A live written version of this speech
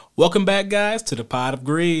Welcome back, guys, to the Pot of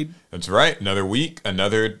Greed. That's right. Another week,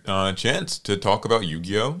 another chance to talk about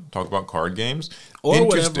Yu-Gi-Oh!, talk about card games. Or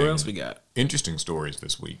whatever else we got. Interesting stories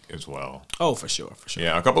this week as well. Oh, for sure.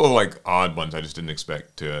 Yeah, a couple of odd ones I just didn't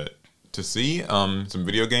expect to see. Some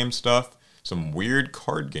video game stuff, some weird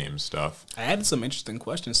card game stuff. I added some interesting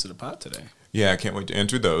questions to the pot today. Yeah, I can't wait to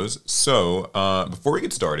answer those. So, before we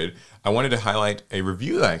get started, I wanted to highlight a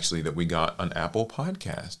review, actually, that we got on Apple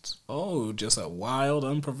Podcasts. Oh, just a wild,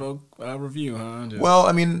 unprovoked review, huh? Well,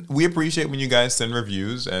 I mean, we appreciate when you guys send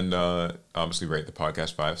reviews and obviously rate the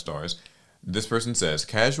podcast 5 stars. This person says,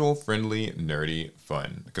 casual, friendly, nerdy,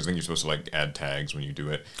 fun. Because I think you're supposed to add tags when you do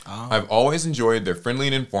it. Oh. I've always enjoyed their friendly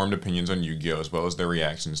and informed opinions on Yu-Gi-Oh! As well as their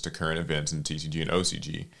reactions to current events in TCG and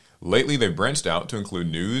OCG. Lately, they've branched out to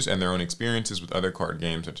include news and their own experiences with other card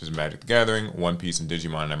games such as Magic the Gathering, One Piece, and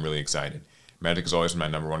Digimon, and I'm really excited. Magic has always been my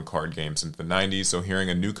number one card game since the 90s, so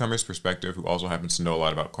hearing a newcomer's perspective who also happens to know a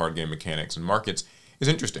lot about card game mechanics and markets is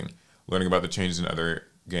interesting. Learning about the changes in other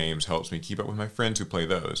games helps me keep up with my friends who play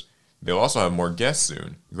those. They'll also have more guests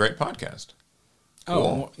soon. Great podcast.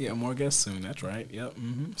 Cool. More guests soon. That's right. Yep.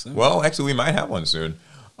 Mm-hmm. Well, actually, we might have one soon.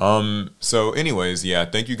 So anyways, yeah,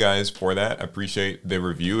 thank you guys for that. I appreciate the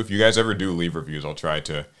review. If you guys ever do leave reviews, I'll try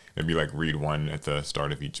to maybe read one at the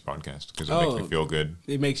start of each podcast because it makes me feel good.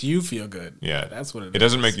 It makes you feel good. Yeah. That's what it is. It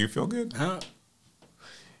doesn't make you feel good? Huh?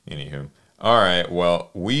 Anywho. All right. Well,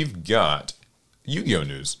 we've got Yu-Gi-Oh!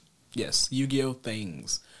 News. Yes. Yu-Gi-Oh!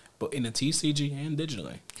 Things, but in the TCG and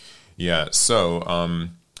digitally. Yeah. So,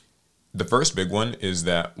 the first big one is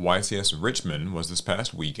that YCS Richmond was this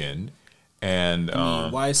past weekend. And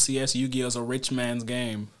YCS Yu-Gi-Oh! Is a rich man's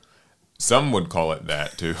game. Some would call it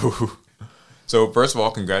that too. So first of all,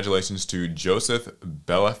 congratulations to Joseph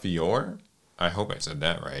Bellafiore. I hope I said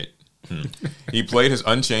that right. He played his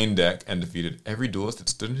Unchained deck and defeated every duelist that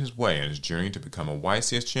stood in his way in his journey to become a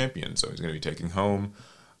YCS champion. So he's going to be taking home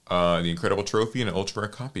the incredible trophy and an ultra rare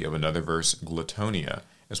copy of Another Verse Glatonia,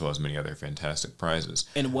 as well as many other fantastic prizes.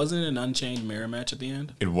 And wasn't it an Unchained mirror match at the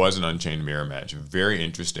end? It was an Unchained mirror match. Very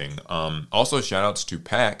interesting. Also, shout-outs to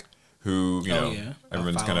Pac, who,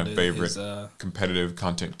 everyone's kind of favorite competitive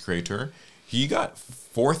content creator. He got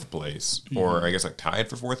 4th place, or I guess tied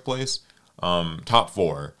for 4th place, top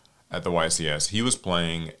 4 at the YCS. He was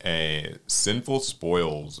playing a Sinful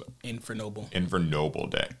Spoils Infernoble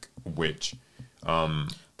deck, which...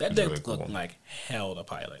 that deck really looked like hell to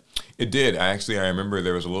pilot. It did. I remember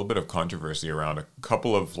there was a little bit of controversy around a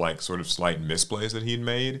couple of sort of slight misplays that he'd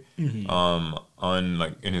made on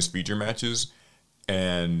in his feature matches.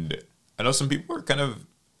 And I know some people were kind of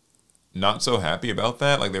not so happy about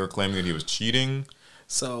that. They were claiming that he was cheating.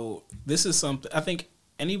 So this is something I think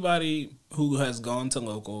anybody who has gone to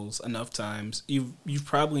locals enough times, you've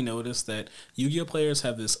probably noticed that Yu-Gi-Oh! Players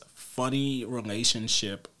have this funny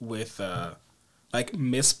relationship with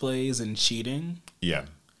misplays and cheating. Yeah.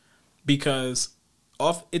 Because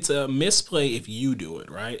it's a misplay if you do it,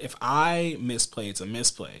 right? If I misplay, it's a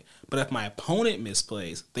misplay. But if my opponent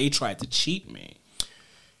misplays, they try to cheat me.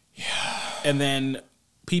 Yeah. And then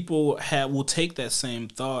people will take that same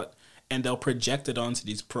thought and they'll project it onto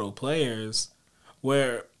these pro players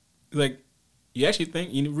where,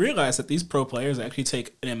 you realize that these pro players actually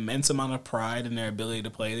take an immense amount of pride in their ability to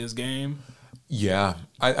play this game. Yeah.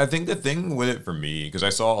 I think the thing with it for me, because I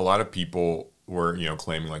saw a lot of people were,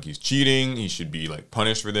 claiming he's cheating, he should be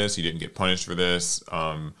punished for this, he didn't get punished for this.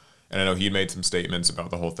 And I know he made some statements about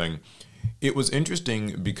the whole thing. It was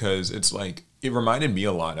interesting because it's it reminded me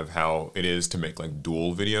a lot of how it is to make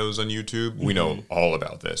duel videos on YouTube. We know all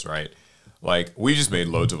about this, right? We just made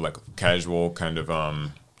loads of casual kind of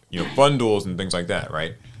fun duels and things like that,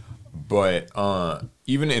 right? But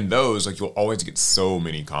even in those, you'll always get so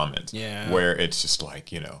many comments where it's just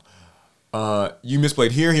you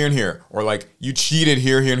misplayed here, here, and here, or you cheated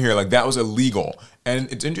here, here, and here. That was illegal.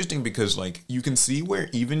 And it's interesting because you can see where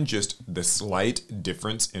even just the slight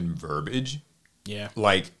difference in verbiage,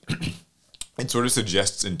 it sort of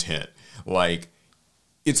suggests intent.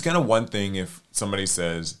 It's kind of one thing if somebody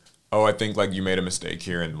says, "Oh, I think you made a mistake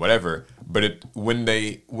here and whatever," but when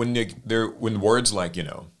words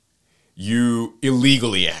you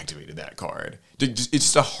illegally activated that card, it's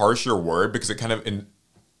just a harsher word because it kind of it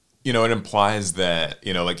implies that,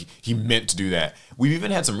 he meant to do that. We've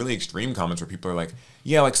even had some really extreme comments where people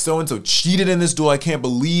are so-and-so cheated in this duel. I can't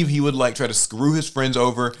believe he would, try to screw his friends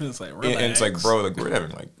over. It's and it's bro, we're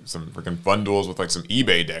having, some freaking fun duels with, some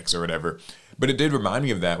eBay decks or whatever. But it did remind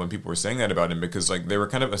me of that when people were saying that about him because, they were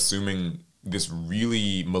kind of assuming this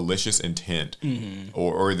really malicious intent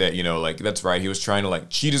or that, that's right, he was trying to,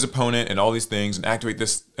 cheat his opponent and all these things and activate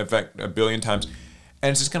this effect a billion times.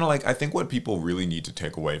 And it's just kind of like, I think what people really need to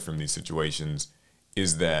take away from these situations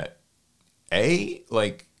is that,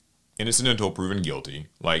 like, innocent until proven guilty.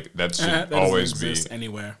 Like, that should that always doesn't be exist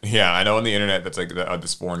anywhere. Yeah, I know on the internet that's like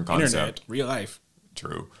this foreign concept. Internet, real life.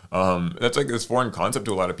 True. That's like this foreign concept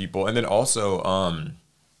to a lot of people. And then also,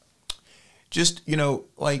 just,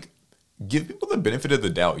 like, give people the benefit of the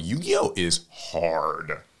doubt. Yu-Gi-Oh! Is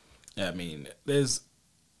hard. I mean,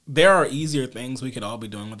 there are easier things we could all be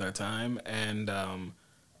doing with our time, and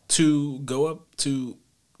to go up to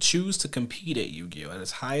choose to compete at Yu-Gi-Oh! At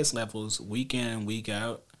its highest levels, week in, week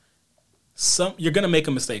out, you're gonna make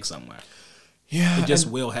a mistake somewhere. Yeah, it just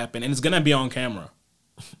will happen, and it's gonna be on camera.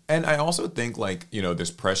 And I also think, like,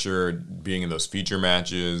 this pressure being in those feature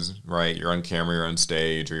matches, right? You're on camera, you're on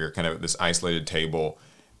stage, or you're kind of at this isolated table,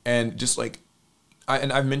 and just like,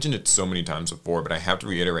 I've mentioned it so many times before, but I have to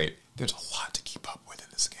reiterate, there's a lot to keep up with in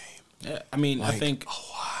this game. Yeah, I mean, like, I think a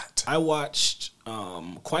lot. I watched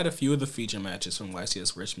quite a few of the feature matches from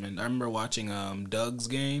YCS Richmond. I remember watching Doug's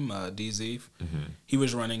game, DZ. Mm-hmm. He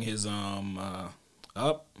was running his I'm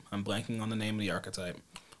blanking on the name of the archetype.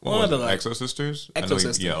 One of the Exo Sisters? Exo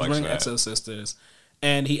Sisters. Yeah, He was running Exo Sisters.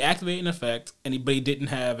 And he activated an effect, but he didn't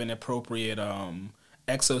have an appropriate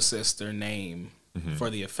Exo Sister name for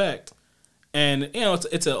the effect. And,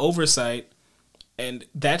 it's an oversight. And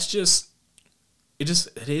that's just...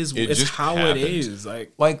 It's how happens. it is.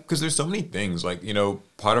 Like, because there's so many things. Like,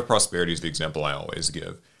 Pot of Prosperity is the example I always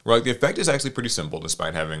give. Where, like, the effect is actually pretty simple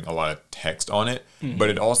despite having a lot of text on it. Mm-hmm.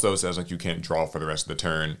 But it also says, like, you can't draw for the rest of the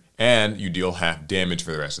turn. And you deal half damage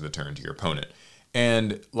for the rest of the turn to your opponent.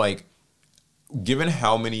 And, like, given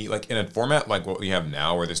how many... Like, in a format like what we have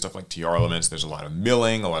now where there's stuff like TR elements, there's a lot of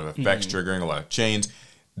milling, a lot of effects triggering, a lot of chains...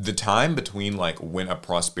 The time between, like, when a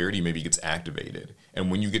prosperity maybe gets activated and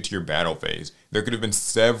when you get to your battle phase, there could have been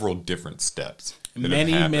several different steps.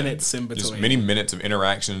 Many minutes in between. Just many minutes of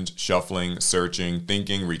interactions, shuffling, searching,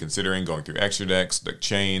 thinking, reconsidering, going through extra decks, like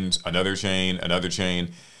chains, another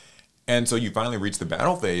chain. And so you finally reach the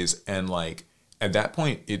battle phase, and, like, at that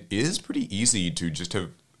point, it is pretty easy to just have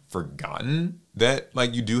forgotten that,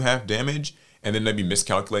 like, you do have damage, and then maybe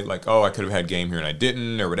miscalculate, like, oh, I could have had game here and I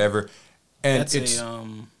didn't, or whatever. And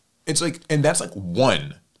it's like, and that's like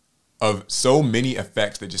one of so many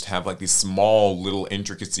effects that just have like these small little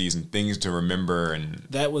intricacies and things to remember. And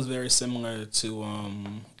that was very similar to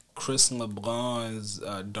Chris LeBlanc's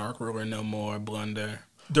Dark Ruler No More blunder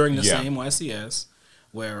during the same YCS,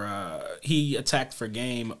 where he attacked for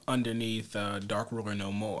game underneath Dark Ruler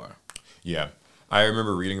No More. Yeah, I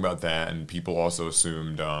remember reading about that, and people also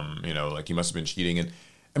assumed, like he must have been cheating. And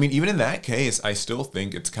I mean, even in that case, I still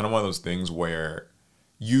think it's kind of one of those things where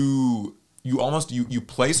you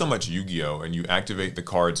play so much Yu-Gi-Oh! And you activate the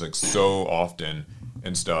cards like so often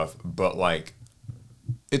and stuff, but like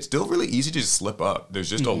it's still really easy to just slip up. There's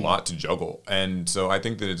just a lot to juggle. And so I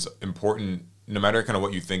think that it's important, no matter kind of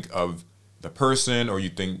what you think of the person or you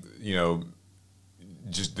think,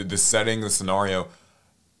 just the setting, the scenario,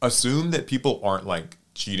 assume that people aren't like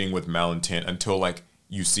cheating with malintent until like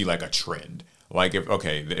you see like a trend. Like,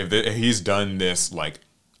 if he's done this, like,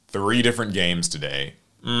 3 different games today,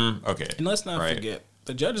 okay. And let's not forget,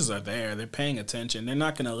 the judges are there. They're paying attention. They're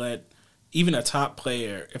not going to let even a top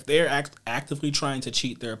player, if they're actively trying to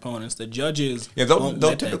cheat their opponents, the judges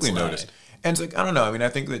they'll typically notice. And it's like, I don't know. I mean, I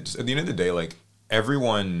think that at the end of the day, like,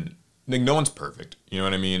 everyone... Like, no one's perfect. You know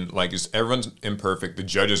what I mean? Like, everyone's imperfect. The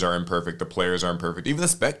judges are imperfect. The players are imperfect. Even the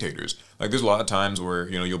spectators. Like, there's a lot of times where,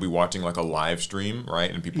 you'll be watching, like, a live stream,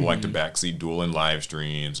 right? And people like to backseat duel in live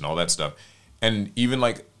streams and all that stuff. And even,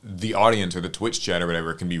 like, the audience or the Twitch chat or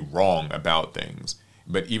whatever can be wrong about things.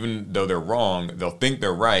 But even though they're wrong, they'll think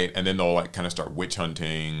they're right, and then they'll, like, kind of start witch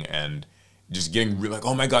hunting and just getting like,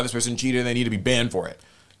 oh, my God, this person cheated. They need to be banned for it.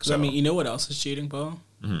 So, I mean, you know what else is cheating, Paul?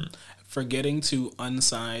 Forgetting to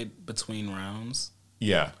unside between rounds.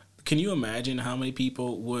 Yeah. Can you imagine how many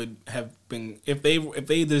people would have been if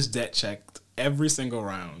they just debt checked every single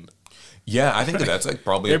round? Yeah, I think that's like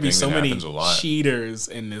probably a thing that happens a lot. There'd be so many cheaters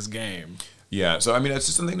in this game. Yeah, so I mean, it's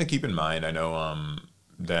just something to keep in mind. I know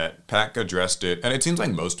that Pac addressed it, and it seems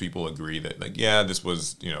like most people agree that, like, yeah, this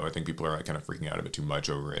was, I think people are like kind of freaking out a bit too much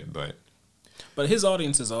over it, but his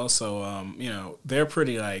audience is also, they're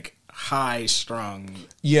pretty like high strung.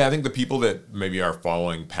 Yeah, I think the people that maybe are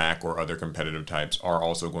following Pac or other competitive types are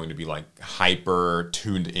also going to be like hyper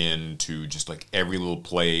tuned in to just like every little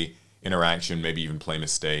play interaction, maybe even play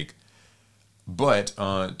mistake. But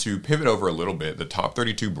to pivot over a little bit, the top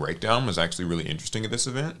 32 breakdown was actually really interesting at this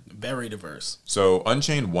event. Very diverse. So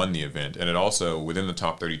Unchained won the event, and it also, within the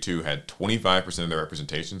top 32, had 25% of the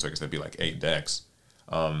representation, so I guess that'd be like 8 decks.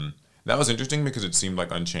 That was interesting because it seemed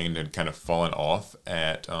like Unchained had kind of fallen off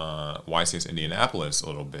at YCS Indianapolis a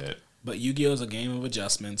little bit. But Yu-Gi-Oh! Is a game of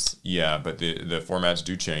adjustments. Yeah, but the formats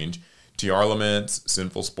do change. TR Elements,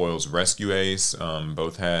 Sinful Spoils, Rescue Ace,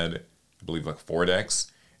 both had, I believe, like 4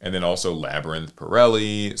 decks. And then also Labyrinth,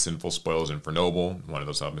 Pirelli, Sinful Spoils, Infernoble, one of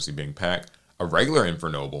those obviously being Pack, a regular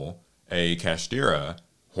Infernoble, a Kashtira,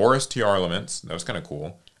 Horus TR Elements, that was kind of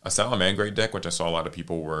cool, a Salamangreat deck, which I saw a lot of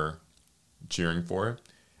people were cheering for,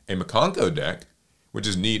 a Makonko deck, which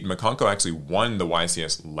is neat. Makonko actually won the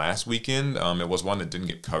YCS last weekend. It was one that didn't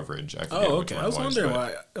get coverage. I forget which one I was it was, wondering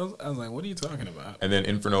why. I was like, what are you talking about? And then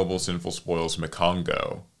Infernoble, Sinful Spoils,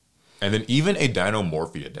 Makongo. And then even a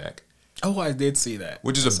Dinomorphia deck. Oh, I did see that.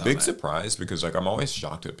 Which is a big surprise because like I'm always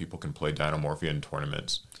shocked that people can play Dinomorphia in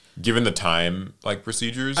tournaments. Given the time like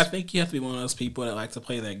procedures. I think you have to be one of those people that like to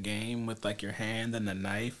play that game with like your hand and the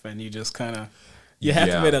knife and you just kind of... You have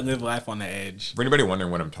to be able to live life on the edge. For anybody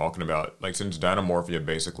wondering what I'm talking about, like since Dinomorphia,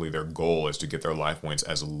 basically their goal is to get their life points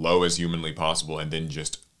as low as humanly possible and then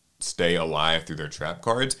just stay alive through their trap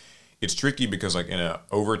cards. It's tricky because like in a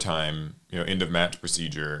overtime, end of match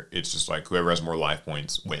procedure, it's just like whoever has more life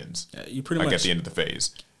points wins. Yeah, you pretty much at the end of the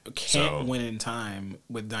phase. Can't win in time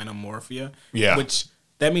with Dinomorphia. Yeah. Which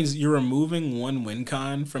that means you're removing one win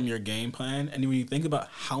con from your game plan. And when you think about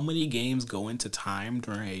how many games go into time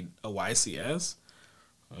during a YCS...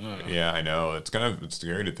 Yeah, I know. It's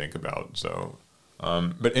scary to think about. So,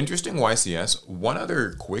 but interesting YCS. One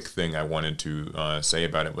other quick thing I wanted to say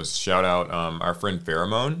about it was shout out our friend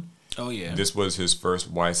Pheromone. Oh yeah, this was his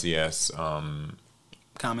first YCS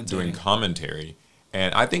doing commentary,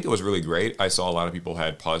 and I think it was really great. I saw a lot of people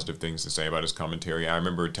had positive things to say about his commentary. I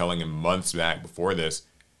remember telling him months back before this.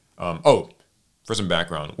 For some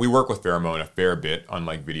background, we work with Pheromone a fair bit on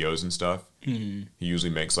like videos and stuff. Mm-hmm. He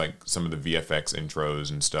usually makes like some of the VFX intros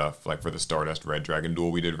and stuff. Like for the Stardust Red Dragon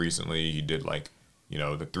duel we did recently, he did like the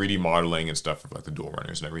 3D modeling and stuff for like the duel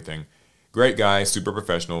runners and everything. Great guy, super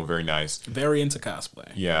professional, very nice. Very into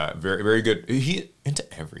cosplay. Yeah, very very good. He into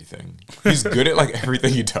everything. He's good at like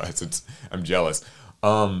everything he does. I'm jealous.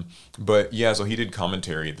 But yeah, so he did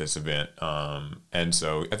commentary at this event, and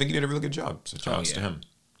so I think he did a really good job. So shouts to him.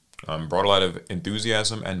 Brought a lot of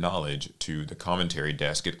enthusiasm and knowledge to the commentary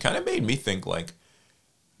desk. It kind of made me think, like,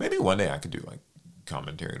 maybe one day I could do, like,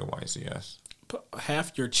 commentary to YCS. But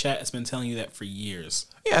half your chat has been telling you that for years.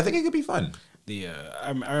 Yeah, I think it could be fun. I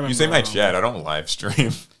remember... You say my chat, I don't live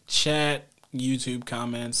stream. Chat, YouTube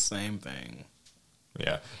comments, same thing.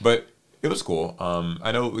 Yeah, but it was cool.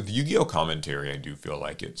 I know with Yu-Gi-Oh! Commentary, I do feel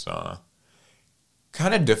like it's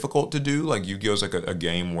kind of difficult to do. Like, Yu-Gi-Oh's like a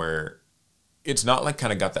game where... It's not like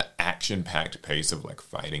kind of got the action-packed pace of like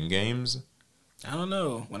fighting games. I don't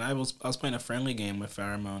know. When I was playing a friendly game with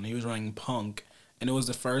Pheromone, he was running Punk, and it was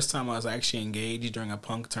the first time I was actually engaged during a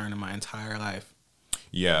Punk turn in my entire life.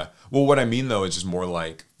 Yeah. Well, what I mean though is just more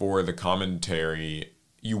like for the commentary,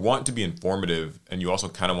 you want to be informative and you also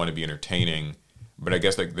kind of want to be entertaining, but I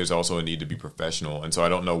guess like there's also a need to be professional, and so I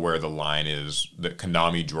don't know where the line is that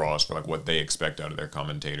Konami draws for like what they expect out of their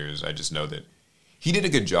commentators. I just know that he did a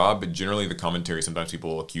good job, but generally the commentary, sometimes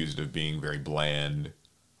people accuse it of being very bland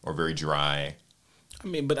or very dry. I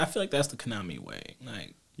mean, but I feel like that's the Konami way.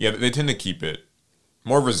 Like, yeah, they tend to keep it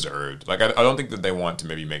more reserved. Like, I don't think that they want to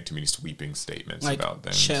maybe make too many sweeping statements like about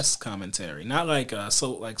things. Chess commentary, not like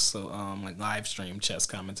live stream chess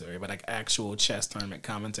commentary, but like actual chess tournament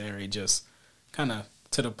commentary, just kind of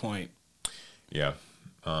to the point. Yeah,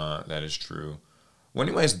 that is true. Well,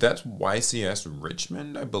 anyways, that's YCS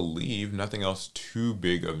Richmond, I believe. Nothing else too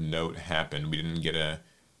big of note happened. We didn't get a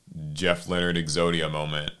Jeff Leonard Exodia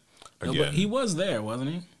moment again. No, but he was there,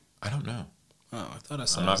 wasn't he? I don't know. Oh, I thought I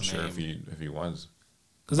saw I'm not his sure name. if he was.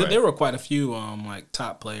 Because there were quite a few like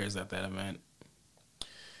top players at that event.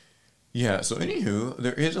 Yeah, so anywho,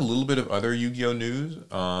 there is a little bit of other Yu-Gi-Oh! News.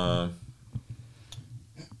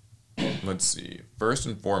 Let's see. First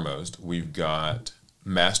and foremost, we've got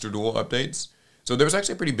Master Duel updates. So there was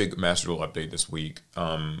actually a pretty big Master Duel update this week.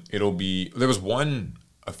 There was one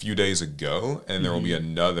a few days ago, and there will be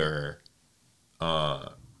another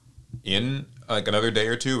in like another day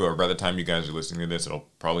or two, or by the time you guys are listening to this, it'll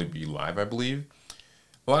probably be live, I believe.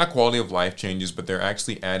 A lot of quality of life changes, but they're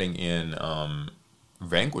actually adding in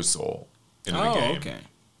Vanquish Soul into the game. Okay.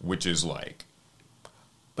 Which is like...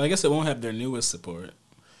 But I guess it won't have their newest support.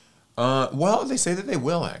 Well, they say that they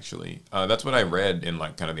will, actually. That's what I read in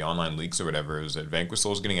like kind of the online leaks or whatever, is that Vanquish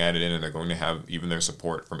Soul is getting added in, and they're going to have even their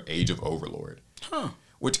support from Age of Overlord. Huh.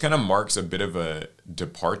 Which kind of marks a bit of a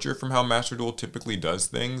departure from how Master Duel typically does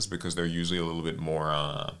things, because they're usually a little bit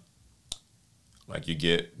more... like you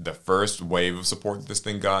get the first wave of support that this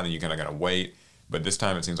thing got, and you kind of got to wait. but this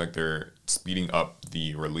time it seems like they're speeding up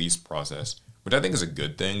the release process, which I think is a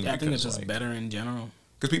good thing. Yeah, I think it's just better in general.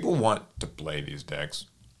 Because people want to play these decks.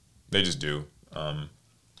 They just do.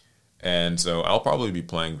 And so I'll probably be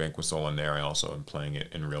playing Vanquish Soul in there. I also am playing it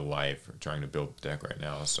in real life, trying to build the deck right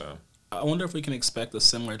now. So I wonder if we can expect a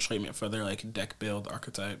similar treatment for their like deck build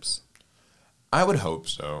archetypes. I would hope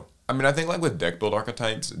so. I mean, I think like with deck build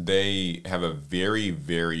archetypes, they have a very,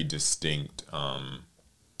 very distinct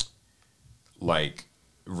like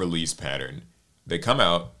release pattern. They come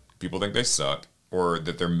out, people think they suck or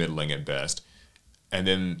that they're middling at best, and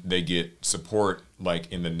then they get support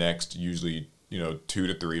like in the next usually 2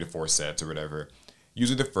 to 3 to 4 sets or whatever.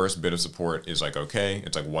 Usually the first bit of support is like okay,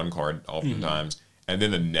 it's like one card oftentimes. And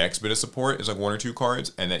then the next bit of support is like 1 or 2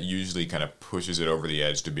 cards, and that usually kind of pushes it over the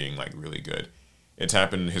edge to being like really good. It's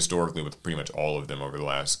happened historically with pretty much all of them over the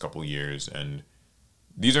last couple of years, and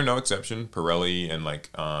these are no exception. Pirelli and like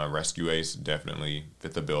Rescue Ace definitely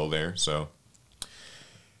fit the bill there. So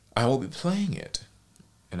I will be playing it,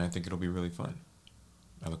 and I think it'll be really fun.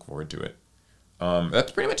 I look forward to it.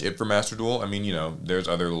 That's pretty much it for Master Duel. I mean, there's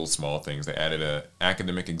other little small things. They added a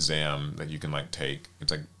academic exam that you can like take.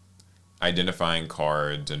 It's like identifying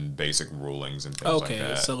cards and basic rulings and things like that.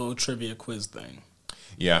 Okay, it's a little trivia quiz thing.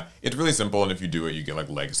 Yeah, it's really simple, and if you do it, you get like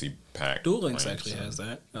legacy pack. Duel Links actually has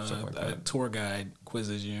that. Tour guide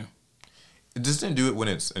quizzes you. It doesn't do it when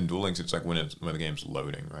it's in Duel Links. It's like when the game's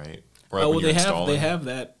loading, right? Or like well, when they have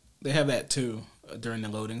that too during the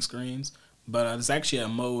loading screens. But there's actually a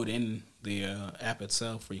mode in the app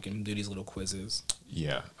itself where you can do these little quizzes.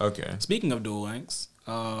 Yeah. Okay. Speaking of Duel Links,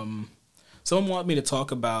 someone wanted me to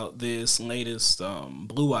talk about this latest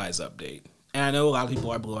Blue Eyes update. And I know a lot of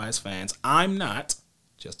people are Blue Eyes fans. I'm not.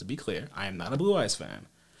 Just to be clear, I am not a Blue Eyes fan.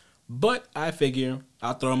 But I figure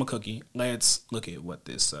I'll throw them a cookie. Let's look at what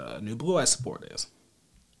this new Blue Eyes support is.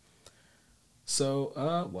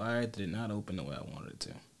 So, why did it not open the way I wanted it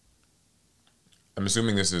to? I'm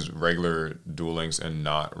assuming this is regular Duel Links and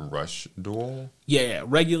not Rush Duel? Yeah,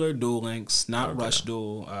 regular Duel Links, not Rush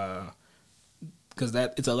Duel. Because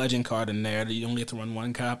it's a legend card in there. You only have to run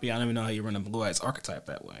one copy. I don't even know how you run a Blue Eyes archetype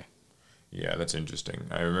that way. Yeah, that's interesting.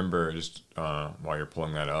 I remember just while you're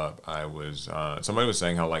pulling that up, I was somebody was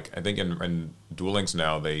saying how like I think in Duel Links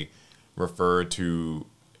now they refer to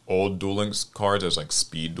old Duel Links cards as like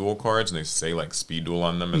Speed Duel cards, and they say like Speed Duel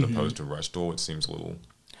on them as opposed to Rush Duel, which seems a little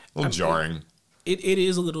jarring. It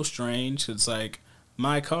is a little strange. It's like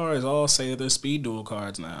my cards all say that they're Speed Duel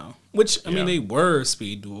cards now, which I mean they were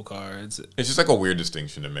Speed Duel cards. It's just like a weird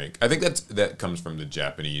distinction to make. I think that comes from the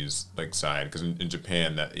Japanese like side, because in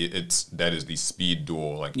Japan that is the Speed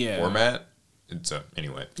Duel format. It's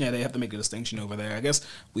anyway. Yeah, they have to make a distinction over there. I guess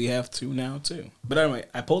we have to now too. But anyway,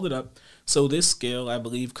 I pulled it up. So this skill I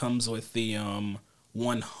believe comes with the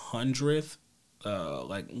 100th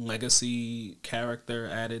like legacy character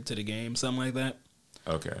added to the game, something like that.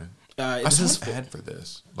 Okay. I saw an ad for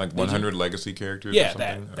this, like 100 legacy characters. Yeah, or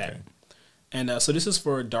something? that. And so this is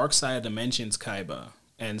for Dark Side of Dimensions Kaiba,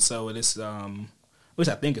 and so it is, which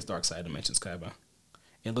I think is Dark Side of Dimensions Kaiba.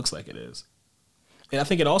 It looks like it is, and I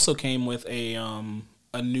think it also came with a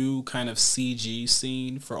new kind of CG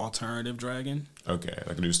scene for Alternative Dragon. Okay,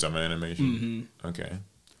 like a new summon animation. Mm-hmm. Okay.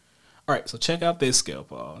 All right, so check out this skill,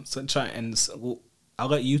 Paul. I'll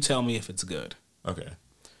let you tell me if it's good. Okay.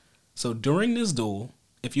 So during this duel,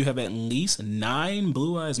 if you have at least 9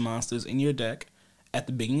 Blue Eyes monsters in your deck at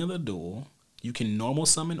the beginning of the duel, you can normal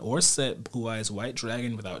summon or set Blue Eyes White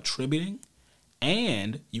Dragon without tributing,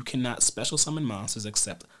 and you cannot special summon monsters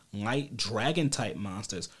except light dragon type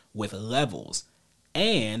monsters with levels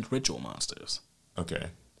and ritual monsters. Okay.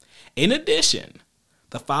 In addition,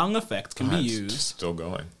 the following effect can be used. Still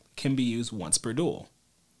going. Can be used once per duel.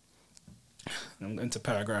 I'm into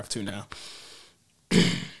paragraph 2 now.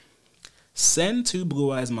 Send 2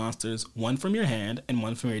 Blue Eyes monsters, one from your hand and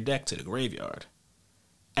one from your deck, to the graveyard.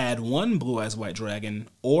 Add 1 Blue Eyes White Dragon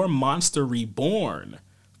or Monster Reborn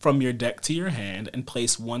from your deck to your hand and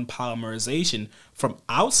place 1 Polymerization from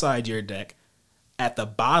outside your deck at the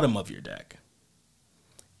bottom of your deck.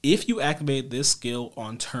 If you activate this skill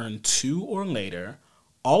on turn 2 or later,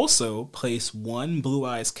 also place 1 Blue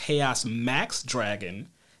Eyes Chaos Max Dragon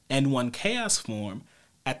and 1 Chaos Form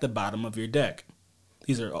at the bottom of your deck.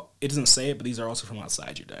 These are, it doesn't say it, but these are also from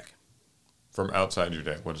outside your deck. From outside your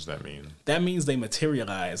deck, what does that mean? That means they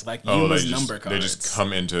materialize like you as number cards. They just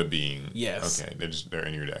come into being. Yes. Okay, they're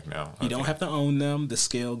in your deck now. You don't have to own them. The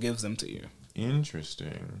skill gives them to you.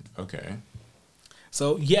 Interesting. Okay.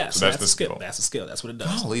 So yes, that's the skill. That's the skill. That's what it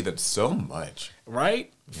does. Golly, that's so much.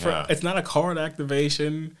 Right? Yeah. It's not a card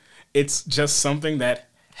activation. It's just something that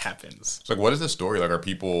happens. So, like, what is the story? Like, are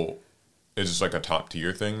people is this like a top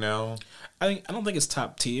tier thing now? I don't think it's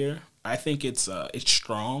top tier. I think it's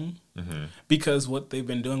strong because what they've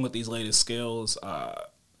been doing with these latest skills,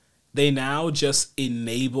 they now just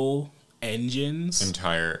enable engines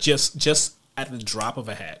just at the drop of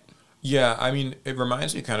a hat. Yeah, I mean, it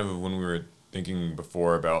reminds me kind of when we were thinking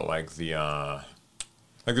before about like the like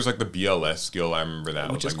there's like the BLS skill. I remember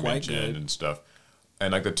that Which was is like quite mentioned good. and stuff,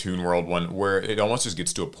 and like the Toon World one where it almost just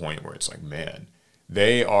gets to a point where it's like, man,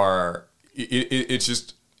 they are. It's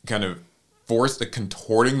just kind of forced the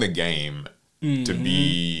contorting the game to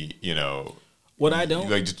be, you know, What I don't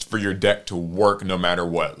like just for your deck to work no matter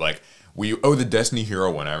what. Like the Destiny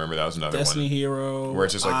Hero one. I remember that was another Destiny one. Hero, Where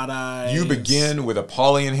it's just Odd like Eyes. you begin with a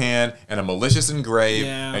Poly in hand and a Malicious Engrave,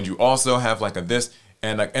 Yeah. and you also have like a this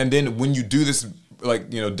and then when you do this,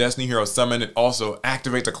 like, you know, Destiny Hero summon, it also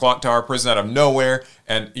activates a Clock Tower Prison out of nowhere,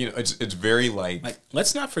 and you know it's very like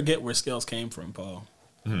let's not forget where skills came from, Paul.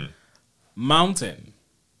 Mountain.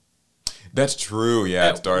 that's true. Yeah,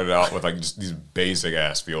 it started out with like just these basic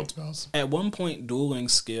ass field spells. At one point, Duel Link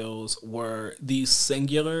skills were these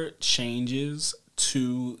singular changes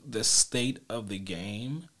to the state of the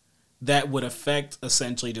game that would affect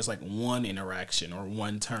essentially just like one interaction or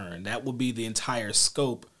one turn. That would be the entire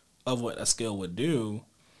scope of what a skill would do.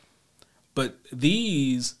 But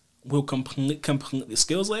these will completely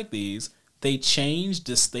skills like these, they change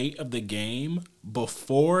the state of the game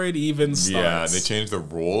before it even starts. Yeah, they change the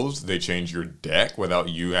rules. They change your deck without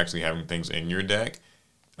you actually having things in your deck.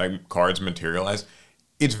 Like cards materialize.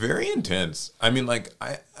 It's very intense. I mean, like,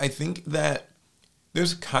 I think that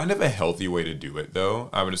there's kind of a healthy way to do it, though,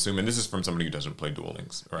 I would assume. And this is from somebody who doesn't play Duel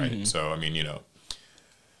Links, right? So, I mean, you know.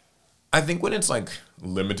 I think when it's, like,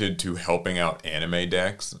 limited to helping out anime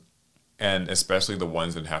decks, and especially the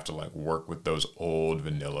ones that have to, like, work with those old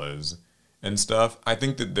vanillas and stuff, I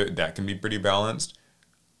think that that can be pretty balanced.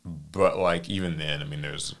 But, like, even then, I mean,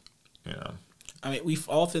 there's, you know. I mean, we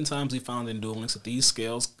found in Duel Links that these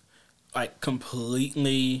skills, like,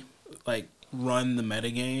 completely, like, run the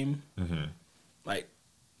metagame. Like,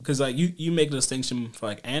 because, like, you make a distinction for,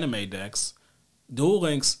 like, anime decks. Duel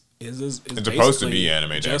Links is it's supposed to be anime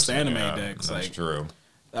decks. Just anime yeah, decks. That's like, true.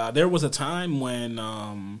 There was a time when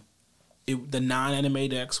the non-anime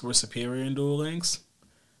decks were superior in Duel Links.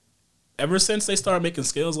 Ever since they started making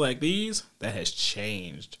skills like these, that has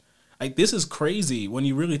changed. Like, this is crazy when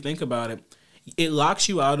you really think about it. It locks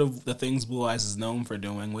you out of the things Blue Eyes is known for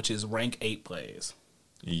doing, which is rank 8 plays.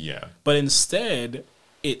 Yeah. But instead,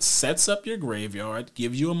 it sets up your graveyard,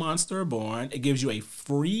 gives you a Monster Reborn, it gives you a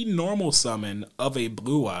free normal summon of a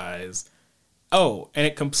Blue Eyes. Oh, and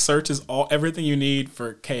it searches everything you need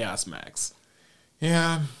for Chaos Max.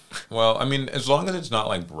 Yeah. Well, I mean, as long as it's not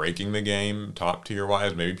like breaking the game top tier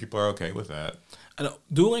wise, maybe people are okay with that. I know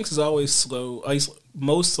Duel Links is always slow. At least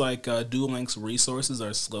most like Duel Links resources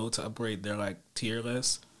are slow to upgrade their like tier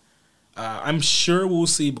list. I'm sure we'll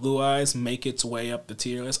see Blue Eyes make its way up the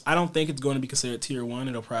tier list. I don't think it's going to be considered tier 1.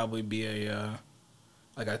 It'll probably be a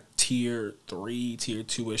like a tier 3, tier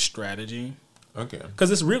 2-ish strategy. Okay.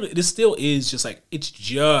 Because this still is just like, it's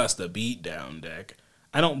just a beatdown deck.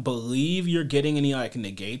 I don't believe you're getting any like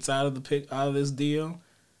negates out of this deal.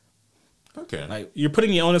 Okay. Like, you're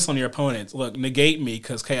putting the onus on your opponents. Look, negate me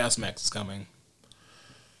because Chaos Max is coming.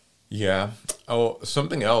 Yeah. Oh,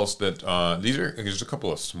 something else that there's a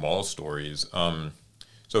couple of small stories.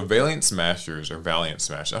 So Valiant Smashers or Valiant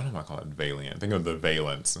Smashers. I don't know if I call it Valiant. Think of the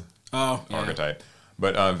Valence archetype.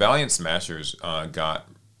 But Valiant Smashers got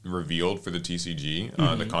revealed for the TCG.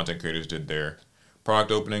 The content creators did their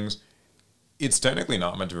product openings. It's technically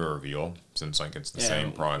not meant to be a reveal since like it's the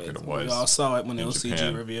same product that it was. We all saw it when the OCG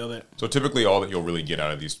OCG revealed it. So typically all that you'll really get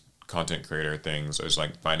out of these content creator things is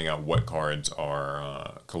like finding out what cards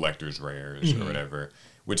are collector's rares or whatever,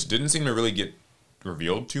 which didn't seem to really get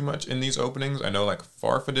revealed too much in these openings. I know like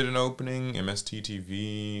Farfa did an opening, MST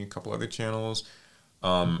TV, a couple other channels.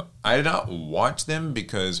 I did not watch them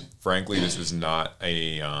because frankly this is not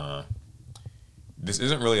this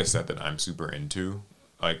isn't really a set that I'm super into.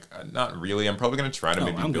 Like, not really. I'm probably going to try to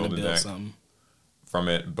maybe build a deck from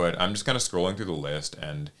it, but I'm just kind of scrolling through the list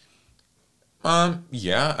and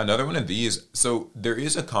yeah, another one of these. So there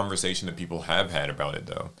is a conversation that people have had about it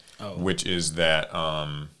though, which is that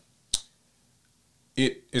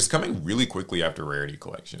it is coming really quickly after Rarity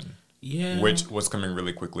Collection. Yeah. Which was coming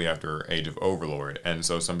really quickly after Age of Overlord. And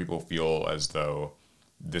so some people feel as though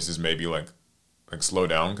this is maybe like slow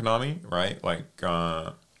down Konami, right? Like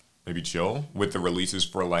maybe chill with the releases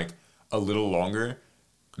for like a little longer,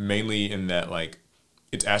 mainly in that like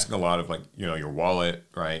it's asking a lot of like, you know, your wallet,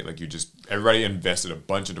 right? Like everybody invested a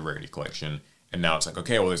bunch into Rarity Collection and now it's like,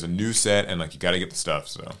 okay, well there's a new set and like you got to get the stuff.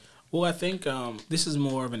 So Well, I think this is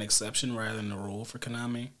more of an exception rather than a rule for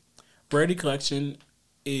Konami. Rarity Collection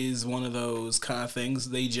is one of those kind of things.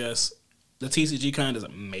 The TCG kind of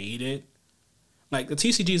doesn't made it. Like, the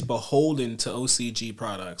TCG is beholden to OCG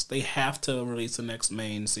products. They have to release the next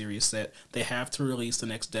main series set. They have to release the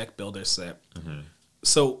next deck builder set. Mm-hmm.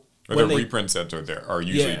 So the reprint sets are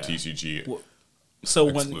usually TCG.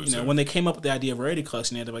 So when they came up with the idea of Rarity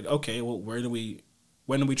Collection, they had to be like, okay, well, when do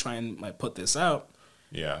we try and like put this out?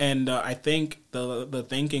 Yeah. And I think the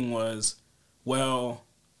thinking was, well,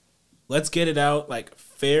 let's get it out like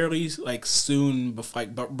fairly like soon,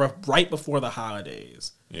 right before the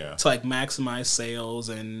holidays. Yeah. To like maximize sales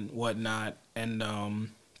and whatnot. And I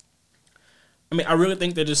mean, I really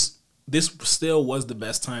think this still was the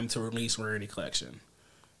best time to release Rarity Collection.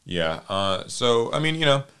 Yeah. So I mean,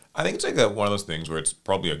 I think it's like one of those things where it's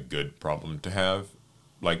probably a good problem to have.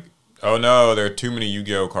 Like, oh no, there are too many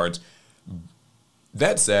Yu-Gi-Oh cards.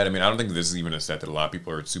 That said, I mean, I don't think this is even a set that a lot of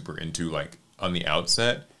people are super into, like, on the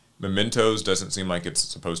outset. Mementos doesn't seem like it's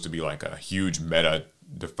supposed to be, like, a huge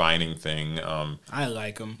meta-defining thing. I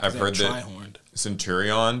like them. I've heard that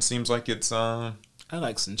Centurion seems like it's... I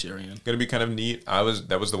like Centurion. Going to be kind of neat. That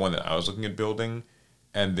was the one that I was looking at building.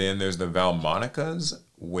 And then there's the Valmonicas,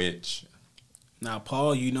 which... Now,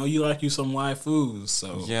 Paul, you like you some waifus,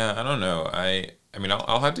 so... Yeah, I don't know. I mean,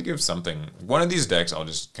 I'll have to give something... One of these decks, I'll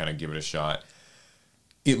just kind of give it a shot.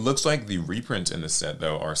 It looks like the reprints in the set,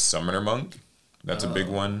 though, are Summoner Monk. That's a big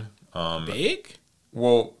one. Big?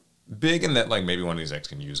 Well, big in that, like, maybe one of these decks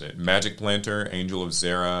can use it. Magic Planter, Angel of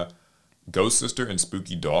Zera, Ghost Sister, and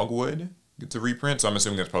Spooky Dogwood gets a reprint. So I'm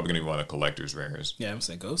assuming that's probably going to be one of the collector's rares. Yeah, I'm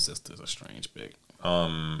saying Ghost Sister's a strange big.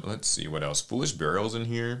 Let's see, what else? Foolish Burial's in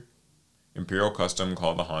here. Imperial Custom,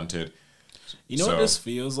 Call of the Haunted. You know what this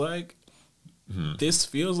feels like? This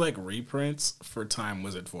feels like reprints for Time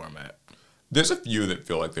Wizard format. There's a few that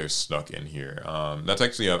feel like they're stuck in here. That's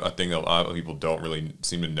actually a thing that a lot of people don't really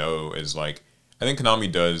seem to know is, like, I think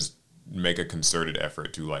Konami does make a concerted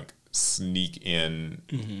effort to, like, sneak in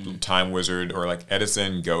Time Wizard or, like,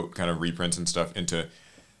 Edison, Goat kind of reprints and stuff into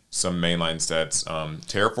some mainline sets.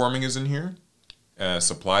 Terraforming is in here.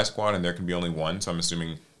 Supply Squad, and there can be only one, so I'm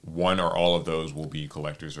assuming one or all of those will be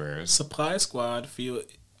collector's rares. Supply Squad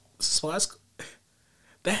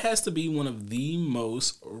that has to be one of the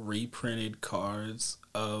most reprinted cards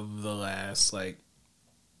of the last, like,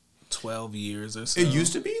 12 years or so. It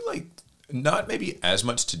used to be, like, not maybe as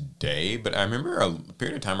much today, but I remember a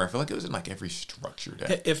period of time where I feel like it was in, like, every structure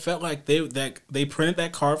deck. It felt like they printed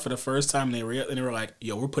that card for the first time, and they were like,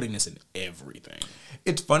 yo, we're putting this in everything.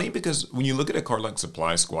 It's funny because when you look at a card like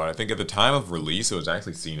Supply Squad, I think at the time of release, it was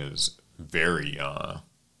actually seen as very, not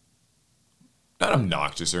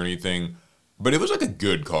obnoxious or anything, but it was like a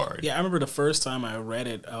good card. Yeah, I remember the first time I read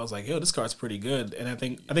it, I was like, yo, this card's pretty good. And I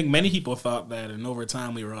think many people thought that, and over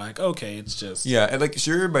time we were like, okay, it's just... Yeah, and like,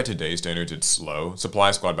 sure, by today's standards, it's slow.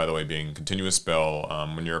 Supply Squad, by the way, being continuous spell.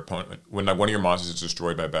 When like, one of your monsters is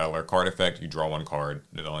destroyed by battle or card effect, you draw one card.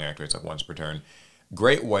 It only activates like once per turn.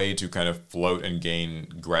 Great way to kind of float and gain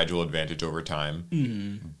gradual advantage over time.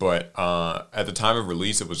 Mm-hmm. But at the time of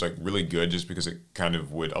release, it was like really good just because it kind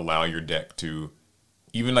of would allow your deck to...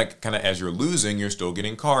 Even, like, kind of as you're losing, you're still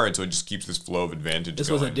getting cards, so it just keeps this flow of advantage This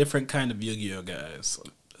going. was a different kind of Yu-Gi-Oh, guys,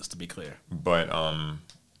 just to be clear. But,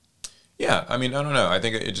 yeah, I mean, I don't know. I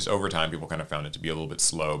think it just, over time, people kind of found it to be a little bit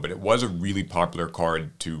slow, but it was a really popular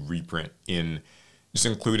card to reprint just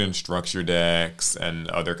include in structure decks and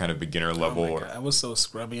other kind of beginner level. Oh my God, I was so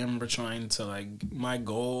scrubby. I remember trying to, like, my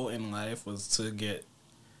goal in life was to get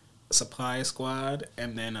Supply Squad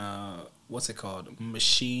and then, what's it called?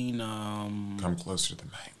 Machine. Come closer to the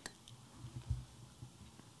mic.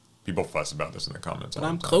 People fuss about this in the comments. But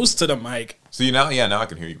I'm close to the mic. See, now I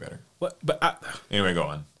can hear you better. What? But anyway, go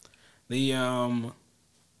on.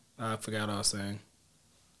 I forgot what I was saying.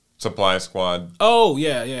 Supply Squad. Oh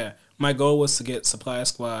yeah. My goal was to get Supply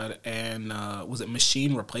Squad and was it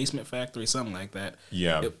Machine Replacement Factory, something like that.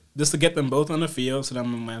 Yeah. Just to get them both on the field, so that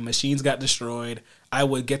when my machines got destroyed, I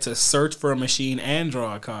would get to search for a machine and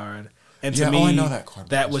draw a card. And to me, I know that card.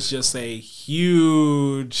 That was just a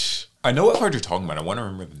huge... I know what card you're talking about. I want to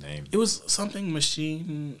remember the name. It was something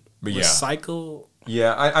machine... But recycle...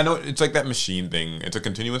 Yeah, I know. It's like that machine thing. It's a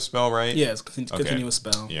continuous spell, right? Yeah, it's a continuous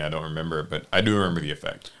spell. Yeah, I don't remember, but I do remember the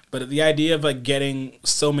effect. But the idea of like getting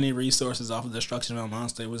so many resources off of the destruction of a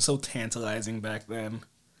monster was so tantalizing back then.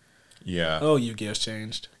 Yeah. Oh, Yu-Gi-Oh's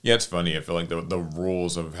changed. Yeah, it's funny. I feel like the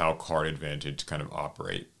rules of how card advantage kind of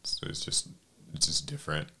operates is just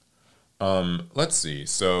different. Let's see.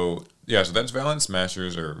 So Yeah, so that's Valiant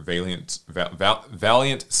Smashers or Valiant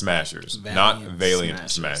Smashers, not Valiant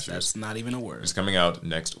Smashers. That's not even a word. It's coming out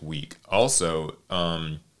next week. Also,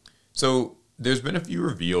 so there's been a few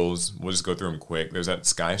reveals. We'll just go through them quick. There's that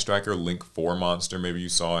Sky Striker Link 4 monster. Maybe you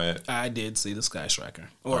saw it. I did see the Sky Striker.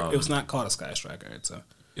 Or it was not called a Sky Striker.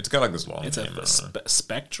 It's got like this long It's name.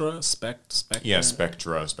 Spectra? Yeah,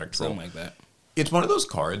 Spectral. Something like that. It's one of those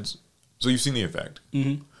cards. So you've seen the effect.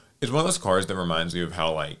 Mm-hmm. It's one of those cards that reminds me of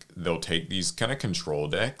how like they'll take these kind of control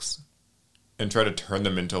decks and try to turn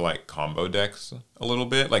them into like combo decks a little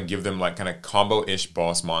bit, like give them like kind of combo-ish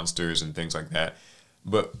boss monsters and things like that.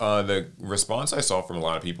 But the response I saw from a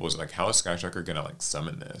lot of people was like, how is Sky Striker gonna like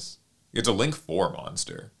summon this? It's a Link 4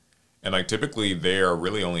 monster, and like typically they are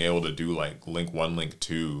really only able to do like Link 1, Link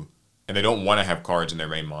 2, and they don't want to have cards in their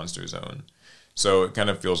main monster zone. So it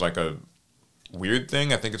kind of feels like a weird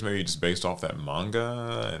thing. I think it's maybe just based off that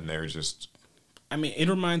manga, and they're just... I mean, it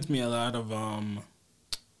reminds me a lot of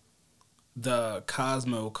the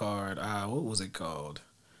Cosmo card. What was it called?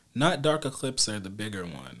 Not Dark Eclipser, the bigger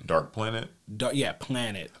one. Dark Planet?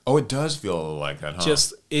 Planet. Oh, it does feel like that, huh?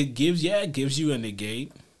 Just, it gives you a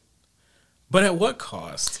negate. But at what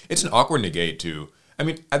cost? It's an awkward negate, too. I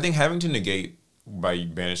mean, I think having to negate by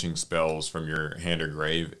banishing spells from your hand or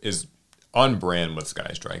grave is on brand with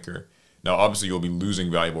Sky Striker. Now, obviously, you'll be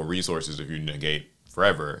losing valuable resources if you negate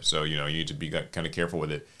forever. So, you need to be kind of careful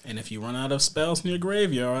with it. And if you run out of spells in your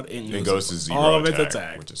graveyard, it goes to 0 all attack, of its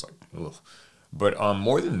attack. Which is like, ugh. But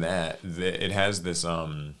more than that, it has this,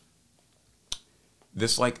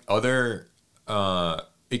 this like other,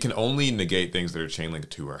 it can only negate things that are chain link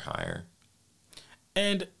 2 or higher.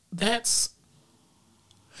 And that's...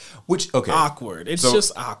 Which, okay. Awkward. It's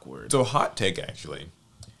just awkward. So, hot take, actually.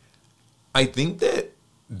 I think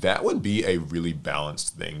that would be a really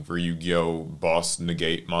balanced thing for Yu-Gi-Oh! Boss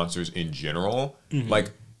negate monsters in general. Mm-hmm.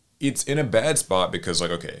 Like, it's in a bad spot because,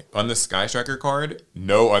 like, okay, on the Sky Striker card,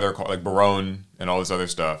 no other card, like Barone and all this other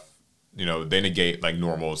stuff, they negate, like,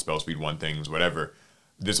 normal spell speed 1 things, whatever.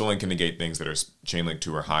 This only can negate things that are chain link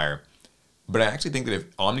 2 or higher. But I actually think that if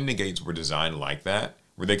Omni negates were designed like that,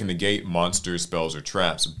 where they can negate monsters, spells, or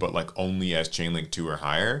traps, but, like, only as chain link 2 or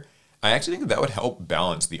higher, I actually think that would help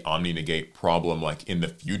balance the Omni negate problem, like in the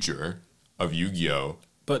future of Yu-Gi-Oh.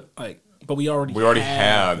 But we already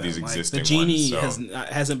have these existing ones. The genie ones, so.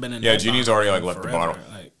 hasn't been in. Yeah, genie's already like left forever. the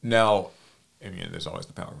bottle. Now, I mean, there's always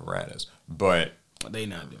the power of erratas, but they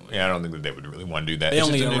not doing. Yeah, I don't think that they would really want to do that. They it's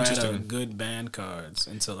only errata good band cards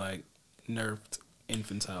into like nerfed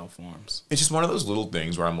infantile forms. It's just one of those little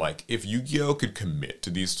things where I'm like, if Yu-Gi-Oh could commit to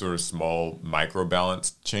these sort of small micro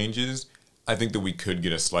balance changes, I think that we could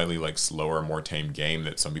get a slightly like slower, more tame game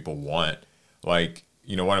that some people want. Like,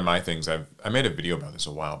 one of my things I made a video about this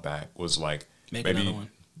a while back was like maybe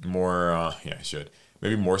more I should.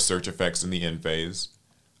 Maybe more search effects in the end phase.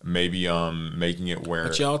 Maybe making it where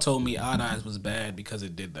But y'all told me Odd Eyes was bad because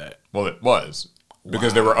it did that. Well, it was.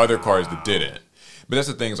 Because there were other cards that didn't. But that's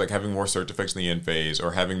the thing, is like having more search effects in the end phase,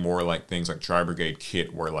 or having more like things like Tri-Brigade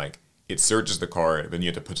Kit where like it searches the card, then you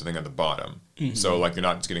have to put something at the bottom. Mm-hmm. So, like, you're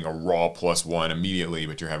not just getting a raw +1 immediately,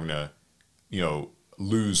 but you're having to,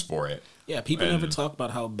 lose for it. Yeah, people never talk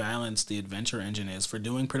about how balanced the adventure engine is for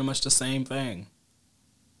doing pretty much the same thing.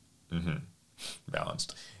 Mm-hmm.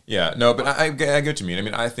 Balanced. Yeah, no, but I get what you mean. I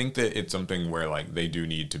mean, I think that it's something where, like, they do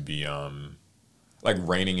need to be, like,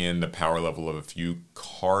 reining in the power level of a few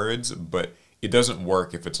cards, but it doesn't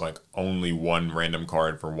work if it's like only one random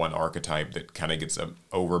card for one archetype that kind of gets an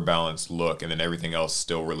overbalanced look, and then everything else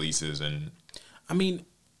still releases. And I mean,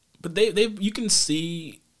 but you can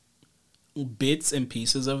see bits and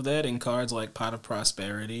pieces of that in cards like Pot of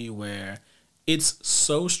Prosperity, where it's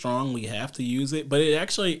so strong we have to use it, but it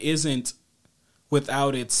actually isn't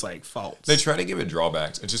without its like faults. They try to give it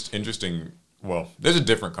drawbacks. It's just interesting. Well, there's a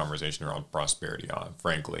different conversation around Prosperity,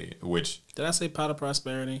 frankly. Which did I say Pot of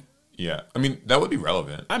Prosperity? Yeah, I mean, that would be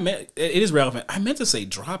relevant. It is relevant. I meant to say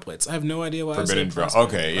droplets. I have no idea why Forbidden I said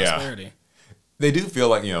Prosperity. Okay, yeah. They do feel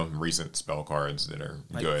like, recent spell cards that are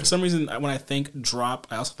like, good. For some reason, when I think drop,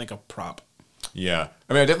 I also think of prop. Yeah.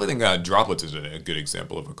 I mean, I definitely think droplets is a good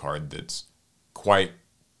example of a card that's quite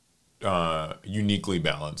uniquely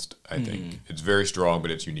balanced, I think. It's very strong, but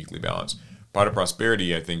it's uniquely balanced. Pot of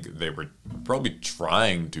Prosperity, I think they were probably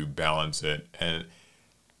trying to balance it, and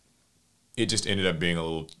it just ended up being a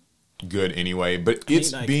little good anyway, but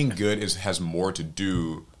being good has more to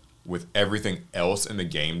do with everything else in the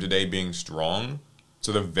game today being strong.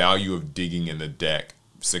 So the value of digging in the deck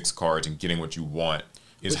 6 cards and getting what you want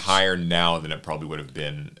is higher now than it probably would have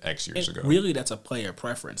been X years ago. Really, that's a player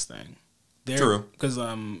preference thing. True. Because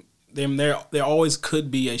there always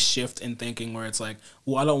could be a shift in thinking where it's like,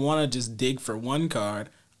 well, I don't want to just dig for one card.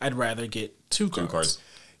 I'd rather get two cards.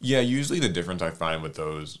 Yeah, usually the difference I find with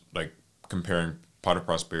those, like comparing Pot of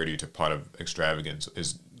Prosperity to Pot of Extravagance,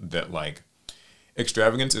 is that like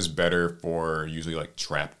Extravagance is better for usually like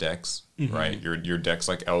trap decks, right? Your decks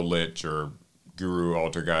like Eldritch or Guru,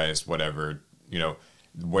 Altergeist, whatever,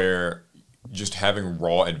 where just having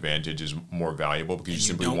raw advantage is more valuable because you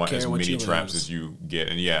simply want as many traps as you get.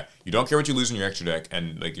 And yeah, you don't care what you lose in your extra deck,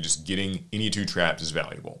 and like just getting any two traps is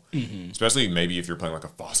valuable. Especially maybe if you're playing like a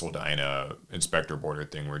Fossil Dyna Inspector border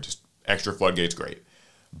thing where just extra floodgate's great.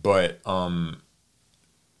 But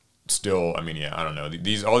still, I mean, yeah, I don't know.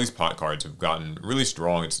 All these pot cards have gotten really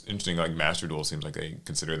strong. It's interesting, like Master Duel seems like they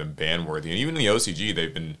consider them ban worthy. And even in the OCG,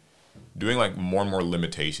 they've been doing like more and more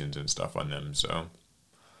limitations and stuff on them. So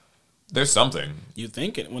there's something. You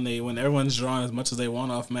think it when everyone's drawing as much as they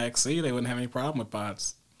want off Max C, they wouldn't have any problem with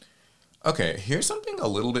pots. Okay, here's something a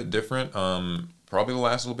little bit different. Probably the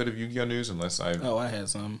last little bit of Yu-Gi-Oh news, unless I. Oh, I had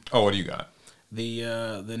some. Oh, what do you got?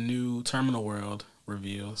 The new Terminal World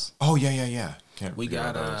reveals. Oh yeah. We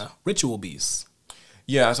got Ritual Beasts.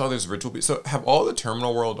 Yeah, I saw this Ritual Beast. So have all the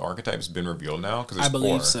Terminal World archetypes been revealed now? Because I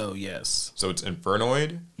believe so. Yes. So it's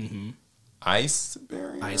Infernoid, Ice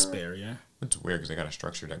Barrier. It's weird because they got a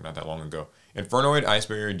structure deck not that long ago. Infernoid, Ice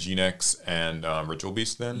Barrier, Genex, and Ritual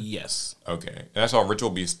Beast then? Yes. Okay. And I saw Ritual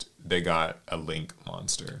Beast, they got a Link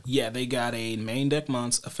monster. Yeah, they got a main deck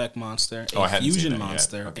effect monster, a fusion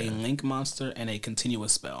monster, okay. a Link monster, and a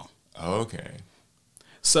continuous spell. Okay.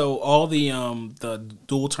 So all the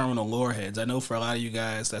dual terminal lore heads, I know for a lot of you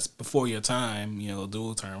guys that's before your time,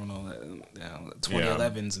 dual terminal,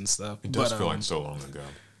 2011s and stuff. It does feel like so long ago.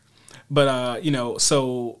 But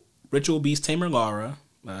so Ritual Beast Tamer Lara,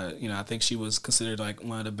 I think she was considered like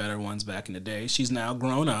one of the better ones back in the day. She's now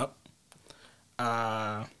grown up.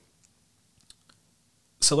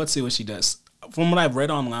 So let's see what she does. From what I've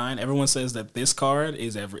read online, everyone says that this card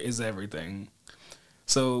is everything.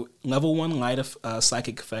 So level 1 light of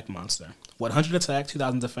psychic effect monster, 100 attack,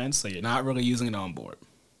 2000 defense. So you're not really using it on board.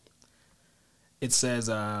 It says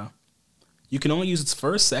you can only use its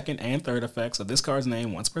first, second, and third effects of this card's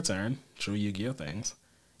name once per turn. True Yu-Gi-Oh things.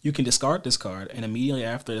 You can discard this card, and immediately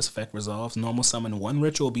after this effect resolves, normal summon one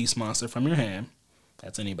Ritual Beast monster from your hand.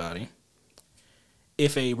 That's anybody.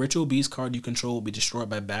 If a Ritual Beast card you control will be destroyed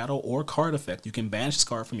by battle or card effect, you can banish this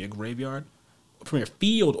card from your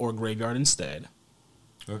field or graveyard instead.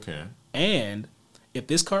 Okay. And if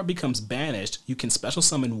this card becomes banished, you can special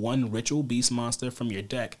summon one Ritual Beast monster from your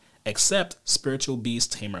deck, except Spiritual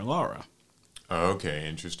Beast Tamer Lara. Okay,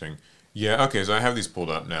 interesting. Yeah, okay, so I have these pulled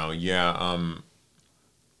up now. Yeah,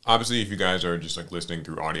 obviously, if you guys are just like listening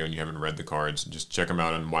through audio and you haven't read the cards, just check them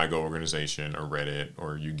out on YGO Organization or Reddit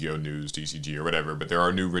or Yu-Gi-Oh! News, TCG, or whatever. But there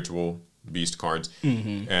are new Ritual Beast cards,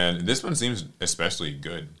 and this one seems especially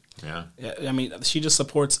good. Yeah. I mean, she just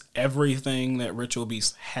supports everything that Ritual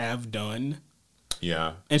Beasts have done.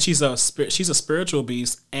 Yeah. And she's a spiritual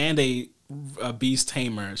beast and a beast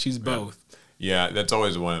tamer. She's both. Yeah, that's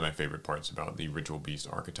always one of my favorite parts about the Ritual Beast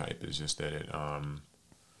archetype is just that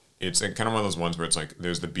it's kind of one of those ones where it's like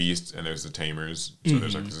there's the beasts and there's the tamers. So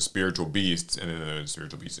there's like the spiritual beasts and then the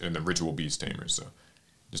spiritual beasts and the Ritual Beast tamers. So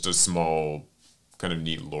just a small kind of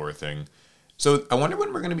neat lore thing. So I wonder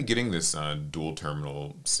when we're going to be getting this dual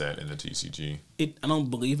terminal set in the TCG. I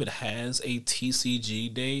don't believe it has a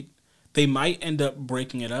TCG date. They might end up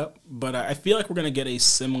breaking it up, but I feel like we're going to get a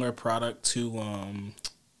similar product to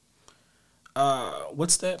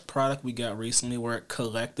what's that product we got recently where it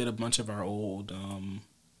collected a bunch of our old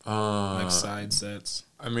like side sets?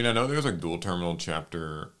 I mean, I know there's like Dual Terminal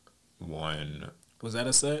Chapter 1. Was that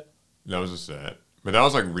a set? That was a set. But that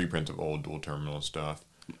was like reprints of old Dual Terminal stuff.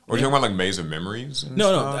 Or are you talking about like Maze of Memories? And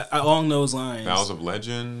stuff? No, along those lines. Vows of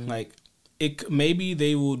Legend? Like, maybe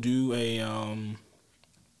they will do a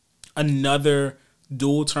another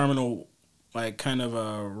Dual Terminal, like kind of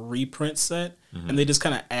a reprint set, and they just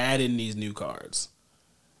kind of add in these new cards.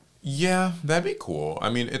 Yeah, that'd be cool. I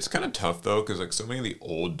mean, it's kind of tough though, because like so many of the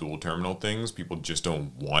old Dual Terminal things, people just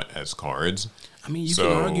don't want as cards. I mean, you can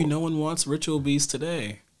argue no one wants Ritual Beast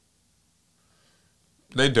today.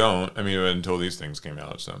 They don't. I mean, until these things came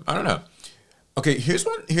out. So I don't know. Okay, here's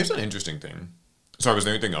an interesting thing. Sorry, was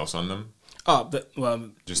there anything else on them?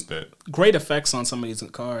 Just that great effects on some of these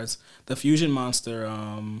cards. The fusion monster,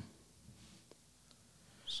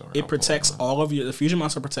 it protects all of your. The fusion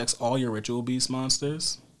monster protects all your Ritual Beast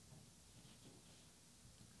monsters.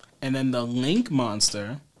 And then the Link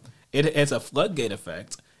monster, it has a floodgate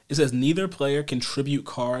effect. It says neither player can tribute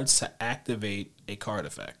cards to activate a card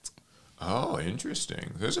effect. Oh,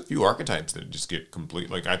 interesting. There's a few archetypes that just get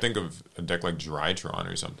complete. Like I think of a deck like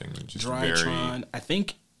Drytron or something, which is Drytron. I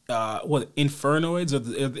think what Infernoids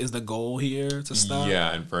is the goal here to stop.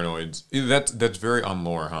 Yeah, Infernoids. That's very on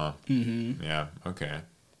lore, huh? Mm-hmm. Yeah. Okay.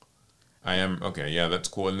 I am okay. Yeah, that's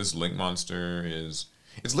cool. And this Link monster is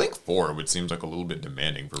it's Link 4, which seems like a little bit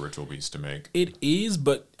demanding for Ritual Beast to make. It is,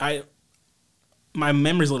 but my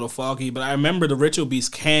memory's a little foggy. But I remember the Ritual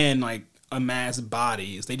Beast can like amass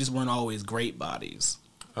bodies. They just weren't always great bodies.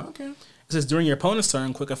 Okay. It says during your opponent's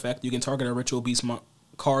turn, quick effect, you can target a Ritual Beast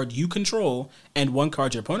card you control and one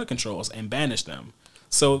card your opponent controls and banish them.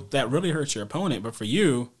 So that really hurts your opponent, but for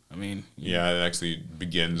you, I mean... Yeah, it actually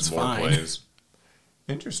begins more fine. plays.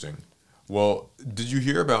 Interesting. Well, did you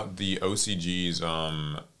hear about the OCG's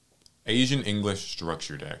Asian English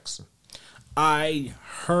structure decks? I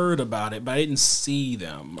heard about it, but I didn't see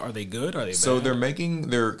them. Are they good? Are they bad? So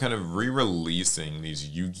they're kind of re-releasing these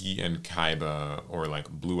Yugi and Kaiba or like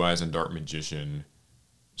Blue Eyes and Dark Magician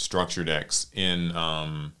structure decks in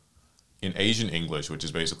Asian English, which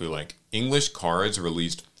is basically like English cards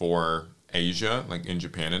released for Asia, like in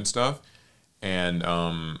Japan and stuff. And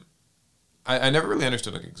I never really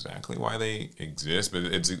understood like exactly why they exist, but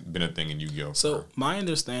it's been a thing in Yu-Gi-Oh! So my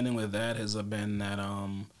understanding with that has been that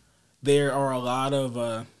there are a lot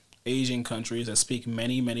of Asian countries that speak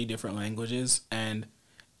many, many different languages, and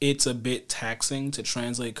it's a bit taxing to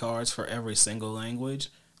translate cards for every single language.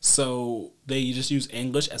 So they just use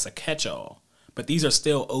English as a catch-all. But these are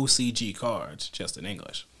still OCG cards, just in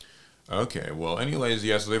English. Okay, well, anyways,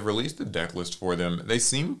 yeah, so they've released the deck list for them. They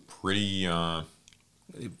seem pretty...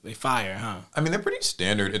 They fire, huh? I mean, they're pretty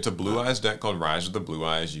standard. It's a Blue Eyes deck called Rise of the Blue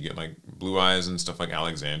Eyes. You get, like, Blue Eyes and stuff like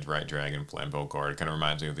Alexandrite Dragon, Flambeau card. It kind of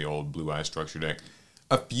reminds me of the old Blue Eyes structure deck.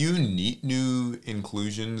 A few neat new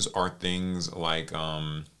inclusions are things like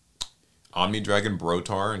Omni Dragon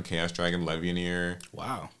Brotar and Chaos Dragon Levianeer.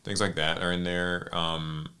 Wow. Things like that are in there.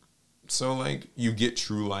 So, like, you get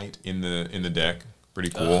True Light in the deck. Pretty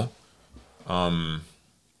cool.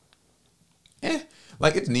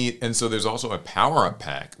 Like, it's neat. And so there's also a power-up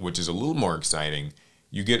pack, which is a little more exciting.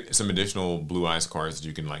 You get some additional Blue Eyes cards that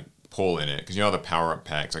you can, like, pull in it. Because you know how the power-up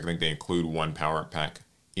packs, I think they include one power-up pack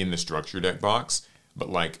in the structure deck box. But,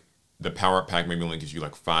 like, the power-up pack maybe only gives you,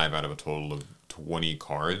 like, 5 out of a total of 20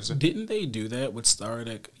 cards. Didn't they do that with Star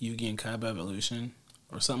Deck Yugi and Kaiba Evolution?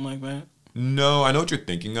 Or something like that? No, I know what you're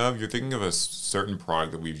thinking of. You're thinking of a certain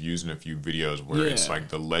product that we've used in a few videos where it's, like,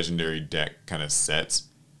 the legendary deck kind of sets.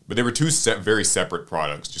 But they were two very separate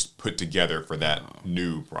products just put together for that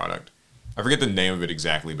new product. I forget the name of it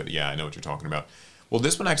exactly, but yeah, I know what you're talking about. Well,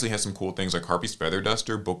 this one actually has some cool things like Harpy's Feather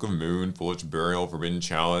Duster, Book of Moon, Foolish Burial, Forbidden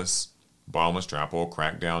Chalice, Bottomless Trap Hole,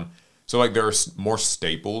 Crackdown. So like there are more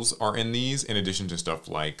staples are in these in addition to stuff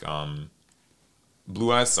like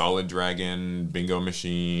Blue Eyes Solid Dragon, Bingo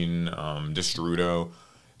Machine, Destrudo.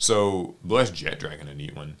 So Blue Eyes Jet Dragon, a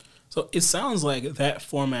neat one. So it sounds like that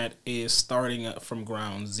format is starting up from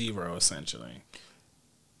ground zero, essentially.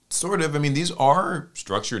 Sort of. I mean, these are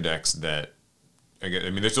structure decks that, I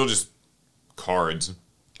mean, they're still just cards.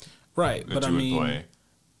 Right, but I mean,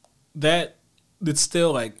 it's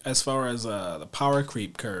still like, as far as the power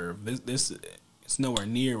creep curve, this it's nowhere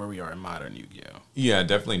near where we are in modern Yu-Gi-Oh! Yeah,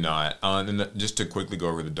 definitely not. And just to quickly go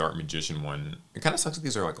over the Dark Magician one, it kind of sucks that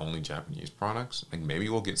these are like only Japanese products. Like maybe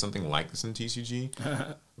we'll get something like this in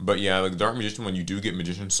TCG. But yeah, like the Dark Magician one, you do get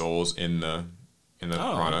Magician Souls in the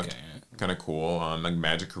product. Okay. Kind of cool. Like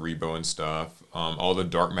Magic Karibo and stuff. All the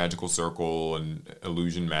Dark Magical Circle and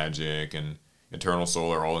Illusion Magic and Eternal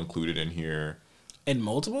Soul are all included in here. In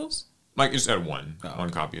multiples? Like just at one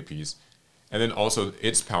copy a piece. And then also,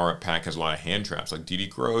 its power-up pack has a lot of hand traps, like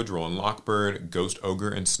DD Crow, Rolling Lockbird, Ghost Ogre,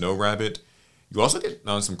 and Snow Rabbit. You also get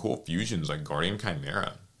some cool fusions, like Guardian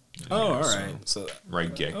Chimera. Oh, all right. So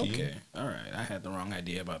Raigeki. Okay, all right. I had the wrong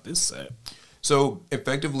idea about this set. So,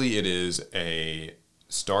 effectively, it is a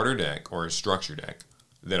starter deck or a structure deck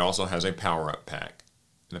that also has a power-up pack.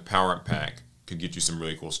 And the power-up pack could get you some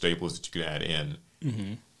really cool staples that you could add in.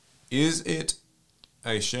 Mm-hmm. Is it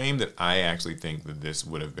a shame that I actually think that this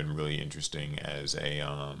would have been really interesting as a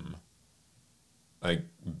like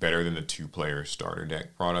better than the 2-player starter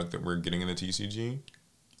deck product that we're getting in the TCG?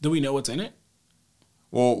 Do we know what's in it?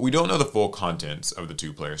 Well, we don't know the full contents of the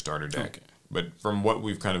 2-player starter deck. Okay. But from what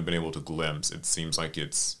we've kind of been able to glimpse, it seems like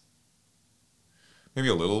it's maybe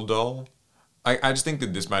a little dull. I just think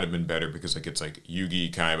that this might have been better because like it's like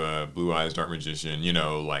Yugi, Kaiba, Blue Eyes, Dark Magician, you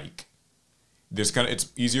know, like this kind of,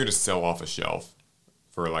 it's easier to sell off a shelf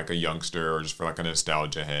for like a youngster or just for like a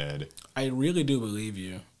nostalgia head. I really do believe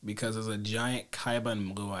you because there's a giant Kaiba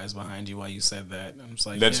and Blue Eyes behind you while you said that. I'm just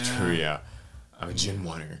like, that's true, yeah. I'm a Gen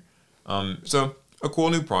 1er. So a cool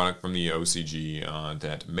new product from the OCG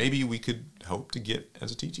that maybe we could hope to get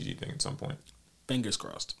as a TCG thing at some point. Fingers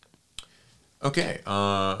crossed. Okay,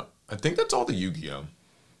 I think that's all the Yu-Gi-Oh.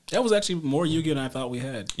 That was actually more Yu-Gi-Oh than I thought we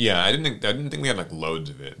had. Yeah, I didn't think we had like loads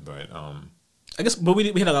of it, but I guess, but we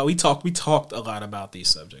had a lot. We talked a lot about these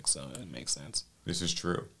subjects, so it makes sense. this is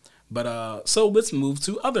true. But so let's move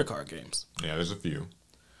to other card games. Yeah, there's a few.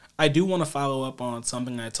 I do want to follow up on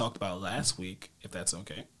something I talked about last week, if that's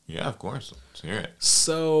okay. Yeah, of course. Let's hear it.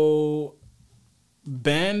 So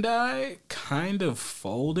Bandai kind of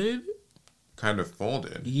folded.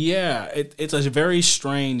 Yeah, it's a very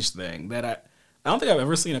strange thing that I don't think I've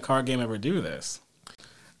ever seen a card game ever do this.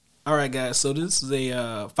 All right, guys. So this is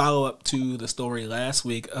a follow up to the story last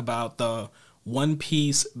week about the One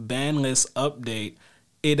Piece Banlist update.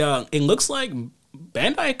 It looks like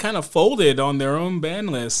Bandai kind of folded on their own ban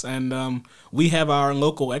list, and we have our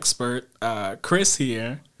local expert, Chris,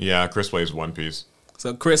 here. Yeah, Chris plays One Piece.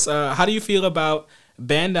 So, Chris, how do you feel about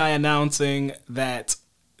Bandai announcing that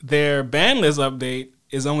their ban list update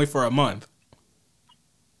is only for a month?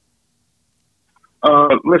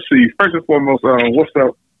 Let's see. First and foremost, what's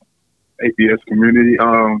up, APS community?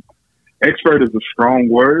 Expert is a strong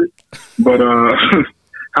word, but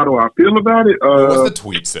how do I feel about it? What's the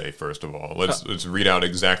tweet say, first of all? Let's read out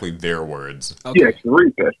exactly their words. Okay. Yes,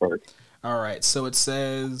 read that first. All right. So it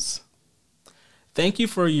says, "Thank you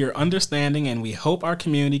for your understanding, and we hope our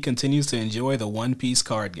community continues to enjoy the One Piece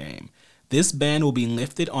card game. This ban will be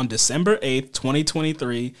lifted on December 8th,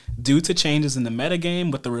 2023, due to changes in the metagame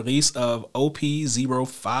with the release of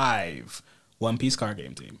OP05, One Piece card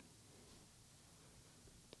game team."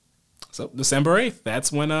 So December 8th, that's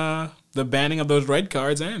when the banning of those red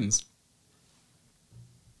cards ends.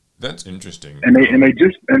 That's interesting. And they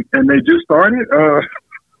just started.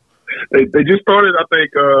 They just started. I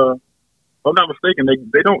think, if I'm not mistaken,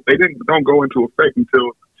 they don't go into effect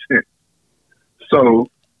until 10th. So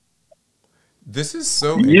This is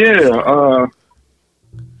so yeah.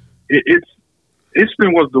 It's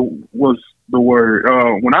been was the word.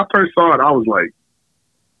 When I first saw it, I was like,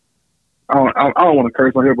 I don't want to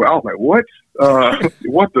curse on here, but I was like, what?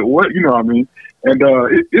 What? You know what I mean? And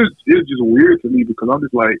it's just weird to me because I'm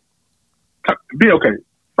just like, okay.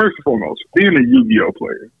 First and foremost, being a Yu-Gi-Oh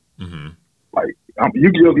player, like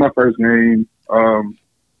Yu-Gi-Oh is my first game.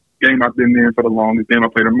 Game I've been in for the longest. Game I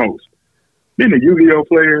played the most. Being a Yu-Gi-Oh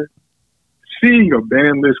player, seeing a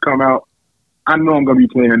ban list come out, I know I'm gonna be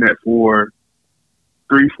playing that for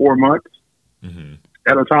 3-4 months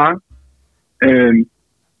at a time, and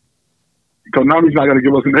Konami's not going to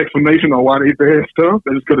give us an explanation on why they banned stuff.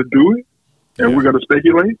 They're just going to do it, and we're going to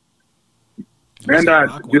speculate.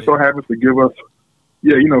 Bandai just so happens to give us,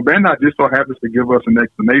 Bandai just so happens to give us an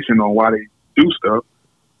explanation on why they do stuff,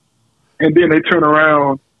 and then they turn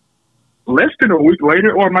around less than a week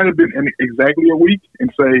later, or it might have been exactly a week,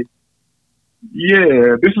 and say,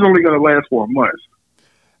 "Yeah, this is only going to last for a month."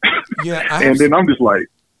 Yeah, and then I'm just like,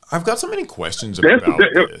 I've got so many questions about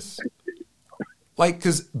this. Like,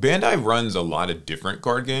 because Bandai runs a lot of different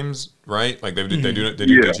card games, right? Like they do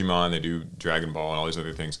Digimon, they do Dragon Ball, and all these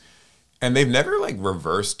other things, and they've never like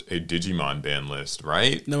reversed a Digimon ban list,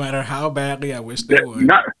 right? No matter how badly I wish they would.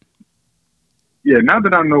 Not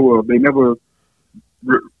that I know of, they never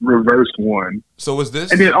reversed one. So was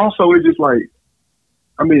this? And then also it's just like,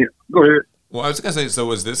 I mean, go ahead. Well, I was gonna say, so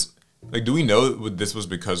was this like? Do we know this was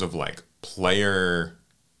because of like player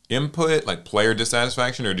input, like player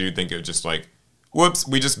dissatisfaction, or do you think it was just like, whoops,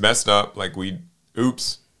 we just messed up. Like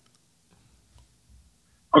oops.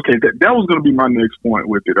 Okay, that was going to be my next point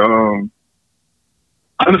with it.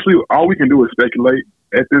 Honestly, all we can do is speculate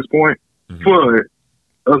at this point. But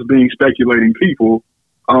us being speculating people,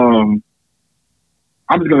 I'm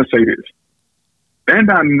just going to say this: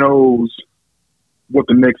 Bandai knows what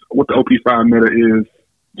the OP5 meta is,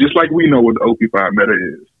 just like we know what the OP5 meta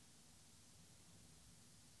is.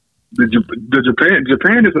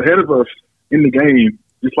 Japan is ahead of us in the game,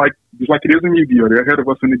 just like it is in Yu-Gi-Oh. They're ahead of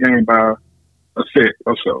us in the game by a set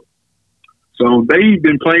or so. So they've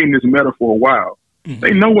been playing this meta for a while.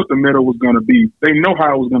 They know what the meta was going to be. They know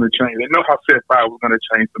how it was going to change. They know how set 5 was going to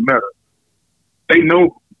change the meta. They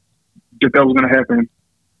know that was going to happen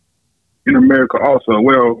in America also.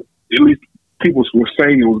 Well, at least people were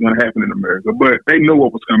saying it was going to happen in America, but they know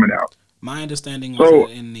what was coming out. My understanding was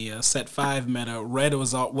that in the set 5 meta, red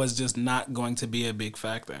was just not going to be a big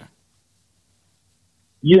factor.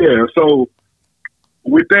 Yeah, so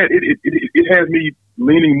with that, it has me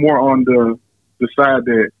leaning more on the side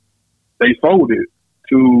that they folded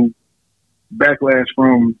to backlash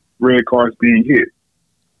from red cards being hit.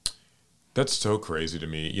 That's so crazy to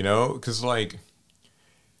me, you know, because like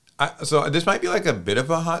So this might be like a bit of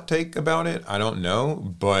a hot take about it. I don't know,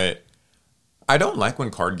 but I don't like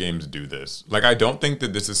when card games do this. Like, I don't think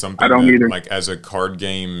that this is something I don't that, either. like, as a card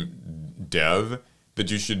game dev, that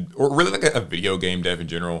you should, or really like a video game dev in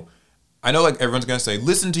general. I know, like, everyone's gonna say,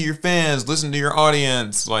 listen to your fans, listen to your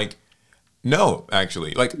audience. Like, no,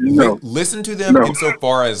 actually, like, No. listen to them No.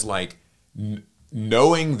 insofar as like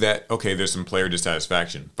knowing that okay, there's some player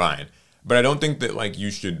dissatisfaction, fine. But I don't think that like you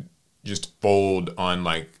should just fold on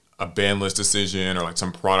like a Banlist decision or like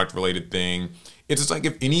some product related thing. It's just like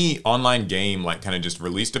if any online game like kind of just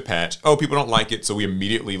released a patch, oh, people don't like it, so we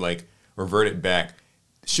immediately like revert it back.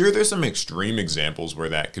 Sure, there's some extreme examples where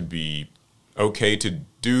that could be okay to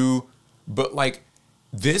do, but like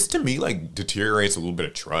this to me like deteriorates a little bit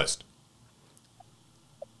of trust.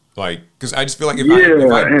 Like, because I just feel like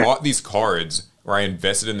if I bought these cards or I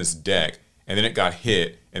invested in this deck and then it got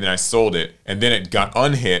hit and then I sold it and then it got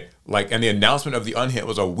unhit, like, and the announcement of the unhit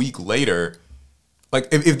was a week later. Like,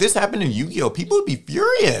 if this happened in Yu-Gi-Oh, people would be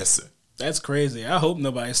furious. That's crazy. I hope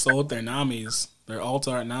nobody sold their Namis, their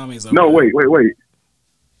Alter Art Namis. No, wait.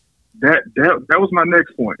 That was my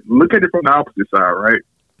next point. Look at it from the opposite side, right?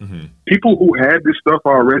 Mm-hmm. People who had this stuff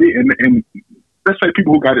already, and let's say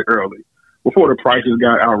people who got it early, before the prices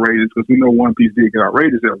got outrageous, because we know One Piece did get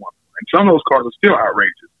outrageous at one point. And some of those cards are still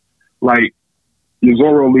outrageous. Like, your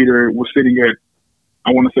Zoro leader was sitting at,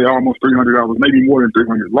 I want to say almost $300, maybe more than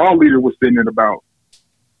 $300. Law leader was sitting at about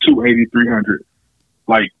 $280, $300.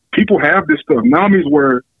 Like, people have this stuff. Namis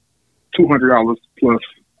were $200 plus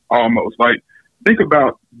almost. Like, think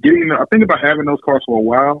about having those cards for a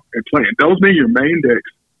while and playing. Those being your main decks.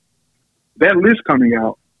 That list coming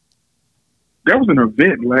out, there was an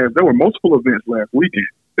event there were multiple events last weekend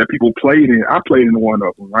that people played in. I played in one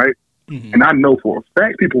of them, right? Mm-hmm. And I know for a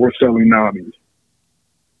fact people were selling Namis.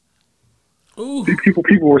 Ooh.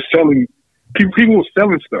 People were selling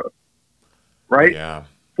stuff, right? Yeah.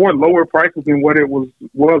 For lower prices than what it was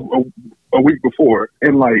a week before.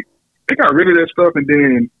 And like, they got rid of that stuff, and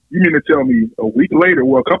then you mean to tell me a week later,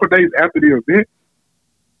 well, a couple of days after the event,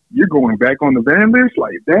 you're going back on the ban list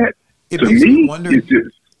like that? It to makes me, wonder, it's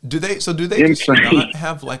just do they just insane. not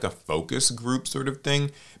have like a focus group sort of thing?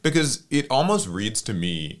 Because it almost reads to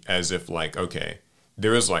me as if like, okay,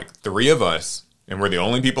 there is like 3 of us and we're the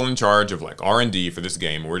only people in charge of like R&D for this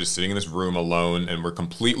game. We're just sitting in this room alone and we're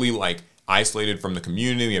completely like isolated from the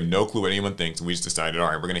community. We have no clue what anyone thinks. And we just decided, all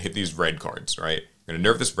right, we're going to hit these red cards, right? We're going to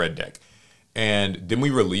nerf this red deck. And then we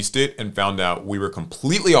released it and found out we were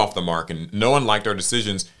completely off the mark and no one liked our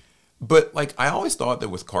decisions. But like, I always thought that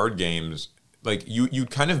with card games, like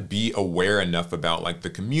you'd kind of be aware enough about like the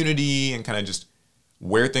community and kind of just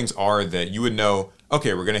where things are that you would know,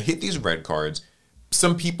 okay, we're going to hit these red cards.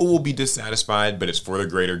 Some people will be dissatisfied, but it's for the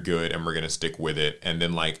greater good and we're going to stick with it. And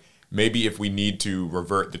then like, maybe if we need to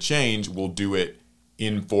revert the change, we'll do it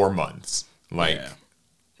in 4 months. Like, yeah.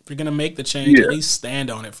 If you're going to make the change, at least stand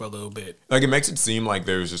on it for a little bit. Like, it makes it seem like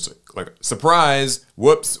there's just like, surprise,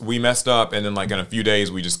 whoops, we messed up. And then like in a few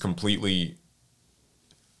days, we just completely,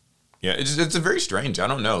 yeah, it's a very strange. I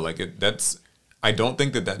don't know. Like I don't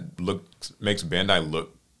think that makes Bandai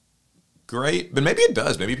look great, but maybe it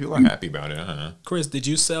does. Maybe people are happy about it. I don't know. Chris, did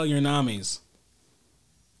you sell your Namis?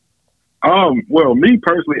 Well, me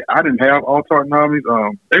personally, I didn't have Altar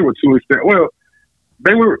Namis. They were too expensive. Well,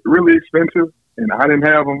 they were really expensive, and I didn't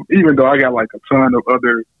have them. Even though I got like a ton of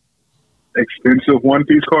other expensive One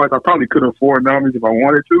Piece cards, I probably could afford Namis if I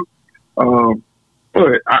wanted to.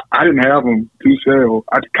 But I didn't have them to sell.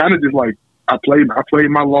 I kind of just like I played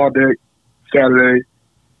my law deck Saturday,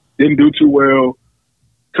 didn't do too well.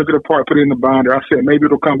 Took it apart, put it in the binder. I said maybe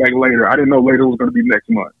it'll come back later. I didn't know later was going to be next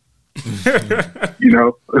month. You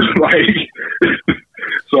know, like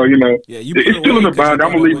so. You know, yeah, you it's still in the binder.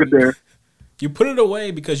 I'm gonna leave it there. You put it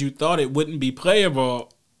away because you thought it wouldn't be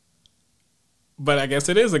playable, but I guess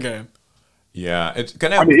it is again. Yeah, it's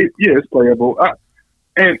kind of. I mean, it's playable.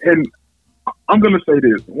 And I'm gonna say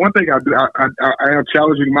this. One thing I do, I am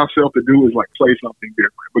challenging myself to do is like play something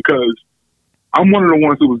different, because I'm one of the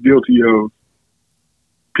ones who was guilty of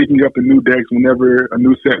picking up the new decks whenever a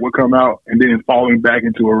new set would come out and then falling back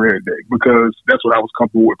into a red deck because that's what I was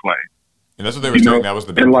comfortable with playing. And that's what they were saying. That was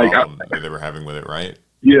the big problem that they were having with it, right?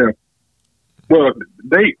 Yeah. Well,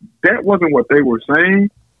 that wasn't what they were saying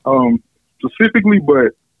specifically,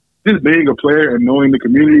 but just being a player and knowing the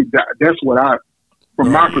community, that's what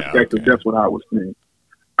from my perspective, that's what I was seeing.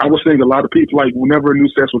 I was seeing a lot of people, like, whenever new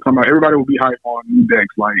sets would come out, everybody would be hyped on new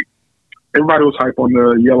decks. Like, everybody was hyped on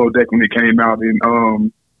the yellow deck when it came out, and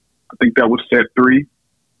I think that was set 3.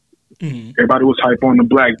 Mm-hmm. Everybody was hyped on the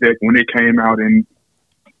black deck when it came out in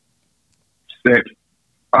set,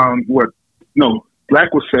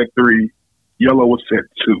 Black was set 3, Yellow was set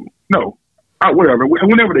 2. No, whatever.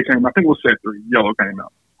 Whenever they came out, I think it was set 3. Yellow came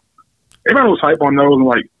out. Everybody was hype on those, and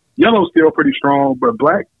like Yellow's still pretty strong, but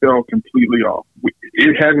Black fell completely off.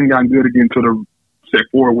 It hasn't gotten good again until the set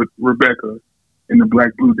 4 with Rebecca in the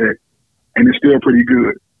Black Blue deck, and it's still pretty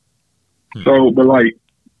good. So, but like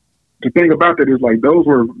the thing about that is like those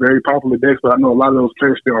were very popular decks, but I know a lot of those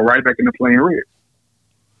players fell right back into playing Red.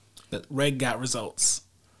 But Red got results.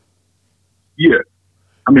 Yeah.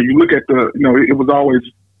 I mean, you look at it was always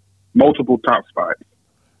multiple top spots.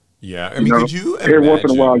 Yeah. I mean, could you imagine, every once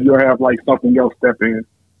in a while you'll have like something else step in.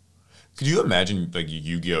 Could you imagine like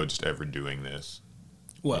Yu-Gi-Oh just ever doing this?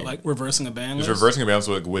 What, like reversing a ban list? Just reversing a ban list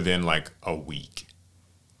like within like a week.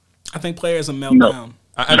 I think players will melt down.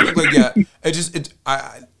 I think like, yeah,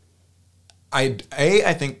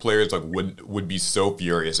 I think players like would be so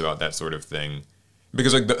furious about that sort of thing.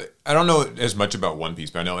 Because like I don't know as much about One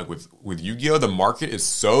Piece, but I know like with Yu-Gi-Oh, the market is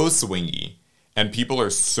so swingy, and people are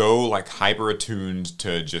so like hyper attuned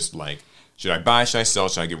to just like, should I buy? Should I sell?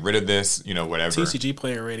 Should I get rid of this? Whatever. TCG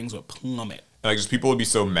player ratings would plummet. Like just people would be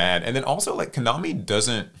so mad, and then also like Konami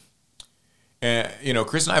doesn't.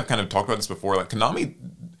 Chris and I have kind of talked about this before. Like Konami,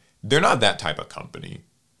 they're not that type of company.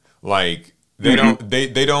 Like they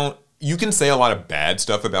don't. You can say a lot of bad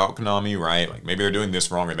stuff about Konami, right? Like maybe they're doing this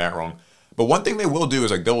wrong or that wrong. But one thing they will do is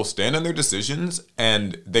like they will stand on their decisions,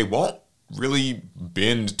 and they won't really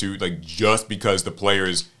bend to like just because the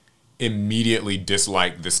players immediately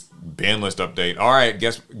dislike this ban list update. All right,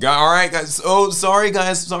 guys. Oh, sorry,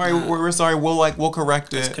 guys. Sorry, we're sorry. We'll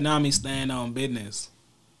correct it. Konami stand on business.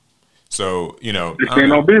 So they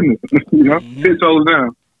stand on business. 10 toes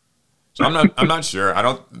down. So I'm not sure. I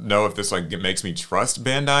don't know if this like it makes me trust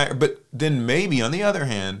Bandai, but then maybe on the other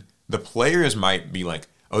hand, the players might be like,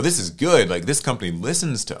 oh, this is good. Like, this company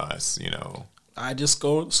listens to us, I just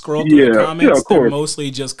scroll through the comments. of course. They're mostly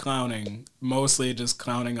just clowning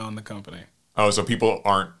on the company. Oh, so people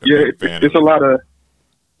aren't a big fan it's of a lot of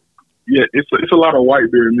it's a lot of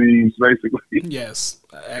Whitebeard memes, basically. Yes,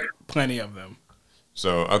 plenty of them.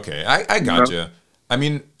 So, okay, I gotcha. Yeah. I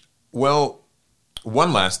mean, well,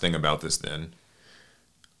 one last thing about this then.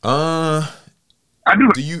 I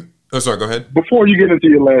do you... Oh, sorry. Go ahead. Before you get into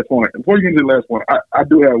your last point, I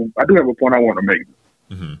do have a point I want to make.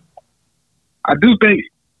 Mm-hmm. I do think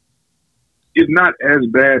it's not as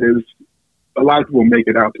bad as a lot of people make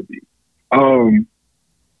it out to be.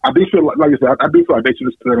 I do feel like I said, I do feel like they should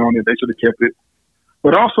have stood on it. They should have kept it.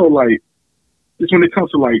 But also, like, just when it comes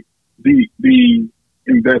to like the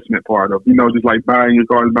investment part of just like buying your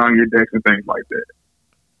cards, buying your decks, and things like that.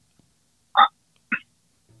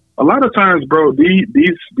 A lot of times, bro,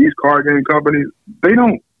 these card game companies, they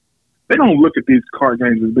don't look at these card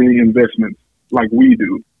games as being investments like we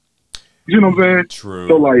do. You know what I'm saying? True.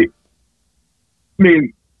 So, like, I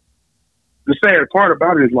mean, the sad part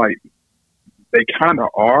about it is, like, they kind of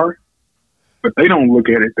are, but they don't look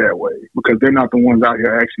at it that way because they're not the ones out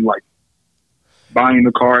here actually, like, buying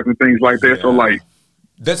the cards and things like that. Yeah. So, like,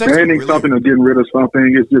 that's banning really something or getting rid of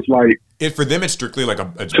something is just like... For them, it's strictly like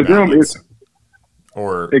a to them, it's...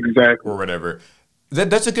 Or exactly, or whatever.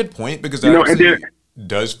 That's a good point because that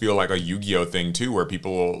does feel like a Yu-Gi-Oh thing too, where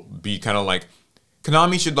people will be kind of like,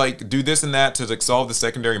 Konami should like do this and that to like solve the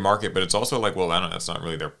secondary market, but it's also like, well, I don't know, that's not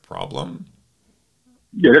really their problem.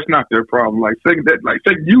 Yeah, that's not their problem. Like,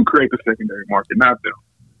 you create the secondary market, not them.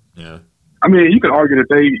 Yeah. I mean, you can argue that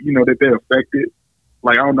that they're affected.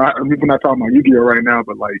 Like, I don't know. I mean, we're not talking about Yu-Gi-Oh right now,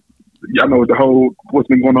 but like, I know what's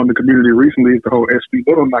been going on in the community recently is the whole SP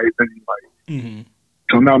Little Night thing. Like. Mm-hmm.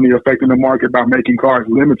 Konami affecting the market by making cards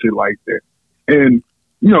limited like that. And,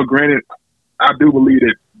 granted, I do believe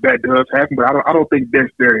that does happen, but I don't think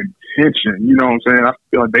that's their intention. You know what I'm saying? I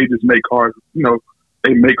feel like they just make cards,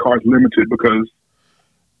 they make cards limited because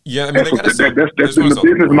that's been the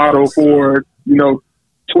business model for, 20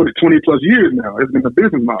 plus years now. It's been the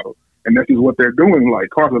business model. And that's just what they're doing. Like,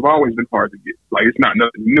 cards have always been hard to get. Like, it's not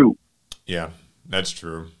nothing new. Yeah, that's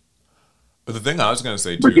true. But the thing I was going to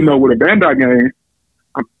say, too... But, with a Bandai game,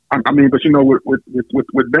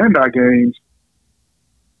 with Bandai games,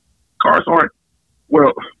 cards aren't,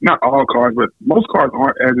 well, not all cards, but most cards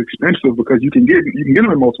aren't as expensive because you can get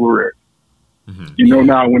them in multiple rares. Mm-hmm.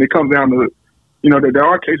 Now when it comes down to, there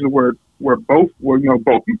are cases where both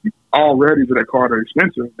all rarities of that card are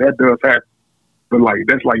expensive. That does happen, but like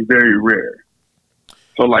that's like very rare.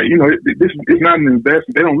 So like it's not an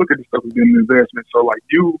investment. They don't look at this stuff as being an investment. So like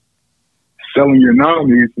you selling your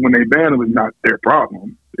nominees when they ban them is not their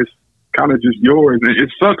problem. It's kind of just yours. And it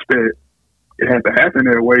sucks that it had to happen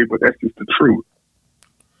that way, but that's just the truth.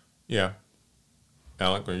 Yeah.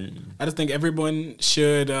 Alec, are you? I just think everyone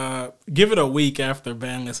should give it a week after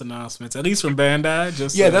Banlist announcements, at least from Bandai.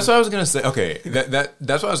 That's what I was gonna say. Okay,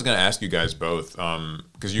 that's what I was gonna ask you guys both,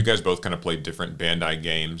 because you guys both kind of played different Bandai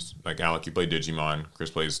games. Like Alec, you play Digimon. Chris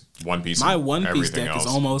plays One Piece. My One Piece deck is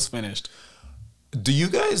almost finished. Do you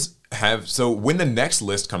guys have when the next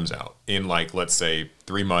list comes out in like let's say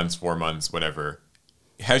 3 months, 4 months, whatever?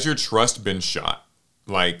 Has your trust been shot?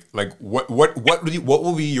 Like what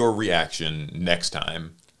will be your reaction next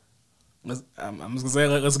time? I'm just gonna say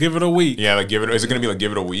let's give it a week. Yeah, like give it. Is it gonna be like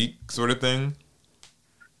give it a week sort of thing?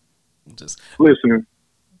 Just listen.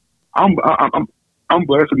 I'm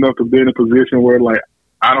blessed enough to be in a position where like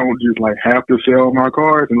I don't just like have to sell my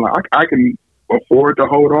cards and like I can afford to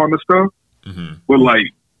hold on to stuff. Mm-hmm. But like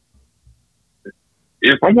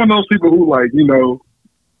if I'm one of those people who like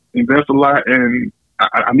invest a lot and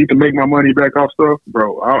I need to make my money back off stuff,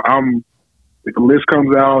 bro. I'm if the list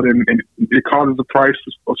comes out and it causes the price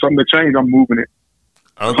or something to change, I'm moving it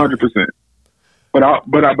 100%. But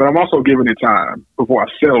I'm also giving it time before I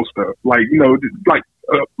sell stuff. Like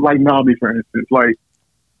like Nami for instance. Like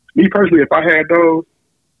me personally, if I had those,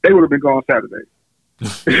 they would have been gone Saturday.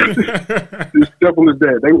 As simple as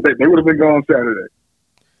that. They would have been gone Saturday.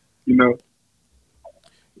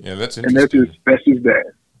 Yeah, that's interesting. And that's just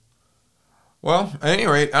that. Well, at any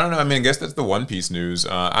rate, I don't know. I mean, I guess that's the One Piece news.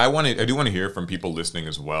 I do want to hear from people listening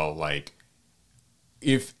as well. Like,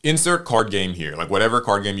 if insert card game here, like whatever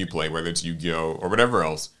card game you play, whether it's Yu-Gi-Oh or whatever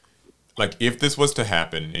else, like if this was to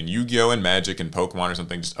happen in Yu-Gi-Oh and Magic and Pokemon or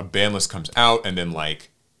something, just a ban list comes out and then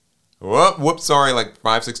like, whoops, sorry, like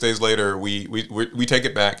 5-6 days later, we take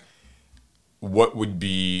it back. What would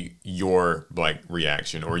be your like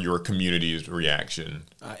reaction or your community's reaction?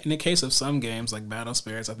 In the case of some games like Battle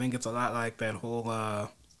Spirits, I think it's a lot like that whole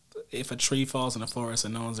if a tree falls in the forest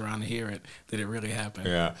and no one's around to hear it, did it really happen?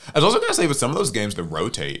 Yeah. I was also going to say with some of those games that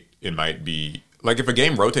rotate, it might be like if a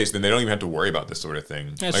game rotates, then they don't even have to worry about this sort of thing.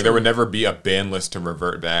 That's like true. There would never be a ban list to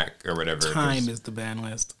revert back or whatever. Time is the ban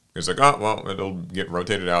list. It's like, oh, well, it'll get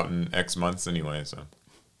rotated out in X months anyway. So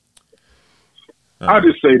I'll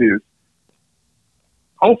just say this.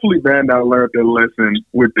 Hopefully Bandai learned their lesson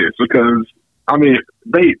with this because, I mean,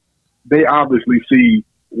 they obviously see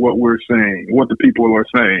what we're saying, what the people are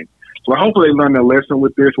saying. So hopefully they learn their lesson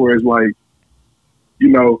with this where it's like,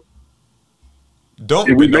 if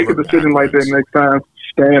we make a decision like that next time,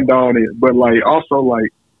 stand on it. But, like, also,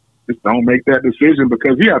 like, just don't make that decision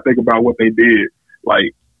because you got to think about what they did.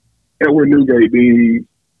 Like, Edward Newgate being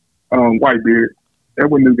Whitebeard,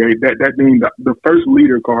 Edward Newgate, that being the first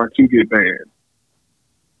leader card to get banned.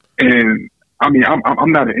 And I mean,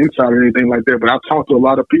 I'm not an insider or anything like that, but I've talked to a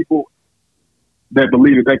lot of people that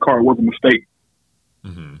believe that card was a mistake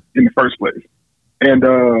in the first place. And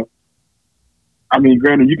I mean,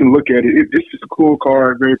 granted, you can look at it; it's just a cool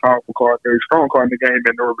card, very powerful card, very strong card in the game, and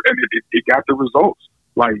it got the results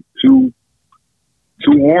like to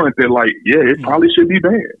warrant that. Like, yeah, it probably should be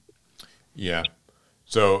banned. Yeah.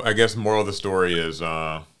 So I guess moral of the story is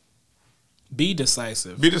be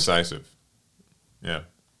decisive. Be decisive. Yeah.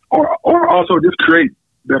 Or also just create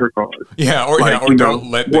better cards. Yeah, or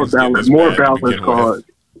don't let more balanced cards.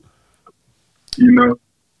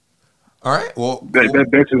 All right. Well, that's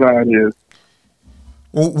just how it is.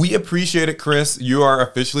 Well, we appreciate it, Chris. You are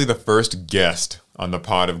officially the first guest on the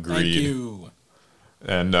Pod of Greed. Thank you.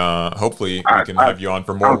 And hopefully we can have you on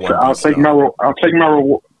for more. I'll take my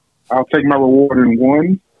reward in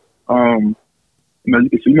one. You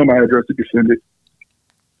can see my address. You can send it.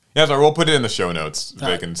 Yeah, so we'll put it in the show notes.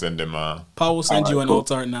 They can send him. Paul will send you an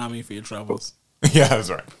alt-art Nami for your troubles. Yeah, that's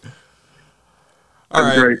right. All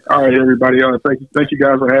right. Great. All right, everybody. Thank you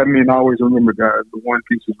guys for having me. And always remember, guys, the One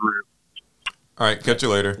Piece is real. All right, catch you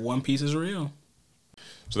later. One Piece is real.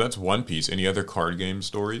 So that's One Piece. Any other card game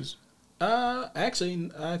stories?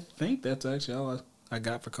 Actually, I think that's actually all I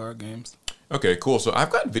got for card games. Okay, cool. So I've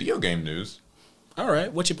got video game news. All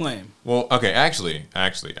right, what you playing? Well, okay, actually, I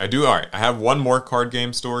do. All right, I have one more card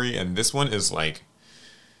game story, and this one is like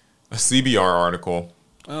a CBR article.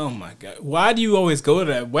 Oh my god! Why do you always go to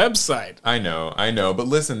that website? I know, but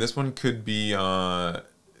listen, this one could be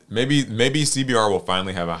maybe CBR will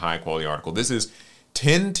finally have a high quality article. This is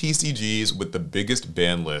 10 TCGs with the biggest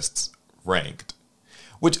ban lists ranked,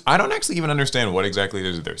 which I don't actually even understand what exactly it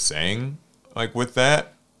is they're saying, like with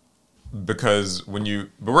that. Because but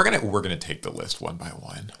we're gonna take the list one by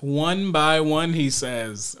one. One by one, he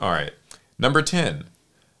says. All right, number 10,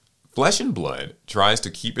 Flesh and Blood tries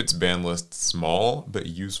to keep its ban list small but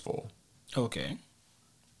useful. Okay.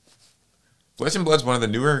 Flesh and Blood's one of the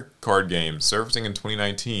newer card games surfacing in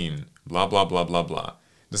 2019. Blah blah blah blah blah.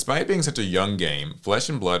 Despite being such a young game, Flesh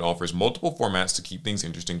and Blood offers multiple formats to keep things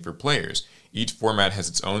interesting for players. Each format has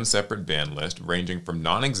its own separate ban list, ranging from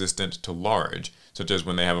non-existent to large, such as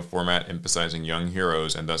when they have a format emphasizing young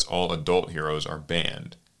heroes and thus all adult heroes are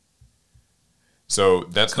banned. So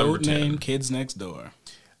that's number 10. Codename Kids Next Door.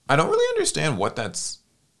 I don't really understand what that's,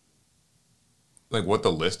 like, what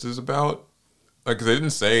the list is about. Like, 'cause they didn't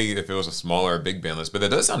say if it was a small or a big ban list, but that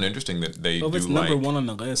does sound interesting that they Well, if do it's number 1 on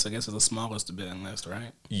the list, I guess it's the smallest ban list,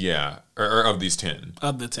 right? Yeah, or of these 10.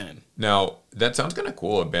 Of the 10. Now, that sounds kind of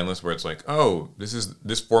cool, a ban list where it's like, oh,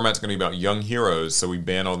 this format's going to be about young heroes, so we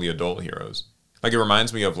ban all the adult heroes. Like, it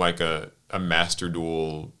reminds me of, like, a Master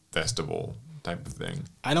Duel festival type of thing.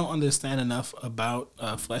 I don't understand enough about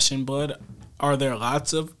Flesh and Blood. Are there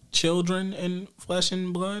lots of children in Flesh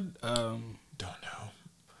and Blood? Don't know.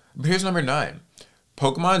 But here's number 9.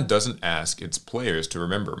 Pokemon doesn't ask its players to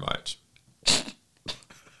remember much.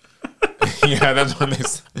 Yeah, that's when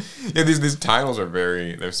these titles are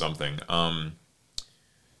they're something.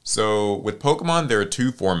 So with Pokemon, there are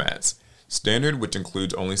 2 formats. Standard, which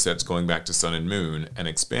includes only sets going back to Sun and Moon, and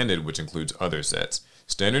Expanded, which includes other sets.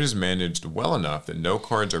 Standard is managed well enough that no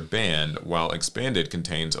cards are banned, while Expanded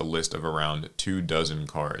contains a list of around 24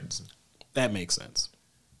 cards. That makes sense.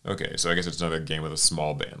 Okay, so I guess it's another game with a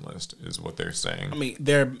small ban list, is what they're saying. I mean,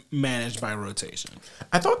 they're managed by rotation.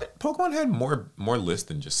 I thought that Pokemon had more lists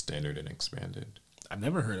than just Standard and Expanded. I've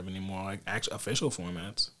never heard of any more like actual official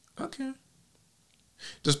formats. Okay.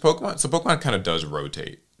 Does Pokemon... So Pokemon kind of does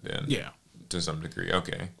rotate, then? Yeah. To some degree.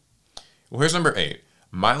 Okay. Well, here's number 8.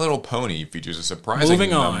 My Little Pony features a surprising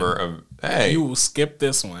number of... Hey! You will skip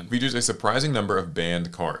this one. Features a surprising number of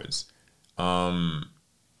banned cards.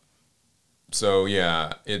 So,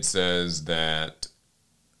 yeah, it says that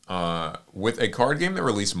with a card game that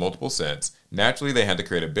released multiple sets, naturally they had to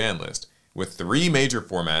create a ban list. With 3 major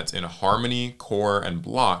formats in Harmony, Core, and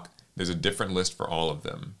Block, there's a different list for all of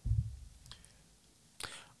them.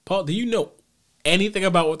 Paul, do you know anything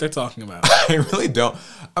about what they're talking about? I really don't.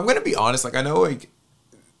 I'm going to be honest. Like, I know, like,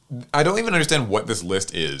 I don't even understand what this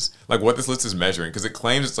list is. Like, what this list is measuring. Because it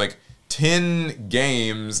claims it's, like, 10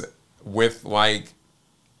 games with, like,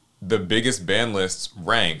 the biggest ban lists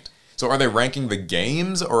ranked. So are they ranking the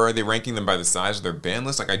games, or are they ranking them by the size of their ban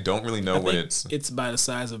list? Like, I don't really know what it's... It's by the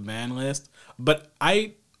size of ban list. But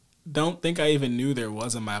I don't think I even knew there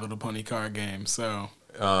was a My Little Pony card game, so...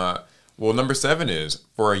 Well, number 7 is,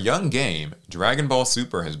 for a young game, Dragon Ball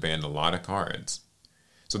Super has banned a lot of cards.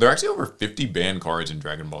 So there are actually over 50 banned cards in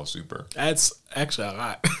Dragon Ball Super. That's actually a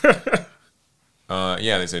lot.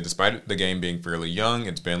 Yeah, they say, despite the game being fairly young,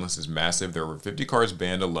 its ban list is massive. There are over 50 cards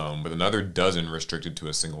banned alone, with another dozen restricted to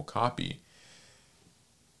a single copy.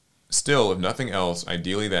 Still, if nothing else,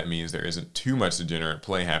 ideally that means there isn't too much degenerate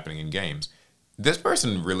play happening in games. This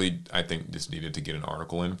person really, I think, just needed to get an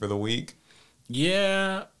article in for the week.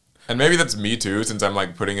 Yeah. And maybe that's me too, since I'm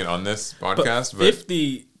like putting it on this podcast. But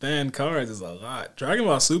 50 banned cards is a lot. Dragon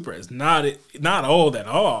Ball Super is not old at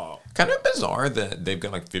all. Kind of bizarre that they've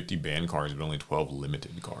got like 50 banned cards, but only 12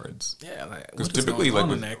 limited cards. Yeah, like because typically, like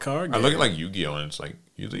in that card game? I look at like Yu-Gi-Oh, and it's like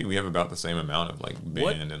usually we have about the same amount of like banned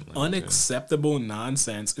what and limited. Unacceptable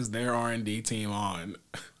nonsense is their R&D team on?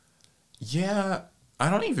 Yeah, I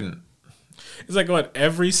don't even. It's like what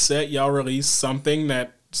every set y'all release something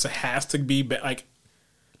that has to be like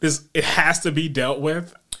this. It has to be dealt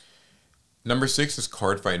with. Number 6 is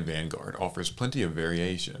Cardfight Vanguard. Offers plenty of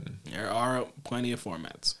variation. There are plenty of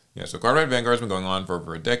formats. Yeah, so Cardfight Vanguard's been going on for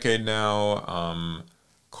over a decade now.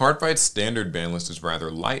 Cardfight's standard ban list is rather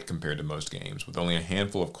light compared to most games, with only a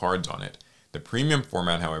handful of cards on it. The premium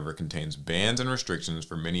format, however, contains bans and restrictions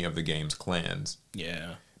for many of the game's clans.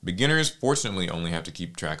 Yeah. Beginners, fortunately, only have to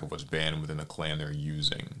keep track of what's banned within the clan they're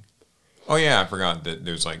using. Oh yeah, I forgot that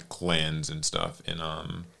there's like clans and stuff in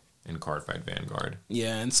Cardfight Vanguard.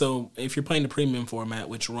 Yeah, and so if you're playing the premium format,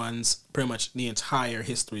 which runs pretty much the entire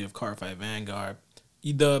history of Cardfight Vanguard,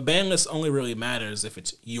 the ban list only really matters if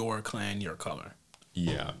it's your clan, your color.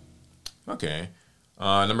 Yeah. Okay.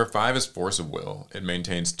 Number 5 is Force of Will. It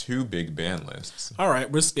maintains 2 big ban lists. All right,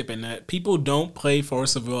 we're skipping that. People don't play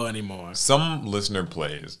Force of Will anymore. Some listener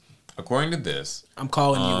plays. According to this, I'm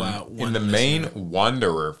calling you out. In the main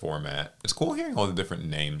Wanderer format, it's cool hearing all the different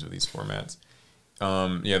names of these formats.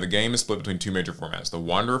 Yeah, the game is split between 2 major formats. The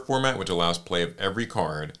Wanderer format, which allows play of every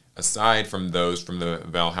card, aside from those from the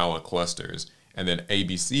Valhalla clusters, and then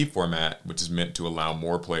ABC format, which is meant to allow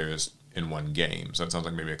more players in one game. So it sounds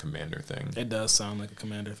like maybe a Commander thing. It does sound like a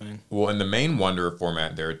Commander thing. Well, in the main Wanderer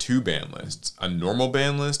format, there are 2 ban lists, a normal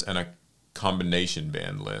ban list and a combination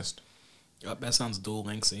ban list. Oh, that sounds Duel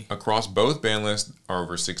Linksy. Across both ban lists are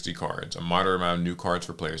over 60 cards, a moderate amount of new cards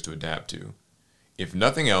for players to adapt to. If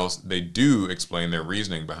nothing else, they do explain their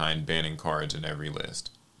reasoning behind banning cards in every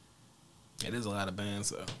list. It is a lot of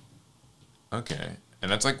bans, though. Okay.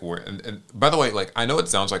 And that's like where, and by the way, like, I know it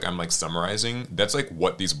sounds like I'm like summarizing. That's like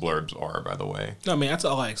what these blurbs are, by the way. No, I mean, that's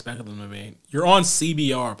all I expected them to be. You're on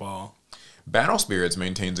CBR, Paul. Battle Spirits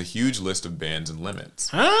maintains a huge list of bans and limits.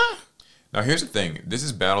 Huh? Now, here's the thing. This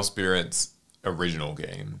is Battle Spirits' original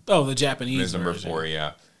game. Oh, the Japanese It's number version. 4,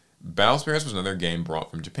 yeah. Battle Spirits was another game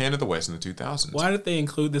brought from Japan to the West in the 2000s. Why did they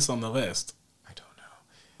include this on the list? I don't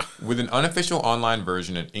know. With an unofficial online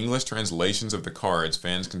version and English translations of the cards,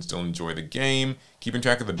 fans can still enjoy the game. Keeping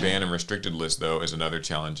track of the banned and restricted list, though, is another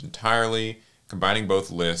challenge entirely. Combining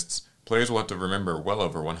both lists, players will have to remember well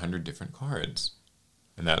over 100 different cards.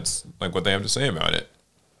 And that's like what they have to say about it.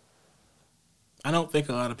 I don't think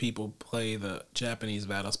a lot of people play the Japanese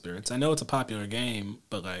Battle Spirits. I know it's a popular game,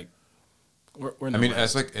 but like, we're I mean,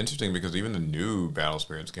 that's like interesting because even the new Battle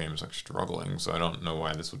Spirits game is like struggling, so I don't know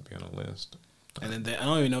why this would be on a list. And then I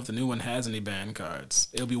don't even know if the new one has any banned cards.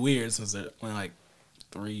 It'll be weird since they're only like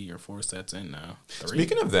 3 or 4 sets in now. 3?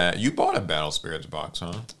 Speaking of that, you bought a Battle Spirits box,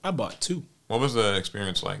 huh? I bought 2. What was the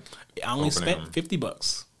experience like? I only opening spent them?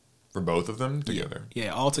 $50. For both of them together? Yeah,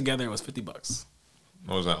 all together it was $50.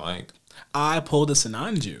 What was that like? I pulled a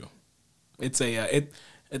Sinanju. It's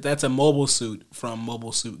that's a mobile suit from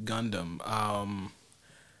Mobile Suit Gundam.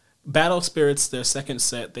 Battle Spirits, their second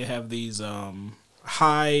set, they have these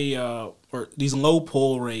high or these low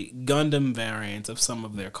pull rate Gundam variants of some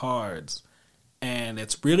of their cards, and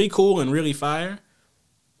it's really cool and really fire.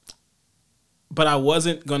 But I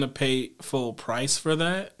wasn't gonna pay full price for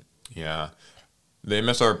that. Yeah. The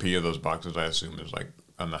MSRP of those boxes, I assume, is like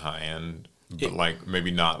on the high end, but like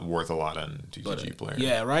maybe not worth a lot on TCG players.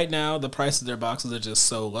 Yeah, right now the price of their boxes are just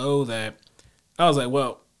so low that I was like,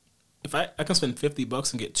 well, if I can spend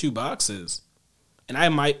 $50 and get 2 boxes, and I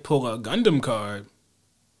might pull a Gundam card,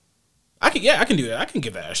 I can do that. I can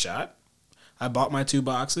give that a shot. I bought my 2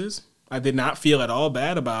 boxes. I did not feel at all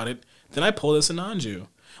bad about it. Then I pulled a Sinanju,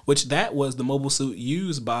 which that was the mobile suit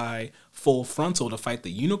used by Full Frontal to fight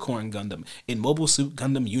the Unicorn Gundam in Mobile Suit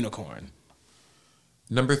Gundam Unicorn.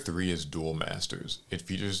 Number 3 is Duel Masters. It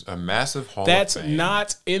features a massive Hall That's of Fame.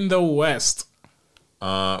 not in the West.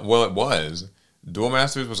 Well, it was. Duel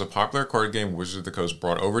Masters was a popular card game Wizards of the Coast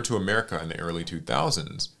brought over to America in the early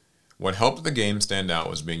 2000s. What helped the game stand out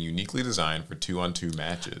was being uniquely designed for 2-on-2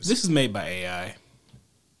 matches. This is made by AI.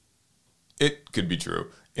 It could be true.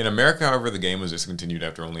 In America, however, the game was discontinued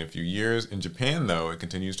after only a few years. In Japan, though, it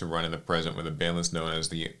continues to run in the present with a ban list known as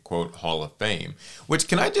the, quote, Hall of Fame. Which,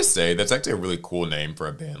 can I just say, that's actually a really cool name for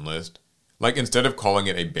a ban list. Like, instead of calling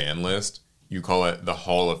it a ban list, you call it the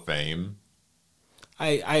Hall of Fame.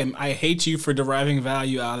 I hate you for deriving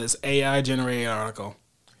value out of this AI-generated article.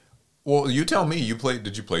 Well, you tell me.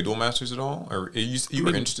 Did you play Duel Masters at all? Or you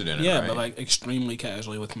were interested in it, Yeah, right? but like extremely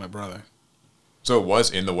casually with my brother. So it was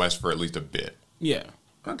in the West for at least a bit. Yeah.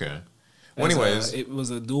 Okay. Well, anyways. It was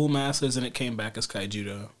a Duel Masters and it came back as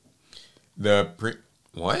Kaijudo.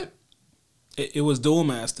 What? It was Duel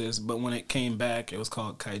Masters, but when it came back, it was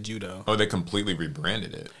called Kaijudo. Oh, they completely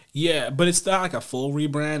rebranded it. Yeah, but it's not like a full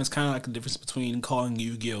rebrand. It's kind of like the difference between calling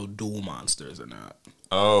Yu-Gi-Oh! Duel Monsters or not.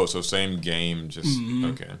 Oh, so same game, just...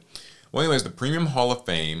 Okay. Well, anyways, the Premium Hall of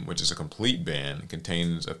Fame, which is a complete ban,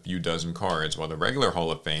 contains a few dozen cards, while the regular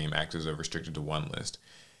Hall of Fame acts as a restricted to 1 list.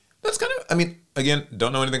 That's kind of... I mean, again,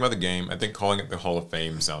 don't know anything about the game. I think calling it the Hall of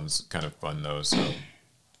Fame sounds kind of fun, though, so...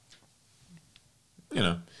 You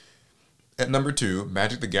know. At number 2,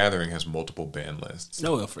 Magic the Gathering has multiple ban lists.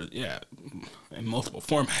 No, in multiple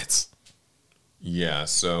formats. Yeah,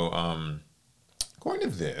 so, according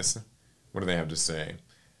to this, what do they have to say?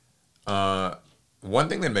 One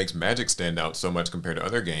thing that makes Magic stand out so much compared to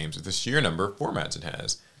other games is the sheer number of formats it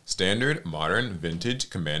has. Standard, Modern, Vintage,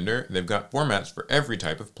 Commander, they've got formats for every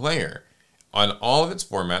type of player. On all of its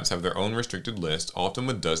formats have their own restricted list, often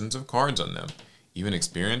with dozens of cards on them. Even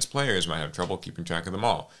experienced players might have trouble keeping track of them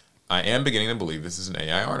all. I am beginning to believe this is an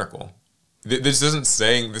AI article. This isn't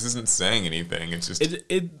saying anything. It's just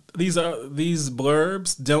these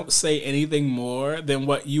blurbs don't say anything more than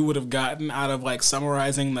what you would have gotten out of like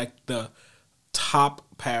summarizing like the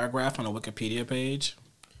top paragraph on a Wikipedia page.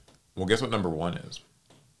 Well, guess what number 1 is?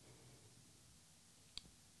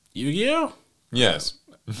 Yu-Gi-Oh? Yes.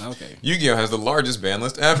 Okay. Yu-Gi-Oh has the largest ban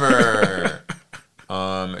list ever.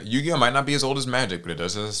 Yu-Gi-Oh might not be as old as Magic, but it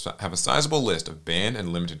does have a sizable list of banned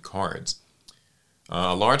and limited cards.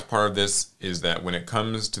 A large part of this is that when it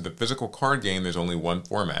comes to the physical card game, there's only one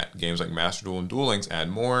format. Games like Master Duel and Duel Links add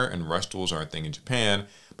more, and Rush Duels are a thing in Japan.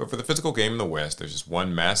 But for the physical game in the West, there's just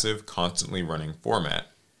one massive, constantly running format.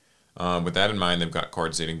 With that in mind, they've got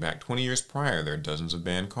cards dating back 20 years prior. There are dozens of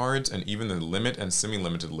banned cards, and even the limit and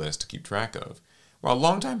semi-limited list to keep track of. While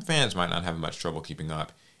longtime fans might not have much trouble keeping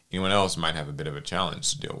up, anyone else might have a bit of a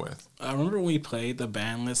challenge to deal with. I remember when we played the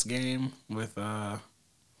Banlist game with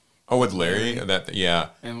with Larry? And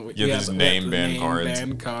These name banned cards.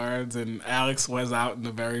 Banned cards, and Alex was out in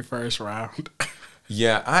the very first round.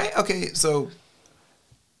 So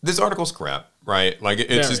this article's crap, right? Like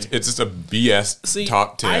it's just a BS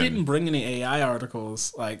top 10. I didn't bring any AI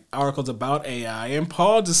articles, like articles about AI, and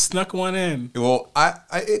Paul just snuck one in. Well,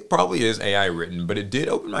 it probably is AI written, but it did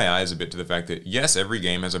open my eyes a bit to the fact that yes, every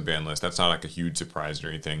game has a ban list. That's not like a huge surprise or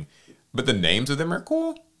anything, but the names of them are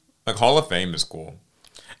cool. Like Hall of Fame is cool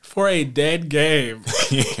for a dead game.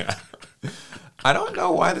 Yeah, I don't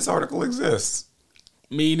know why this article exists.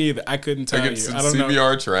 Me neither. I couldn't tell you. I don't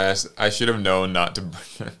CBR trash. I should have known not to.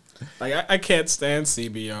 Like I can't stand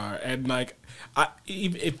CBR, and like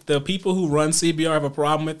if the people who run CBR have a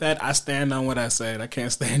problem with that, I stand on what I said. I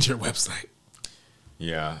can't stand your website.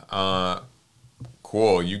 Yeah.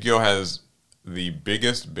 Cool. Yu-Gi-Oh has the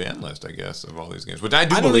biggest ban list, I guess, of all these games, which I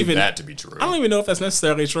believe that to be true. I don't even know if that's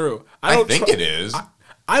necessarily true. I think it is.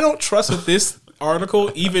 I don't trust that this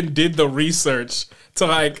article even did the research to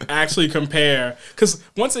like actually compare, because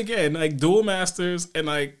once again, like Duel Masters and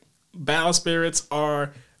like Battle Spirits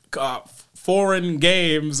are foreign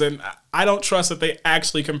games, and I don't trust that they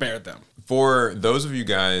actually compared them. For those of you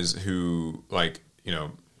guys who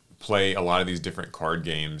play a lot of these different card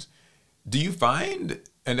games, do you find,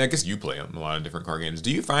 and I guess you play a lot of different card games,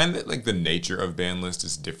 do you find that like the nature of ban list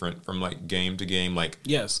is different from like game to game? Like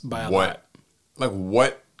yes, by a lot. Like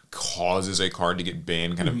what causes a card to get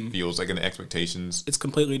banned kind of feels like in the expectations? It's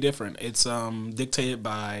completely different. It's dictated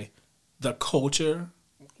by the culture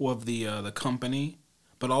of the company,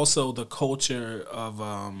 but also the culture of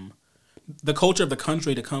the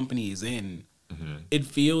country the company is in. Mm-hmm. It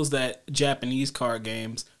feels that Japanese card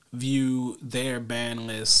games view their ban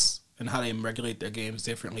lists and how they regulate their games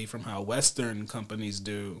differently from how Western companies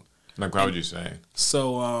do. Like, how would you say?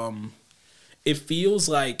 So it feels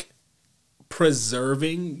like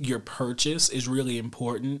preserving your purchase is really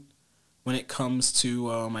important when it comes to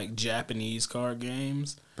like Japanese card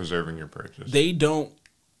games. Preserving your purchase. They don't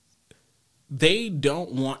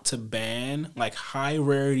want to ban like high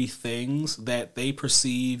rarity things that they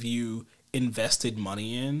perceive you invested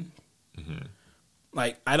money in. Mm-hmm.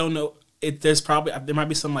 Like I don't know, there might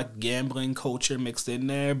be some like gambling culture mixed in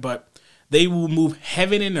there, but they will move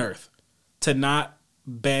heaven and earth to not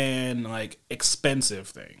ban like expensive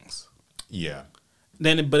things. Yeah.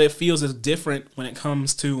 But it feels as different when it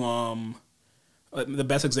comes to the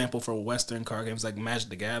best example for Western card games like Magic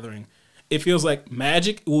the Gathering. It feels like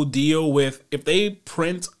Magic will deal with, if they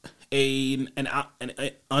print an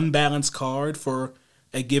unbalanced card for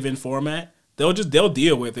a given format, they'll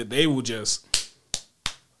deal with it. They will just.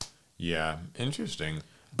 Yeah, interesting.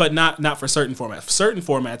 But not for certain formats. For certain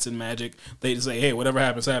formats in Magic, they just say, hey, whatever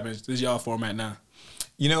happens, happens. This is y'all format now.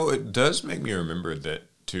 It does make me remember that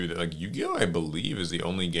too, that like Yu-Gi-Oh, I believe, is the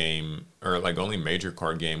only game, or like only major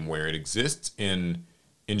card game where it exists in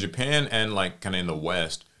Japan and like kind of in the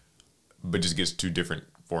West, but just gets two different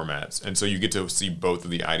formats, and so you get to see both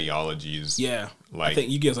of the ideologies. Yeah, like I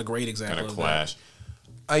think Yu-Gi-Oh is a great example. Kind of clash.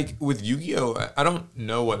 Like with Yu-Gi-Oh, I don't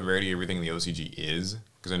know what rarity everything in the OCG is,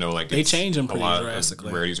 because I know like they change them pretty a lot drastically.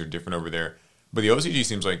 Of rarities are different over there, but the OCG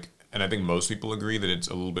seems like, and I think most people agree that it's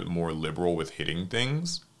a little bit more liberal with hitting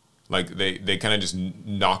things. Like they kind of just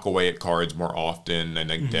knock away at cards more often, and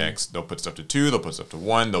like decks, they'll put stuff to 2, they'll put stuff to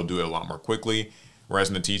 1, they'll do it a lot more quickly. Whereas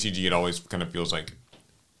in the TCG, it always kind of feels like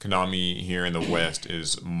Konami here in the West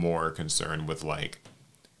is more concerned with like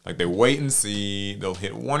they wait and see, they'll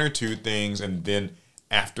hit 1 or 2 things, and then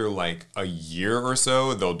after like a year or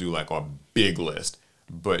so, they'll do like a big list.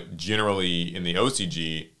 But generally in the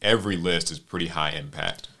OCG, every list is pretty high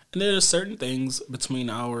impact. And there are certain things between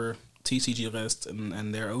our TCG list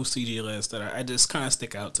and their OCG list that I just kind of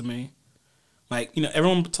stick out to me. Like,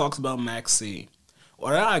 everyone talks about Max C.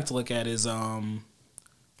 What I like to look at is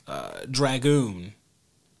Dragoon.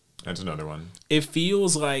 That's another one. It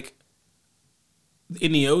feels like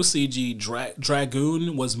in the OCG,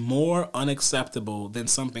 Dragoon was more unacceptable than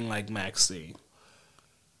something like Max C.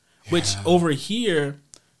 Yeah. Which over here,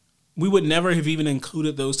 we would never have even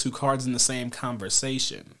included those two cards in the same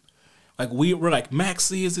conversation. Like we're like, Max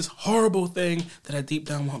C is this horrible thing that I deep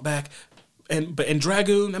down want back. And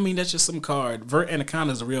Dragoon, I mean, that's just some card. Vert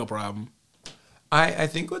Anaconda is a real problem. I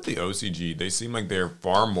think with the OCG, they seem like they're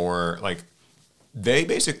far more like, they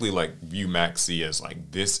basically like view Max C as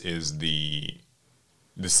like, this is the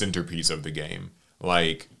centerpiece of the game.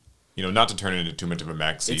 Like not to turn it into too much of a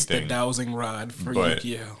maxi It's thing. the dowsing rod for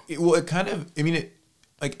Yu-Gi-Oh. It kind of,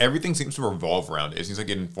 like everything seems to revolve around it. It seems like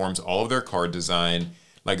it informs all of their card design.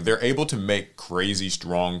 Like they're able to make crazy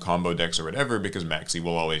strong combo decks or whatever because Maxi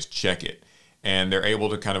will always check it. And they're able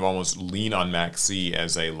to kind of almost lean on Maxi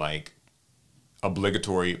as a like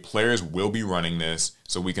obligatory, players will be running this,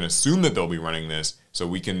 so we can assume that they'll be running this, so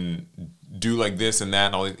we can do like this and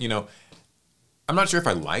that and all. I'm not sure if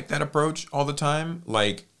I like that approach all the time.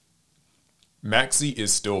 Like Maxi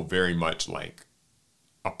is still very much like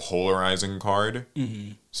a polarizing card.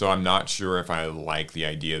 Mm-hmm. So I'm not sure if I like the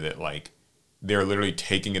idea that like they're literally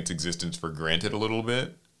taking its existence for granted a little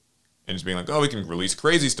bit and just being like, oh, we can release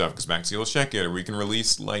crazy stuff because Maxi will check it, or we can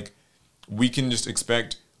release we can just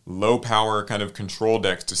expect low power kind of control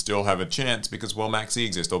decks to still have a chance because, well, Maxi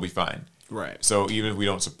exists, they'll be fine. Right. So even if we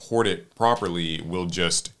don't support it properly, we'll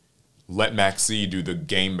just let Maxi do the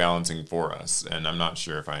game balancing for us. And I'm not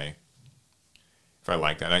sure if I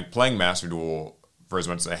like that. Like playing Master Duel for as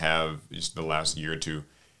much as I have just the last year or two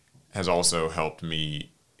has also helped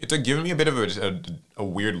me. It's given me a bit of a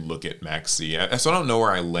weird look at Maxi. I still don't know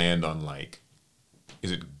where I land on like,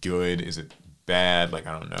 is it good? Is it bad? Like,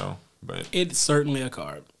 I don't know. But it's certainly a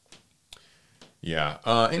card. Yeah.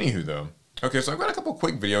 Anywho, though. Okay, so I've got a couple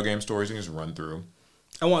quick video game stories you can just run through.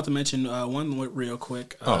 I want to mention one real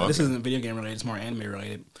quick. Okay. This isn't video game related. It's more anime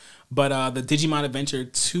related. But the Digimon Adventure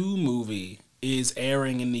 2 movie is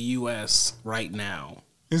airing in the U.S. right now.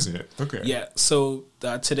 Is it? Okay. Yeah. So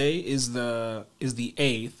today is the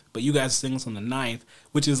 8th, but you guys think it's on the 9th,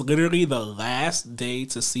 which is literally the last day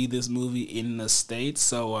to see this movie in the States.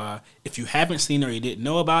 So if you haven't seen it or you didn't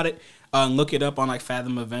know about it, look it up on like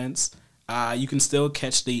Fathom Events. You can still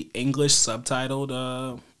catch the English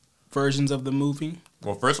subtitled versions of the movie.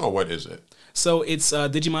 Well, first of all, what is it? So it's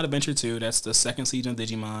Digimon Adventure 2. That's the second season of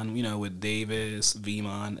Digimon, with Davis,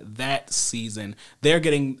 Vmon. That season, they're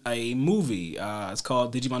getting a movie. It's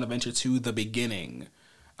called Digimon Adventure 2 The Beginning.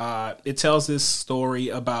 It tells this story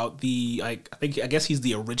about I guess he's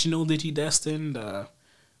the original Digidestined.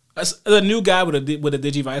 A new guy with a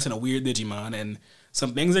Digivice and a weird Digimon. And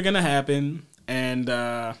some things are going to happen. And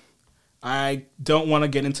I don't want to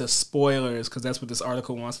get into spoilers because that's what this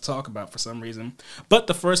article wants to talk about for some reason. But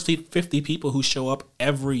the first 50 people who show up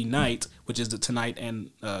every night, which is tonight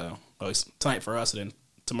and it's tonight for us and then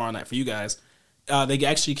tomorrow night for you guys, they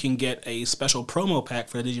actually can get a special promo pack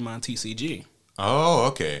for the Digimon TCG. Oh,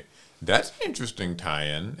 okay. That's an interesting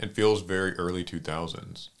tie-in. It feels very early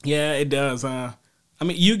 2000s. Yeah, it does.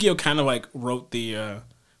 Yu-Gi-Oh! Kind of like wrote the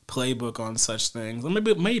playbook on such things. Or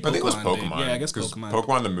maybe Pokemon. I think it was Pokemon. Did. Yeah, I guess Pokemon.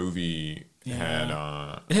 Pokemon the movie had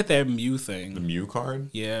it had that Mew thing. The Mew card?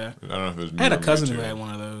 Yeah. I don't know if it was Mew. I had a cousin who had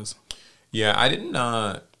one of those. Yeah, I didn't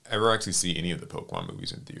ever actually see any of the Pokemon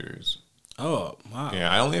movies in theaters. Oh, wow.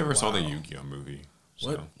 Yeah, I only ever saw the Yu-Gi-Oh! Movie.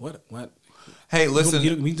 So. What? Hey, listen.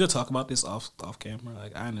 We need to talk about this off camera.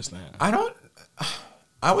 Like, I understand.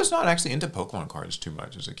 I was not actually into Pokemon cards too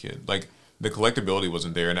much as a kid. Like, the collectability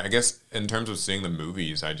wasn't there. And I guess in terms of seeing the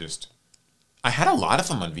movies, I had a lot of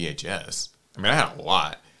them on VHS. I had a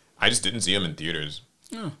lot. I just didn't see them in theaters.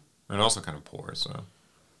 Oh. And also kind of poor, so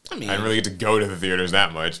I didn't really get to go to the theaters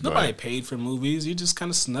that much. Nobody paid for movies. You just kind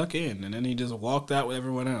of snuck in, and then you just walked out with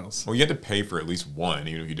everyone else. Well, you had to pay for at least one,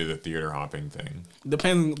 even if you did the theater hopping thing.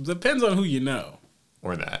 Depends on who you know.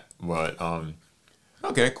 Or that. But,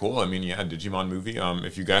 okay, cool. Digimon movie.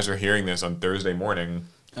 If you guys are hearing this on Thursday morning,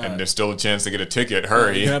 and there's still a chance to get a ticket,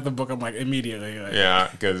 hurry. You have to book them immediately. Yeah,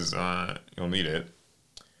 because you'll need it.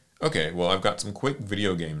 Okay, well, I've got some quick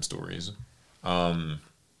video game stories.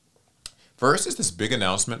 First is this big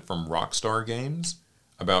announcement from Rockstar Games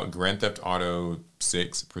about Grand Theft Auto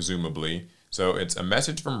 6, presumably. So it's a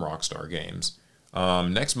message from Rockstar Games.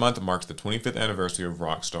 Next month marks the 25th anniversary of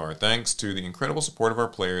Rockstar. Thanks to the incredible support of our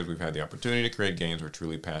players, we've had the opportunity to create games we're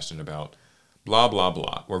truly passionate about. Blah, blah,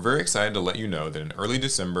 blah. We're very excited to let you know that in early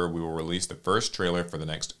December, we will release the first trailer for the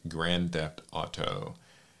next Grand Theft Auto.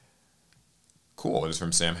 Cool. It is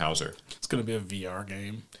from Sam Hauser. It's going to be a VR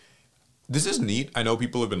game. This is neat. I know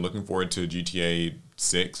people have been looking forward to GTA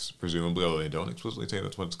 6, presumably, although they don't explicitly say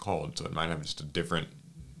that's what it's called, so it might have just a different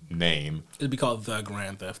name. It'd be called The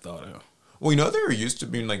Grand Theft Auto. Well, there used to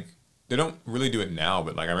be, they don't really do it now,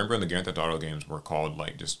 but, I remember when the Grand Theft Auto games were called,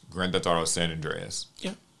 just Grand Theft Auto San Andreas.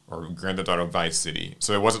 Yeah. Or Grand Theft Auto Vice City.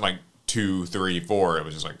 So it wasn't 2, 3, 4. It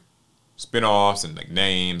was just spin-offs and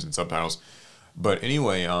names and subtitles. But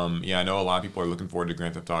anyway, I know a lot of people are looking forward to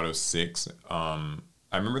Grand Theft Auto 6.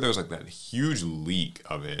 I remember there was that huge leak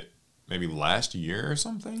of it maybe last year or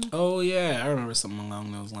something. Oh yeah, I remember something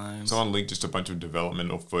along those lines. Someone leaked just a bunch of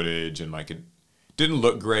developmental footage and it didn't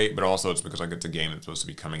look great, but also it's because like it's a game that's supposed to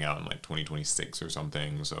be coming out in like 2026 or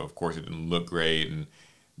something. So of course it didn't look great, and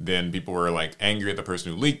then people were like angry at the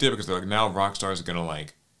person who leaked it because they're like, now Rockstar is gonna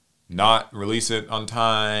like not release it on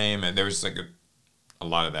time, and there was like a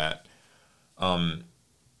lot of that.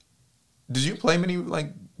 Did you play many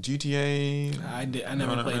like GTA? I did. I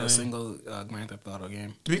never played a single Grand Theft Auto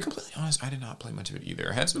game. To be completely honest, I did not play much of it either.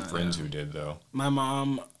 I had some friends who did though. My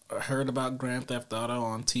mom heard about Grand Theft Auto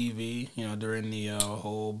on TV, during the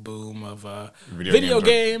whole boom of video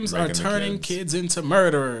games are turning kids into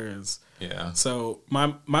murderers. Yeah. So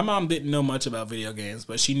my mom didn't know much about video games,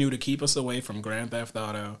 but she knew to keep us away from Grand Theft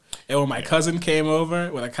Auto. And when my cousin came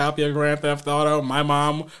over with a copy of Grand Theft Auto, my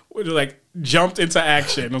mom would like jumped into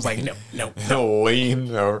action. I was like, no.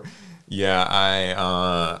 Leaned over. Yeah,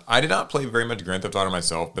 I did not play very much Grand Theft Auto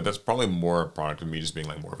myself, but that's probably more a product of me just being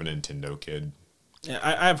like more of a Nintendo kid. Yeah,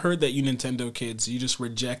 I've heard that you Nintendo kids, you just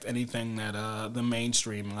reject anything that the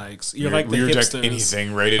mainstream likes. You're like the we reject hipsters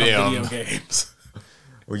anything rated of M. video games.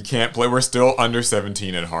 We can't play. We're still under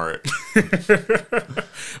 17 at heart.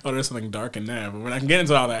 Oh, there's something dark in there, but we're not going to get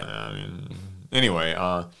into all that. Anyway,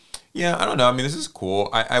 yeah, I don't know. I mean, this is cool.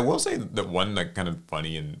 I will say that one like kind of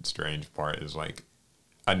funny and strange part is like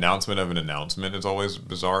announcement of an announcement is always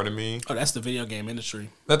bizarre to me. Oh, that's the video game industry.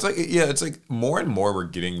 That's like, yeah, it's like more and more we're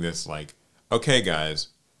getting this like, okay, guys,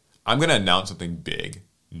 I'm going to announce something big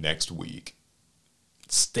next week.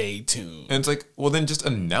 Stay tuned. And it's like, well, then just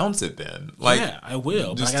announce it then. Like, yeah, I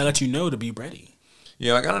will. But I gotta let you know to be ready.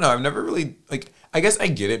 Yeah, like, I don't know. I've never really, like, I guess I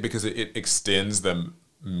get it because it extends the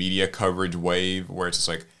media coverage wave where it's just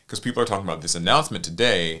like, because people are talking about this announcement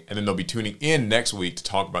today, and then they'll be tuning in next week to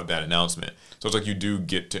talk about that announcement. So it's like you do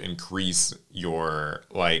get to increase your,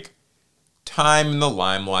 like, time in the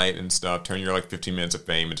limelight and stuff, turn your, like, 15 minutes of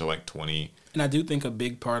fame into, like, 20. And I do think a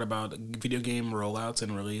big part about video game rollouts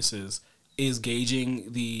and releases is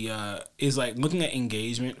gauging is like looking at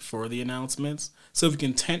engagement for the announcements. So if you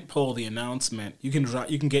can tentpole the announcement, you can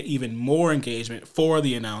get even more engagement for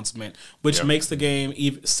the announcement, which makes the game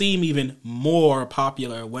seem even more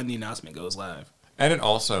popular when the announcement goes live. And it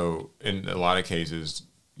also, in a lot of cases,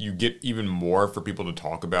 you get even more for people to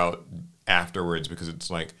talk about afterwards because it's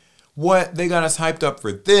like, what? They got us hyped up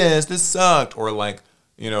for this. This sucked. Or like,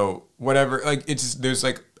 whatever. Like, it's just, there's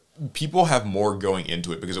like, people have more going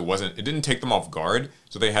into it because it didn't take them off guard.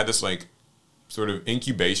 So they had this like sort of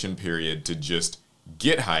incubation period to just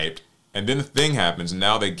get hyped. And then the thing happens and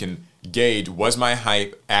now they can gauge, was my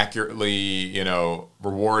hype accurately,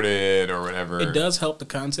 rewarded or whatever. It does help the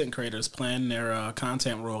content creators plan their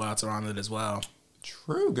content rollouts around it as well.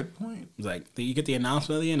 True, good point. Like you get the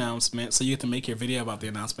announcement of the announcement, so you get to make your video about the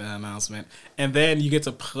announcement, and then you get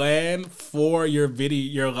to plan for your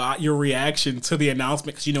video, your reaction to the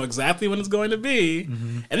announcement because you know exactly when it's going to be,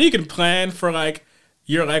 and then you can plan for like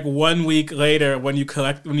your 1 week later when you've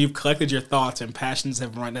collected your thoughts and passions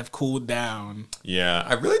have cooled down. Yeah,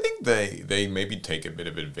 I really think they maybe take a bit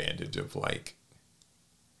of advantage of like.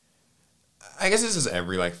 I guess this is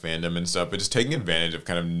every like fandom and stuff, but just taking advantage of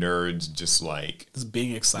kind of nerds just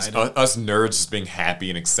being excited. Us nerds just being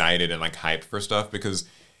happy and excited and like hyped for stuff because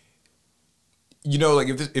like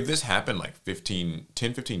if this happened like 10,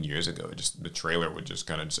 15 years ago, just the trailer would just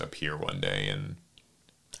kind of just appear one day and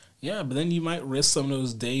yeah, but then you might risk some of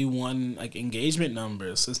those day one like engagement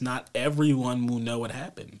numbers since not everyone will know what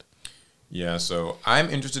happened. Yeah, so I'm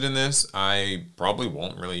interested in this. I probably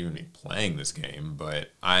won't really even be playing this game,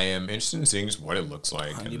 but I am interested in seeing just what it looks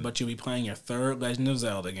like. But you'll be playing your third Legend of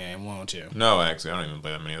Zelda game, won't you? No, actually, I don't even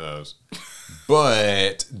play that many of those.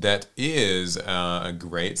 But that is a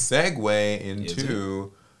great segue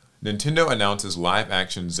into Nintendo announces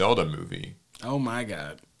live-action Zelda movie. Oh my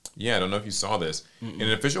god. Yeah, I don't know if you saw this. In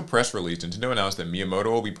an official press release, Nintendo announced that Miyamoto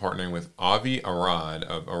will be partnering with Avi Arad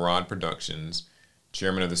of Arad Productions,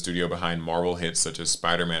 chairman of the studio behind Marvel hits such as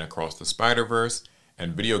Spider-Man Across the Spider-Verse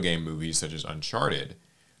and video game movies such as Uncharted.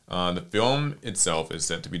 The film itself is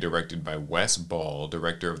set to be directed by Wes Ball,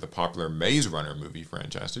 director of the popular Maze Runner movie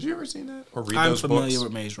franchise. Did you ever see that or read those books? I'm familiar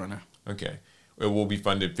with Maze Runner. Okay. It will be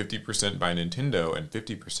funded 50% by Nintendo and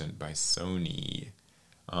 50% by Sony.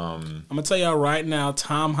 I'm going to tell y'all right now,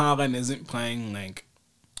 Tom Holland isn't playing Link.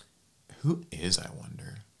 Who is, I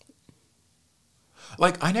wonder?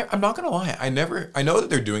 Like, I'm not going to lie. I know that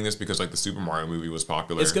they're doing this because, like, the Super Mario movie was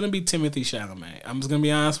popular. It's going to be Timothée Chalamet. I'm just going to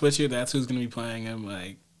be honest with you. That's who's going to be playing him.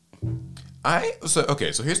 Like, so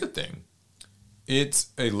here's the thing.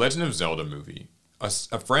 It's a Legend of Zelda movie. A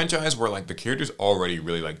franchise where, like, the characters already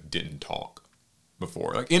really, like, didn't talk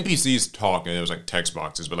before. Like, NPCs talk, and it was, like, text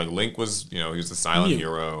boxes. But, like, Link was, he was the silent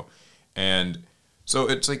hero. And so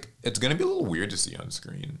it's, like, it's going to be a little weird to see on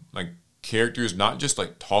screen. Like, characters not just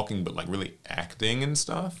like talking, but like really acting and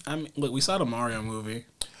stuff. I mean, look, we saw the Mario movie.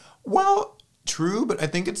 Well, true, but I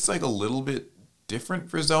think it's like a little bit different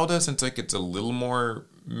for Zelda since like it's a little more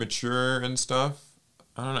mature and stuff.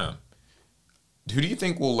 I don't know. Who do you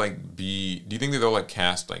think will like be? Do you think that they'll like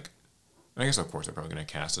cast like? I guess of course they're probably gonna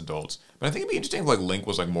cast adults, but I think it'd be interesting if like Link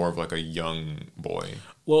was like more of like a young boy.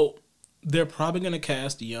 Well, they're probably gonna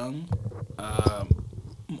cast young.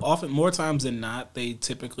 Often, more times than not, they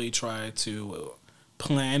typically try to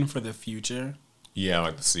plan for the future. Yeah,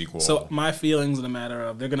 like the sequel. So my feelings in the matter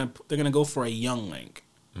of they're gonna go for a young Link,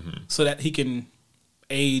 so that he can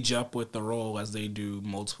age up with the role as they do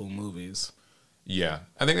multiple movies. Yeah,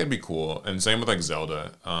 I think that'd be cool. And same with like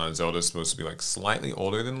Zelda. Zelda's supposed to be like slightly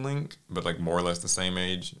older than Link, but like more or less the same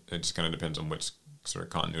age. It just kind of depends on which sort of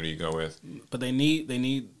continuity you go with. But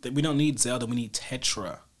we don't need Zelda. We need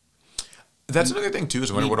Tetra. That's another thing too. Is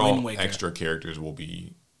I wonder what Wind all Waker. extra characters will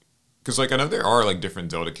be. Because like I know there are like different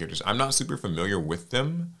Zelda characters. I'm not super familiar with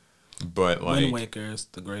them, but like Wind Waker is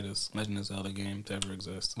the greatest Legend of Zelda game to ever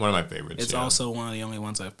exist. one of my favorites. It's also one of the only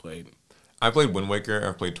ones I've played. I played Wind Waker.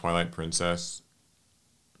 I've played Twilight Princess.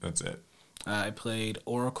 That's it. I played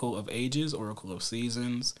Oracle of Ages, Oracle of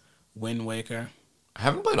Seasons, Wind Waker. I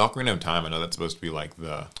haven't played Ocarina of Time. I know that's supposed to be like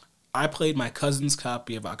the. I played my cousin's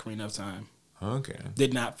copy of Ocarina of Time. Okay.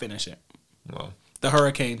 Did not finish it. Well. The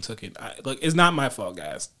hurricane took it. Look, it's not my fault,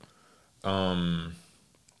 guys. Cool.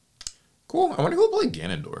 I wonder who will play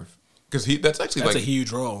Ganondorf. Because that's actually That's like a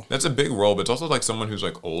huge role. That's a big role, but it's also like someone who's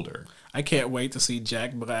like older. I can't wait to see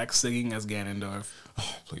Jack Black singing as Ganondorf.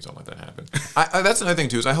 Oh, please don't let that happen. That's another thing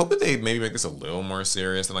too. Is I hope that they maybe make this a little more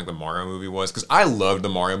serious than like the Mario movie was. Because I loved the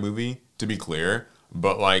Mario movie, to be clear,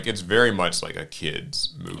 but like it's very much like a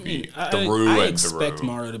kids movie. I expect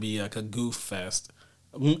Mario to be like a goof fest.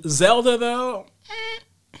 Zelda though.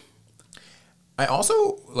 I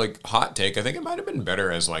also like hot take. I think it might have been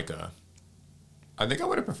better as like a. I think I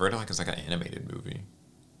would have preferred it like as like an animated movie.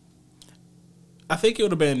 I think it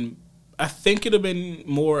would have been. I think it'd have been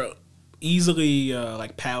more easily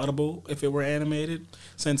like palatable if it were animated,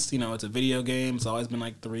 since it's a video game. It's always been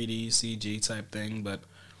like 3D CG type thing, but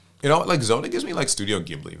like Zelda gives me like Studio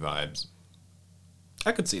Ghibli vibes.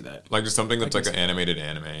 I could see that. Like just something that's like an animated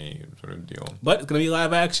anime sort of deal. But it's gonna be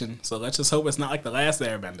live action, so let's just hope it's not like the last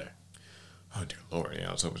Airbender. Oh dear Lord, yeah,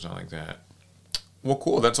 let's hope it's not like that. Well,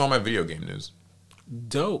 cool. That's all my video game news.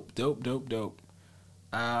 Dope. We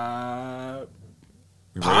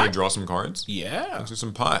ready to draw some cards? Yeah. Let's do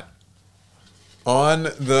some pot. On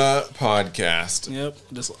the podcast. Yep,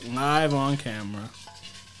 just live on camera.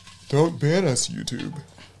 Don't ban us, YouTube.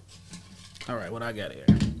 All right, what I got here?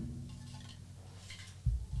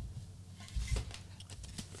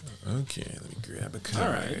 Okay, let me grab a card.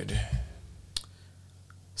 All right.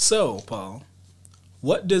 So, Paul,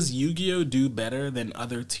 what does Yu-Gi-Oh do better than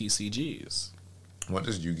other TCGs? What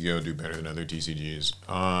does Yu-Gi-Oh do better than other TCGs?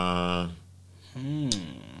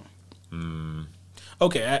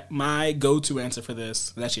 Okay, my go-to answer for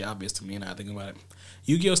this is actually obvious to me now thinking about it.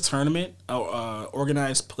 Yu-Gi-Oh's tournament,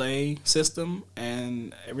 organized play system,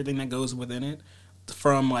 and everything that goes within it,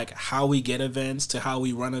 from like how we get events to how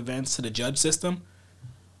we run events to the judge system,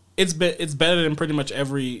 it's better than pretty much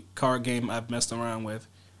every card game I've messed around with.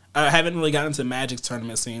 I haven't really gotten into Magic's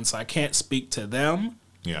tournament scene, so I can't speak to them.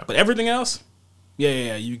 Yeah. But everything else,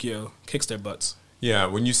 yeah, Yu-Gi-Oh kicks their butts. Yeah,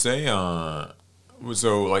 when you say,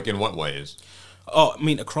 so like in what ways? Oh, I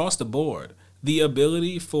mean, across the board. The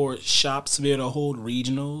ability for shops to be able to hold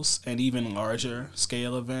regionals and even larger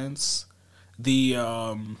scale events. The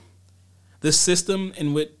system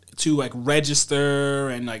in which to like register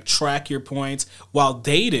and like track your points while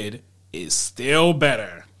dated is still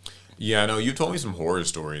better. Yeah, no, you told me some horror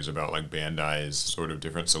stories about like Bandai's sort of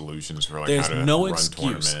different solutions for like There's how to no run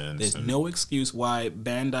excuse. tournaments. There's no excuse why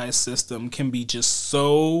Bandai's system can be just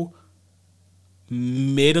so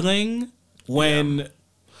middling when... Yeah.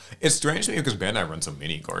 It's strange to me because Bandai runs so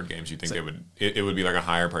many card games. You think it would be like a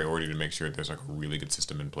higher priority to make sure there's like a really good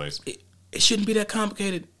system in place. It shouldn't be that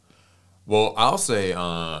complicated. Well, I'll say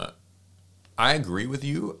I agree with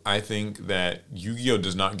you. I think that Yu-Gi-Oh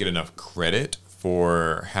does not get enough credit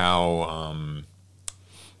for how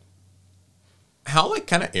like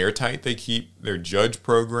kind of airtight they keep their judge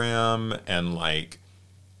program and like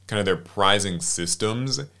kind of their prizing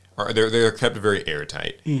systems. They're kept very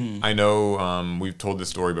airtight. Mm-hmm. I know we've told this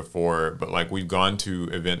story before, but like we've gone to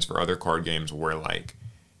events for other card games where like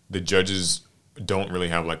the judges don't really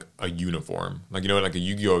have like a uniform. Like like a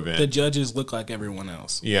Yu-Gi-Oh event, the judges look like everyone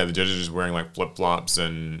else. Yeah, the judges are just wearing like flip-flops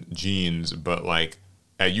and jeans, but like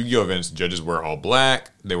at Yu-Gi-Oh events, judges wear all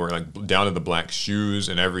black. They wear like down to the black shoes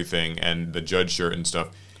and everything, and the judge shirt and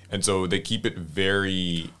stuff. And so they keep it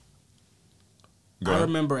very... I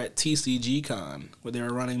remember at TCG Con where they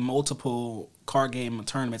were running multiple card game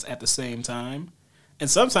tournaments at the same time. And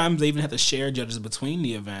sometimes they even had to share judges between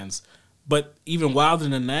the events. But even wilder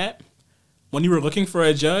than that, when you were looking for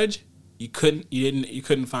a judge, you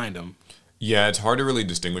couldn't find them. Yeah, it's hard to really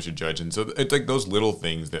distinguish a judge. And so it's like those little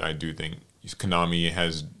things that I do think Konami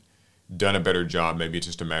has done a better job. Maybe it's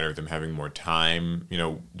just a matter of them having more time,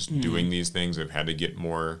 just doing these things. They've had to get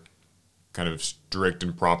more kind of strict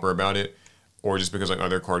and proper about it. Or just because like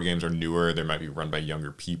other card games are newer, they might be run by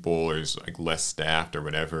younger people, or is like less staffed or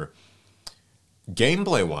whatever.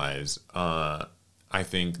 Gameplay wise, I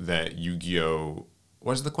think that Yu-Gi-Oh!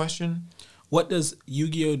 What is the question? What does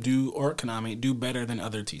Yu-Gi-Oh! Do or Konami do better than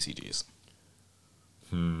other TCGs?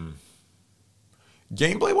 Gameplay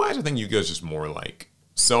wise, I think Yu-Gi-Oh! Is just more like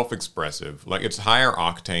self-expressive. Like it's higher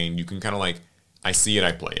octane. You can kind of like, I see it,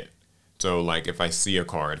 I play it. So like if I see a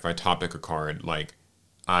card, if I topic a card, like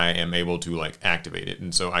I am able to like activate it.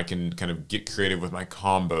 And so I can kind of get creative with my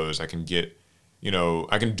combos. I can get,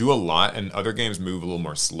 I can do a lot, and other games move a little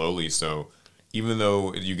more slowly. So even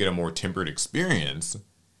though you get a more tempered experience,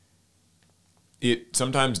 it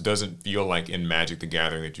sometimes doesn't feel like in Magic the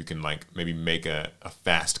Gathering that you can like maybe make a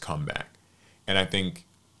fast comeback. And I think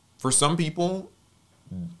for some people,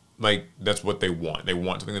 like that's what they want. They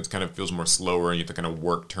want something that kind of feels more slower, and you have to kind of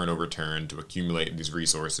work turn over turn to accumulate these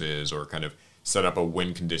resources or kind of set up a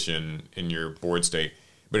win condition in your board state.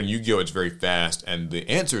 But in Yu-Gi-Oh! It's very fast, and the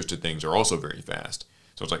answers to things are also very fast.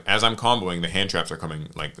 So it's like, as I'm comboing, the hand traps are coming,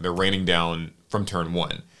 like they're raining down from turn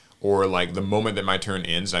one. Or like the moment that my turn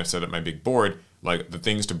ends and I've set up my big board, like the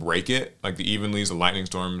things to break it, like the Evenleys, the Lightning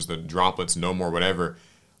Storms, the Droplets, No More, whatever,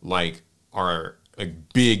 like are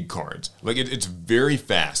like big cards. Like it's very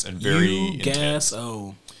fast and very intense.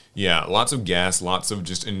 Yeah, lots of gas, lots of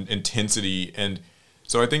just intensity. And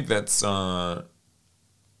so I think that's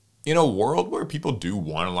in a world where people do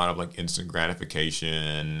want a lot of like instant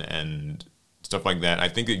gratification and stuff like that, I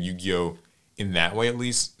think that Yu-Gi-Oh! In that way at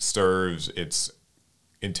least serves its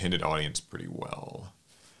intended audience pretty well.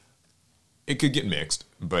 It could get mixed,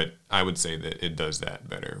 but I would say that it does that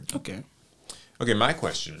better. Okay, my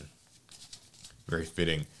question, very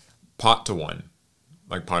fitting, pot to one,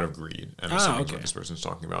 like pot of greed. I'm assuming what this person's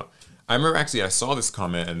talking about. I remember actually I saw this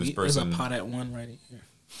comment, and this person... There's a pot at one right here.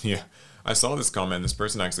 Yeah, I saw this comment, and this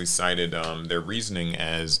person actually cited their reasoning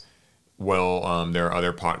as, well, there are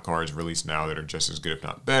other pot cards released now that are just as good, if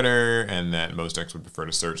not better, and that most decks would prefer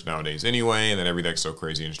to search nowadays anyway, and that every deck's so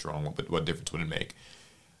crazy and strong, what difference would it make?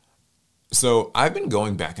 So I've been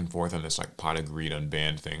going back and forth on this like pot of greed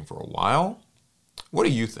unbanned thing for a while. What do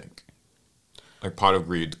you think? Like pot of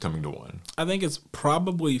greed coming to one? I think it's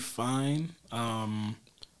probably fine.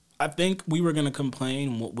 I think we were going to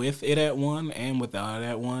complain with it at one and without it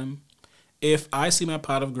at one. If I see my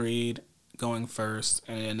pot of greed going first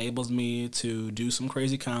and it enables me to do some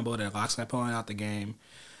crazy combo that locks my opponent out the game,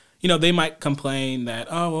 they might complain that,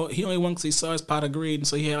 oh, well, he only won because he saw his pot of greed, and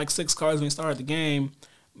so he had like 6 cards when he started the game.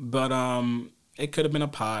 But it could have been a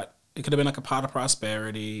pot. It could have been like a pot of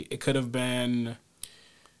prosperity. It could have been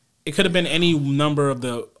any number of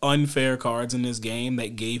the unfair cards in this game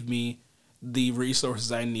that gave me the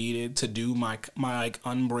resources I needed to do my like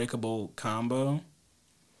unbreakable combo.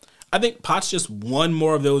 I think pot's just one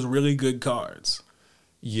more of those really good cards.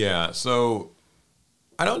 Yeah, so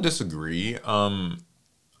I don't disagree. I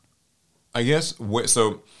guess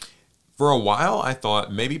so. For a while, I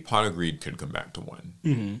thought maybe Pot of Greed could come back to one.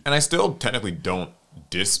 Mm-hmm. And I still technically don't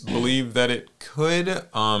disbelieve that it could.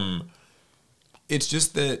 It's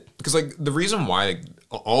just that, because like the reason why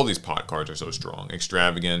all these pot cards are so strong,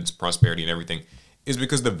 extravagance, prosperity, and everything, is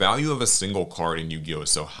because the value of a single card in Yu-Gi-Oh!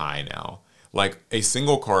 Is so high now. Like a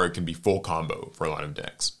single card can be full combo for a lot of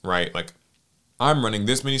decks, right? Like I'm running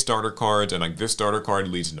this many starter cards, and like this starter card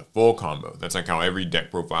leads into full combo. That's like how every deck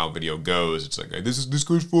profile video goes. It's like, this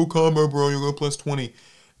goes full combo, bro. You go plus 20.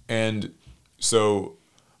 And so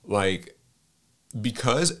like,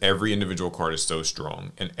 because every individual card is so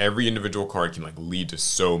strong, and every individual card can like lead to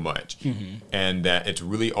so much, and that it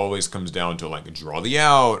really always comes down to like draw the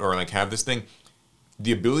out or like have this thing,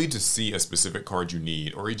 the ability to see a specific card you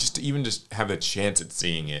need, or just to even just have a chance at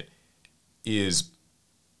seeing it, is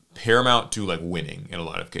paramount to like winning in a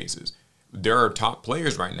lot of cases. There are top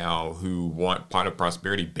players right now who want Pot of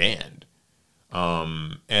Prosperity banned.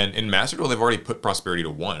 And in Master Duel, they've already put Prosperity to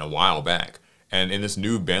 1 a while back. And in this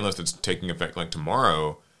new ban list that's taking effect like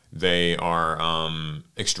tomorrow, they are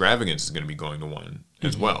Extravagance is going to be going to 1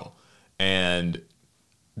 as well. And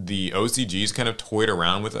the OCG's kind of toyed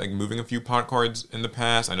around with like moving a few pot cards in the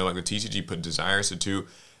past. I know like the TCG put Desires to 2.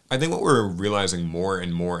 I think what we're realizing more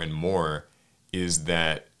and more and more is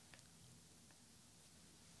that,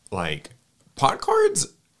 like, pot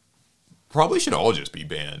cards probably should all just be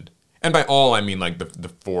banned. And by all, I mean, like, the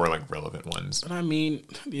 4, like, relevant ones. But I mean,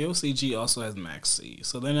 the OCG also has Max C,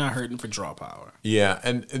 so they're not hurting for draw power. Yeah,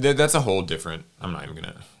 and that's a whole different... I'm not even going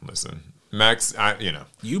to listen. Max,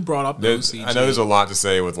 You brought up the OCG. I know there's a lot to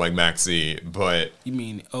say with, like, Max C, but... You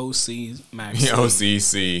mean OC Max C.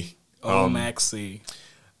 Yeah, OCC. Max C.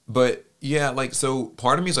 But, yeah, like, so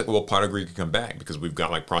part of me is like, well, Pot of Greed could come back because we've got,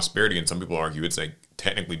 like, Prosperity, and some people argue it's, like,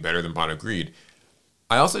 technically better than Pot of Greed.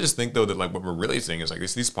 I also just think, though, that, like, what we're really saying is, like,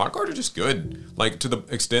 these pot cards are just good. Like, to the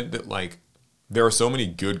extent that, like, there are so many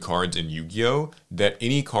good cards in Yu-Gi-Oh! That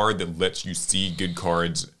any card that lets you see good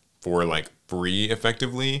cards for, like, free,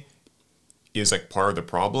 effectively, is, like, part of the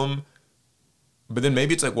problem. But then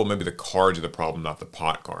maybe it's like, well, maybe the cards are the problem, not the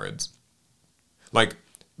pot cards. Like,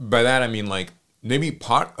 by that I mean, like, maybe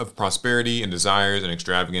Pot of Prosperity and Desires and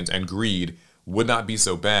Extravagance and Greed would not be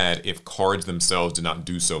so bad if cards themselves did not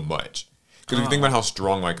do so much. Because if you think about how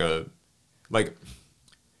strong, like,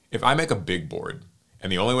 if I make a big board,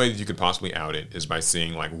 and the only way that you could possibly out it is by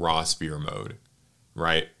seeing, like, raw sphere mode,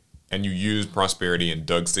 right? And you used Prosperity and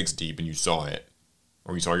dug 6 deep and you saw it,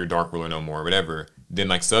 or you saw your Dark Ruler no more, or whatever, then,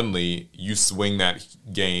 like, suddenly you swing that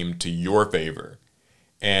game to your favor,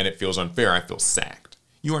 and it feels unfair. I feel sacked.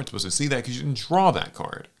 You aren't supposed to see that because you didn't draw that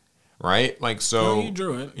card, right? Like, so... No, you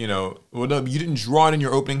drew it. You know, well, no, you didn't draw it in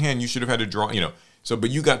your opening hand. You should have had to draw, you know... So,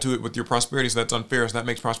 but you got to it with your Prosperity, so that's unfair. So that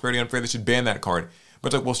makes Prosperity unfair. They should ban that card. But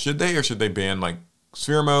it's like, well, should they? Or should they ban, like,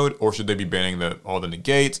 Sphere Mode? Or should they be banning all the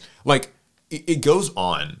negates? Like, it goes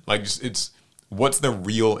on. Like, it's what's the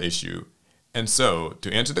real issue? And so,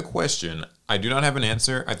 to answer the question, I do not have an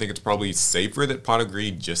answer. I think it's probably safer that Pot of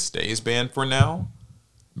Greed just stays banned for now.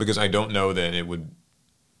 Because I don't know that it would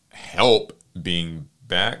help being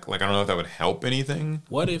back. Like, I don't know if that would help anything.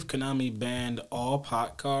 What if Konami banned all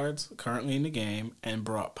pot cards currently in the game and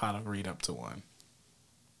brought Pot of Greed up to 1?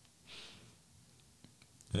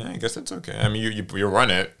 Yeah, I guess that's okay. I mean, you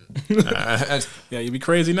run it. Yeah, you'd be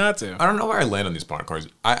crazy not to. I don't know where I land on these pot cards.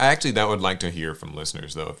 I actually, that would like to hear from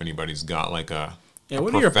listeners, though, if anybody's got, like, a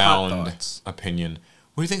what are your pot thoughts? Opinion.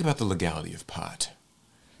 What do you think about the legality of pot?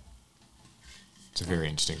 It's a very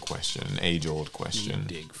interesting question, an age-old question.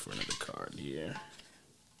 Dig for another card here.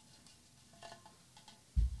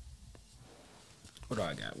 What do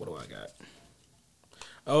I got?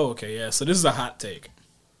 Oh, okay, yeah. So this is a hot take.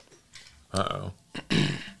 Uh-oh.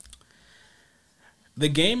 The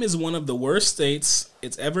game is one of the worst states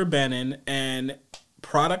it's ever been in, and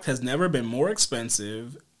product has never been more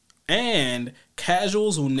expensive, and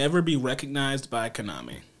casuals will never be recognized by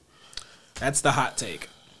Konami. That's the hot take.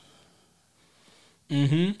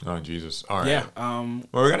 Mm-hmm. Oh, Jesus. All right. Yeah. Well,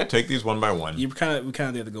 we're going to take these one by one. We kind of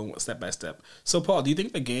have to go step by step. So, Paul, do you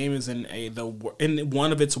think the game is in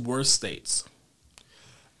one of its worst states?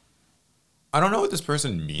 I don't know what this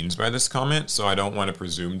person means by this comment, so I don't want to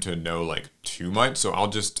presume to know, like, too much, so I'll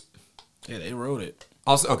just... Yeah, they wrote it.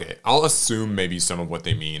 I'll assume maybe some of what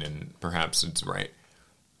they mean, and perhaps it's right.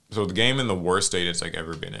 So the game in the worst state it's, like,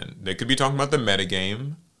 ever been in. They could be talking about the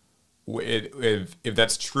metagame. If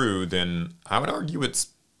that's true, then I would argue it's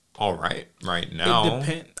all right now.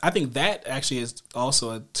 I think that actually is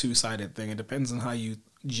also a two-sided thing. It depends on how you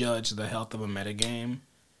judge the health of a metagame.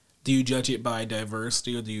 Do you judge it by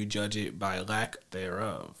diversity or do you judge it by lack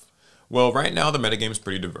thereof? Well, right now the metagame is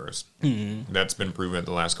pretty diverse. Mm-hmm. That's been proven at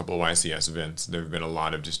the last couple of YCS events. There have been a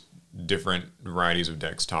lot of just different varieties of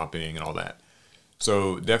decks topping and all that.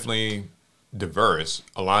 So definitely diverse.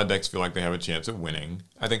 A lot of decks feel like they have a chance of winning.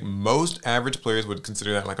 I think most average players would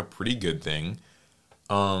consider that like a pretty good thing.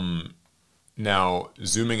 Now,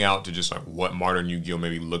 zooming out to just like what modern Yu-Gi-Oh!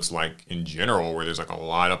 Maybe looks like in general, where there's like a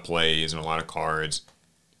lot of plays and a lot of cards,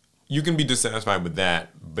 you can be dissatisfied with that.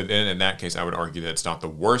 But then in that case, I would argue that it's not the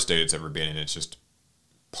worst state it's ever been in. It's just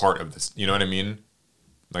part of this. You know what I mean?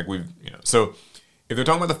 Like so if they're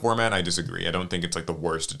talking about the format, I disagree. I don't think it's like the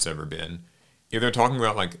worst it's ever been. If they're talking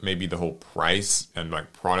about like maybe the whole price and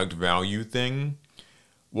like product value thing,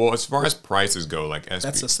 well, as far as prices go, like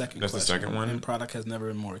that's the second. That's question. The second one. And product has never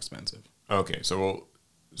been more expensive. Okay, so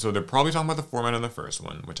they're probably talking about the format on the first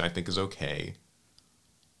one, which I think is okay.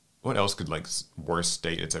 What else could like worst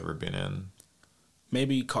state it's ever been in?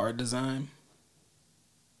 Maybe card design.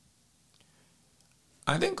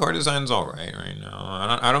 I think card design's all right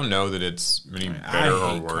now. I don't know that it's any better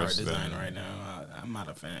or worse. Card design right now. I'm not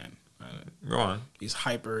a fan. Go on. These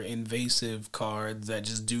hyper invasive cards that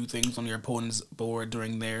just do things on your opponent's board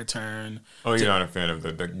during their turn. Oh, you're not a fan of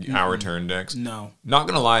the our turn decks? No. Not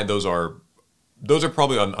gonna lie, those are those are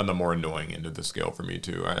probably on the more annoying end of the scale for me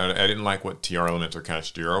too. I didn't like what TR Elements or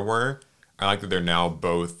Kashtira were. I like that they're now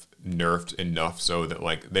both nerfed enough so that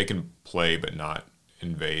like they can play but not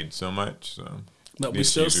invade so much. So, but we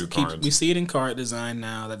still we see it in card design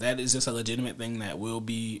now that is just a legitimate thing that will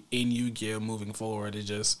be in Yu-Gi-Oh moving forward. It's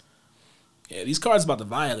just these cards about to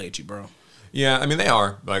violate you, bro. Yeah, I mean they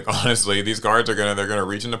are. Like honestly, these cards they're gonna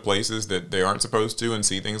reach into places that they aren't supposed to and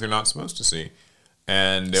see things they're not supposed to see.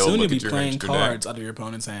 And they'll soon look you'll at be your playing cards deck. out of your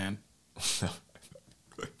opponent's hand.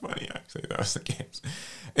 Funny actually, that was the case.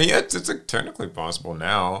 And yeah, it's technically possible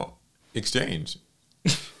now. Exchange.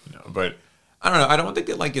 No, but I don't know. I don't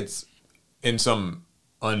think it's in some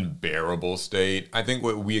unbearable state. I think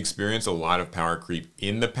what we experienced a lot of power creep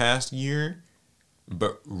in the past year,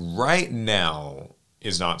 but right now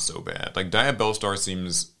is not so bad. Like Diabellstar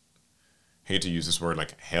seems, hate to use this word,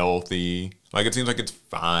 like healthy. Like it seems like it's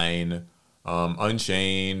fine.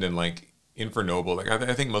 Unchained and like Infernoble. Like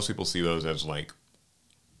I think most people see those as like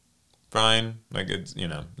fine. Like it's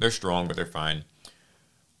they're strong but they're fine.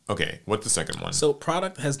 Okay, what's the second one? So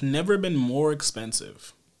product has never been more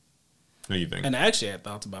expensive. What do you think? And actually, I had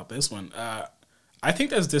thoughts about this one. I think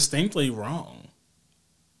that's distinctly wrong.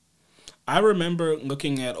 I remember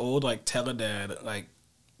looking at old like Teledad like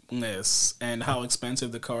lists and how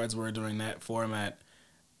expensive the cards were during that format,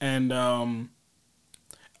 and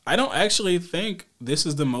I don't actually think this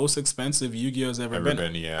is the most expensive Yu-Gi-Oh's ever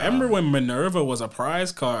been. Yeah. I remember when Minerva was a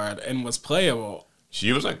prize card and was playable.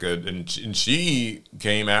 She was like good, and she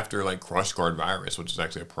came after like Crush Card Virus, which is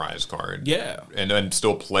actually a prize card. Yeah, and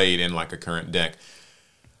still played in like a current deck.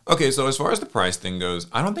 Okay, so as far as the price thing goes,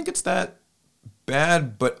 I don't think it's that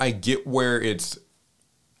bad, but I get where it's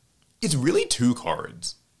really two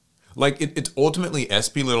cards. Like it's ultimately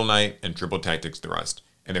SP Little Knight and Triple Tactics Thrust,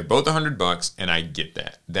 and they're both $100, and I get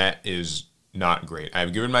that. That is not great.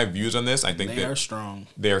 I've given my views on this. I think they are strong.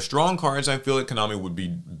 They are strong cards. I feel like Konami would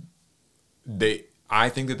be I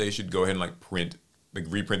think that they should go ahead and like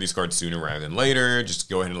reprint these cards sooner rather than later. Just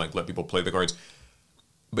go ahead and like let people play the cards.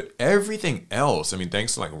 But everything else, I mean,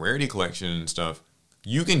 thanks to like Rarity Collection and stuff,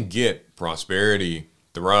 you can get Prosperity,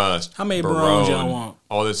 Thrust, how many Barones y'all want?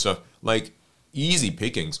 All this stuff, like easy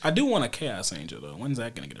pickings. I do want a Chaos Angel though. When's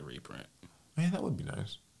that gonna get a reprint? Man, that would be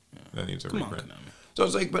nice. Yeah. That needs a reprint. Come on, Konami. So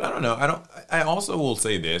it's like, but I don't know. I also will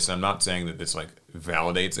say this. I'm not saying that this like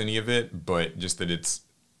validates any of it, but just that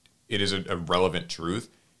it is a relevant truth.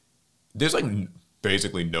 There's like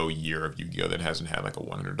basically no year of Yu-Gi-Oh that hasn't had like a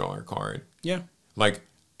 $100 card. Yeah. Like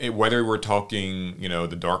whether we're talking,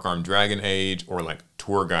 the Dark Arm Dragon Age or like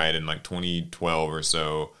Tour Guide in like 2012 or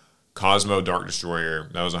so, Cosmo Dark Destroyer,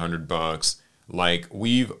 that was $100. Like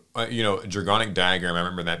we've, Dragonic Diagram, I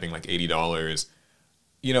remember that being like $80.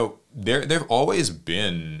 There've always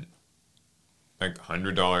been like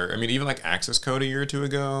 $100. I mean, even like Access Code a year or two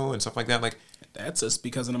ago and stuff like that. Like that's just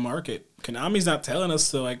because of the market. Konami's not telling us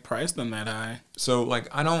to like price them that high. So like,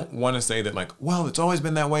 I don't want to say that like, well, it's always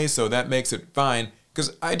been that way, so that makes it fine.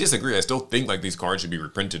 Because I disagree. I still think like these cards should be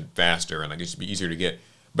reprinted faster and like it should be easier to get.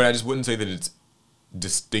 But I just wouldn't say that it's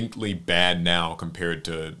distinctly bad now compared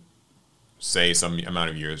to, say, some amount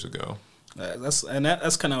of years ago. That's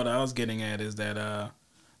kind of what I was getting at is that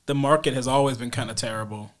the market has always been kind of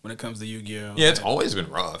terrible when it comes to Yu-Gi-Oh. Yeah, it's always been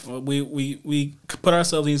rough. We put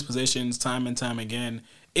ourselves in these positions time and time again.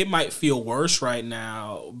 It might feel worse right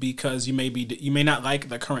now because you may not like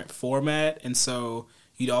the current format, and so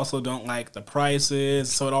you also don't like the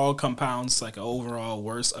prices. So it all compounds like an overall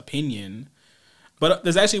worse opinion. But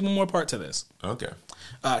there's actually one more part to this. Okay.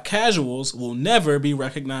 Casuals will never be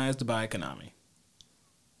recognized by Konami.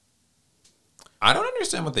 I don't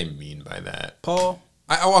understand what they mean by that. Paul?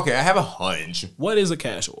 Okay, I have a hunch. What is a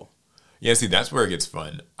casual? Yeah, see, that's where it gets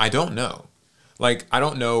fun. I don't know. Like, I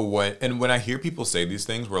don't know what... And when I hear people say these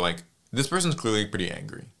things, we're like, this person's clearly pretty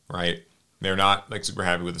angry, right? They're not, like, super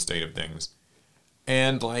happy with the state of things.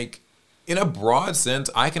 And, like, in a broad sense,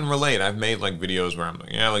 I can relate. I've made, like, videos where I'm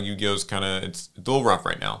like, yeah, like, Yu-Gi-Oh's kind of... It's a little rough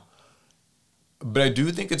right now. But I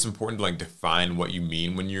do think it's important to, like, define what you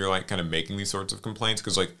mean when you're, like, kind of making these sorts of complaints.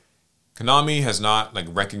 Because, like, Konami has not, like,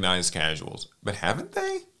 recognized casuals. But haven't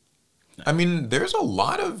they? No. I mean, there's a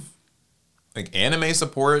lot of, like, anime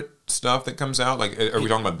support stuff that comes out. Like, are we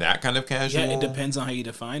talking about that kind of casual? Yeah, it depends on how you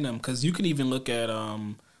define them. Because you can even look at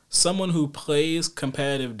someone who plays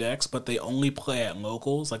competitive decks, but they only play at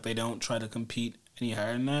locals. Like, they don't try to compete any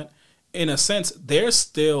higher than that. In a sense, they're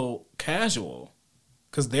still casual.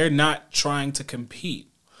 Because they're not trying to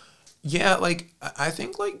compete. Yeah, like, I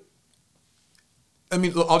think, like... I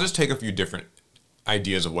mean, I'll just take a few different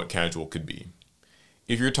ideas of what casual could be.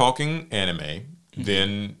 If you're talking anime,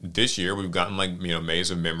 then this year we've gotten, like,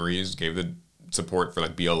 Maze of Memories, gave the support for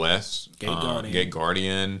like BLS, Gate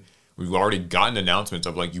Guardian. We've already gotten announcements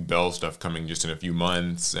of like Ubel stuff coming just in a few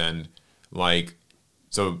months, and like,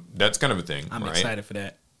 so that's kind of a thing. I'm right? excited for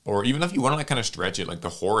that. Or even if you want to like kind of stretch it, like the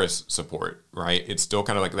Horus support, right? It's still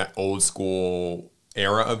kind of like that old school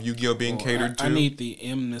era of Yu-Gi-Oh being catered to. I need the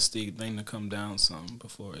amnesty thing to come down some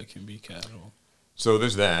before it can be casual. So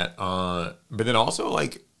there's that. But then also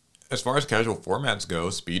like, as far as casual formats go,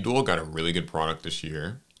 Speed Duel got a really good product this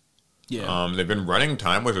year. Yeah. They've been running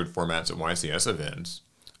Time Wizard formats at YCS events.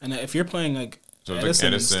 And if you're playing like So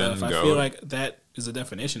Edison, it's like and Edison, stuff, I Go. feel like that is a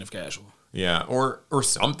definition of casual. Yeah, or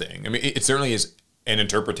something. I mean, it certainly is an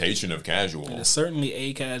interpretation of casual. It is certainly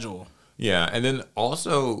a casual. Yeah, and then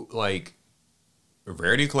also like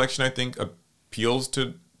Rarity Collection, I think appeals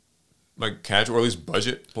to like casual, or at least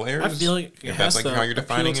budget players. I feel like it if has that's like to how you're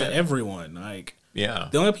defining appeal it. to everyone. Like Yeah,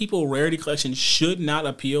 the only people Rarity Collection should not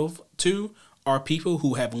appeal to are people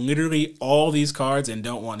who have literally all these cards and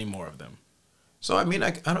don't want any more of them. so I mean,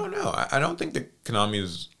 I don't know. I don't think that Konami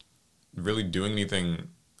is really doing anything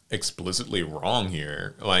explicitly wrong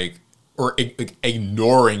here, like or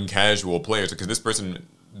ignoring casual players, because this person,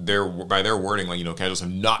 by their wording, like casuals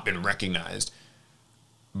have not been recognized.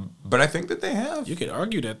 But I think that they have. You could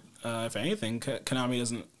argue that if anything, Konami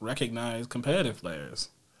doesn't recognize competitive players.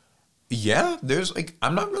 Yeah, there's like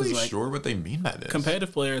I'm not really 'Cause, like, sure what they mean by this.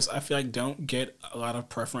 Competitive players, I feel like, don't get a lot of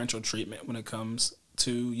preferential treatment when it comes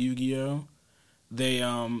to Yu-Gi-Oh. They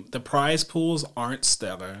the prize pools aren't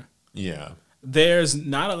stellar. Yeah. There's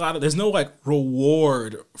no like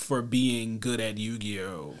reward for being good at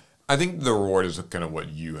Yu-Gi-Oh. I think the reward is kind of what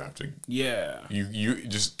you have to. Yeah. You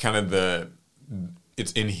just kind of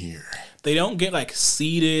it's in here. They don't get like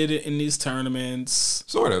seeded in these tournaments.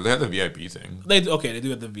 Sort of. They have the VIP thing. They do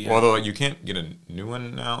have the VIP. Well, although you can't get a new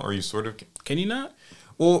one now, or you sort of can. Can you not?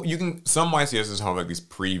 Well, you can. Some YCSs have like these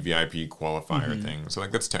pre-VIP qualifier things, so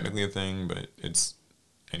like that's technically a thing, but it's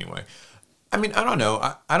anyway. I mean, I don't know.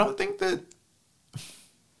 I don't think that.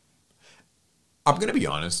 I'm gonna be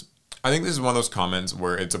honest. I think this is one of those comments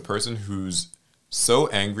where it's a person who's so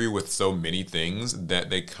angry with so many things that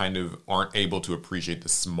they kind of aren't able to appreciate the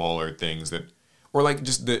smaller things that, or like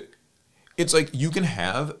just that. It's like you can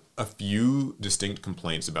have a few distinct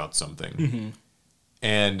complaints about something,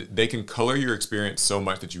 and they can color your experience so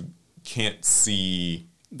much that you can't see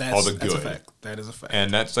all the good. That's a fact. That is a fact.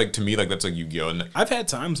 And that's like, to me, like that's like Yu-Gi-Oh! And I've had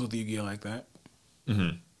times with Yu-Gi-Oh! Like that,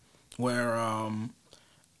 where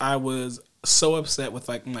I was so upset with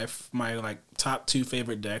like my like top two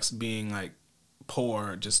favorite decks being like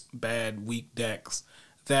poor, just bad, weak decks,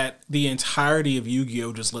 that the entirety of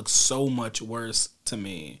Yu-Gi-Oh! Just looks so much worse to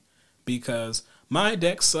me because my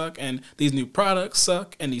decks suck and these new products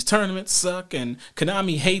suck and these tournaments suck and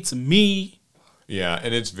Konami hates me. yeah,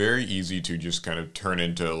 and it's very easy to just kind of turn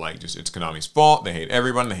into like just it's Konami's fault. They hate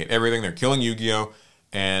everyone. They hate everything. They're killing Yu-Gi-Oh!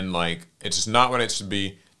 And like it's just not what it should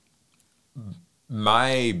be.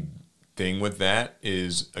 My thing with that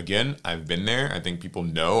is, again, I've been there. I think people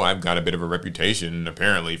know I've got a bit of a reputation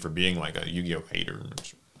apparently for being like a Yu-Gi-Oh! Hater.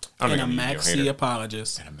 Which I don't And a think I'm a Yu-Gi-Oh! maxi hater.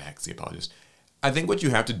 apologist. And a maxi apologist. I think what you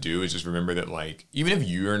have to do is just remember that, like, even if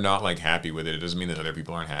you're not, like, happy with it, it doesn't mean that other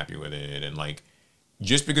people aren't happy with it. And, like,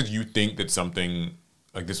 just because you think that something,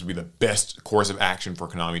 like, this would be the best course of action for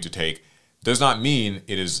Konami to take, does not mean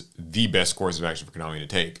it is the best course of action for Konami to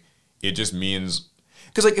take. It just means...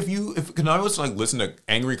 Because, like, if Konami was to, like, listen to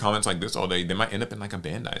angry comments like this all day, they might end up in, like, a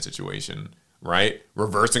Bandai situation, right?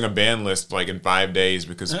 Reversing a ban list, like, in 5 days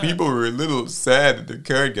because people were a little sad that their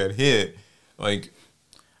card got hit. Like...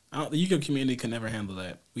 The Yu-Gi-Oh! Community could never handle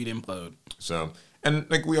that. We'd implode. So, and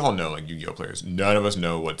like we all know, like Yu-Gi-Oh! Players, none of us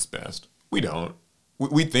know what's best. We don't.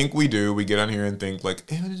 We think we do. We get on here and think like,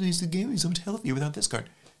 hey, the game is so much healthier without this card.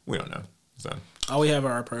 We don't know. So, All we have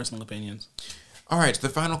are our personal opinions. all right. The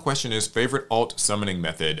final question is favorite alt summoning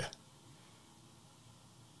method.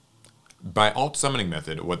 By alt summoning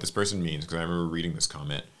method, what this person means, because I remember reading this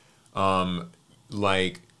comment,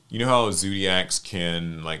 like you know how Zodiacs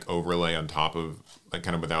can like overlay on top of like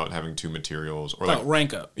kind of without having two materials or like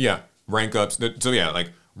Rank up. Yeah, rank ups. So yeah,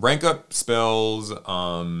 like rank up spells,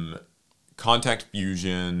 contact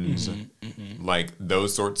fusions, like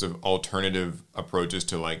those sorts of alternative approaches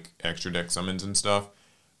to like extra deck summons and stuff.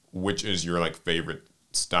 Which is your like favorite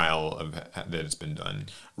style of that it's been done?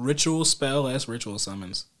 Ritual spell as ritual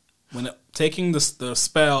summons. Taking the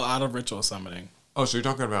spell out of ritual summoning. Oh, so you're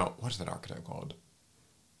talking about what is that archetype called?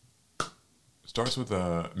 Starts with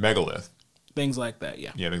a megalith. Things like that,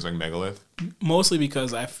 yeah. Yeah, things like megalith. Mostly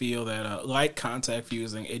because I feel that like contact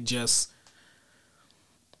fusing, it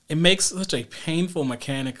makes such a painful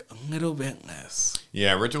mechanic a little bit less.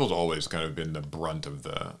 Yeah, ritual's always kind of been the brunt of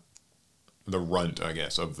the the runt, I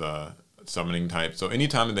guess, of the summoning type. So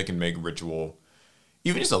anytime that they can make ritual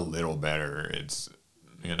even just a little better, it's,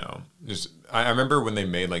 just I remember when they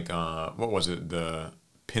made like what was it, the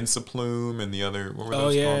Pinsaplume and the other, what were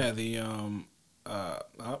those called? The why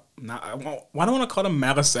do I want to call them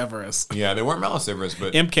Maliseverus? Yeah, they weren't Maliseverus,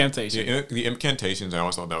 but Incantation. Yeah, the incantations, I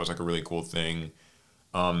always thought that was like a really cool thing.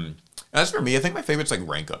 As for me, I think my favorite's like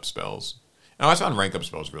rank up spells. And I always found rank up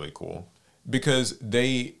spells really cool because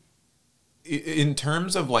they, in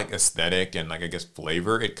terms of like aesthetic and like I guess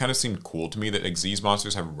flavor, it kind of seemed cool to me that like these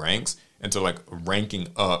monsters have ranks, and so like ranking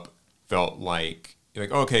up felt like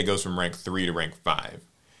okay, it goes from rank 3 to rank 5,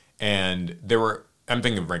 and I'm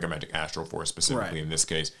thinking of Rank Up Magic Astral Force specifically in this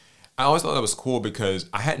case. I always thought that was cool because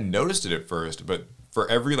I hadn't noticed it at first, but for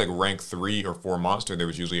every like rank 3 or 4 monster, there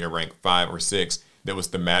was usually a rank 5 or 6 that was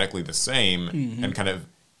thematically the same and kind of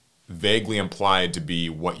vaguely implied to be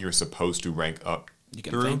what you're supposed to rank up. You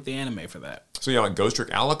can thank the anime for that. So yeah, like Ghost Trick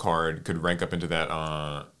Alucard could rank up into that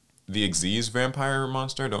the Xyz vampire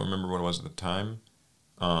monster. I don't remember what it was at the time.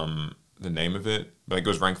 The name of it. But it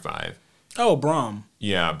goes rank 5. Oh, Braum.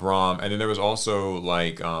 Yeah, Braum. And then there was also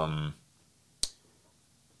like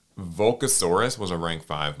Volcasaurus was a rank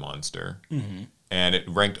 5 monster. Mm-hmm. And it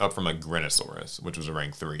ranked up from like Grinosaurus, which was a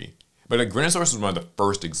rank 3. But like Grinosaurus was one of the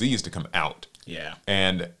first Xyz to come out. Yeah.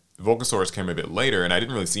 And Volcasaurus came a bit later, and I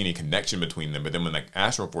didn't really see any connection between them. But then when like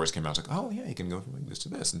Astral Force came out, I was like, oh yeah, you can go from like this to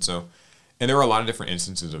this. And there were a lot of different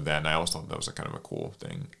instances of that, and I always thought that was like kind of a cool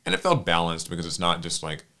thing. And it felt balanced because it's not just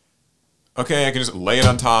like, okay, I can just lay it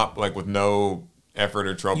on top like with no effort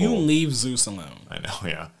or trouble. You leave Zeus alone. I know,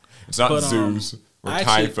 yeah. It's not Zeus or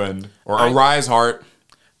Typhon or Arise Heart.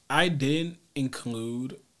 I didn't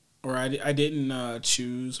include, or I didn't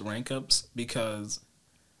choose rank ups because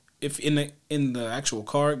if in the actual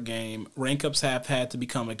card game, rank ups have had to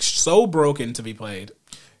become like so broken to be played.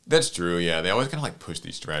 That's true. Yeah, they always kind of like push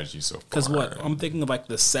these strategies so far. Because I'm thinking of like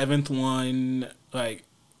the 7th one, like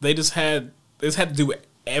they just had to do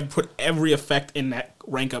put every effect in that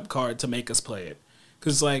rank up card to make us play it.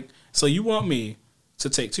 Because like, so you want me to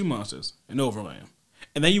take 2 monsters and overlay them,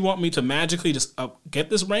 and then you want me to magically just get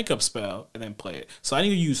this rank up spell and then play it. So I need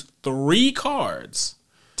to use 3 cards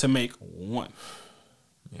to make 1.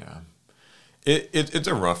 Yeah, it's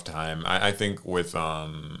a rough time. I think with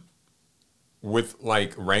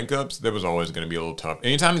like rank ups, that was always going to be a little tough.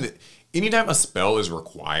 Anytime a spell is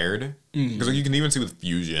required, because like you can even see with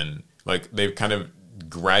fusion, like they've kind of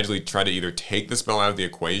gradually tried to either take the spell out of the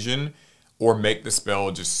equation or make the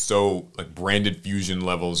spell just so like branded fusion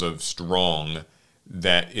levels of strong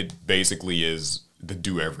that it basically is the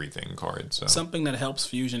do everything card. So something that helps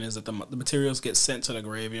fusion is that the materials get sent to the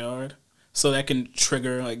graveyard. So that can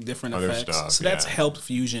trigger like different other effects. Stuff, so that's helped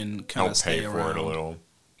fusion kind of stay around. Help pay for it a little.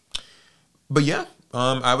 But yeah,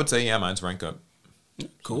 I would say mine's rank up.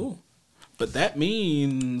 Cool. But that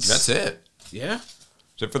means that's it. Yeah.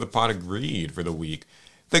 That's it for the Pot of Greed for the week.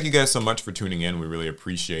 Thank you guys so much for tuning in. We really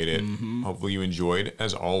appreciate it. Mm-hmm. Hopefully you enjoyed.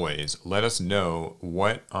 As always, let us know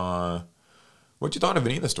what you thought of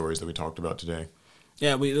any of the stories that we talked about today.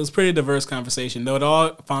 Yeah, it was a pretty diverse conversation, though it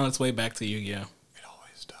all found its way back to Yu-Gi-Oh!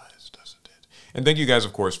 And thank you guys,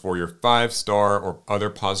 of course, for your 5-star or other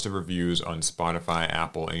positive reviews on Spotify,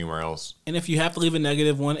 Apple, anywhere else. And if you have to leave a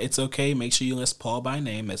negative one, it's okay. Make sure you list Paul by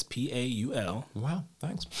name as Paul. Wow,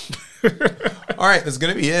 thanks. All right, that's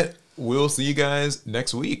going to be it. We'll see you guys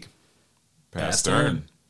next week. Pass turn.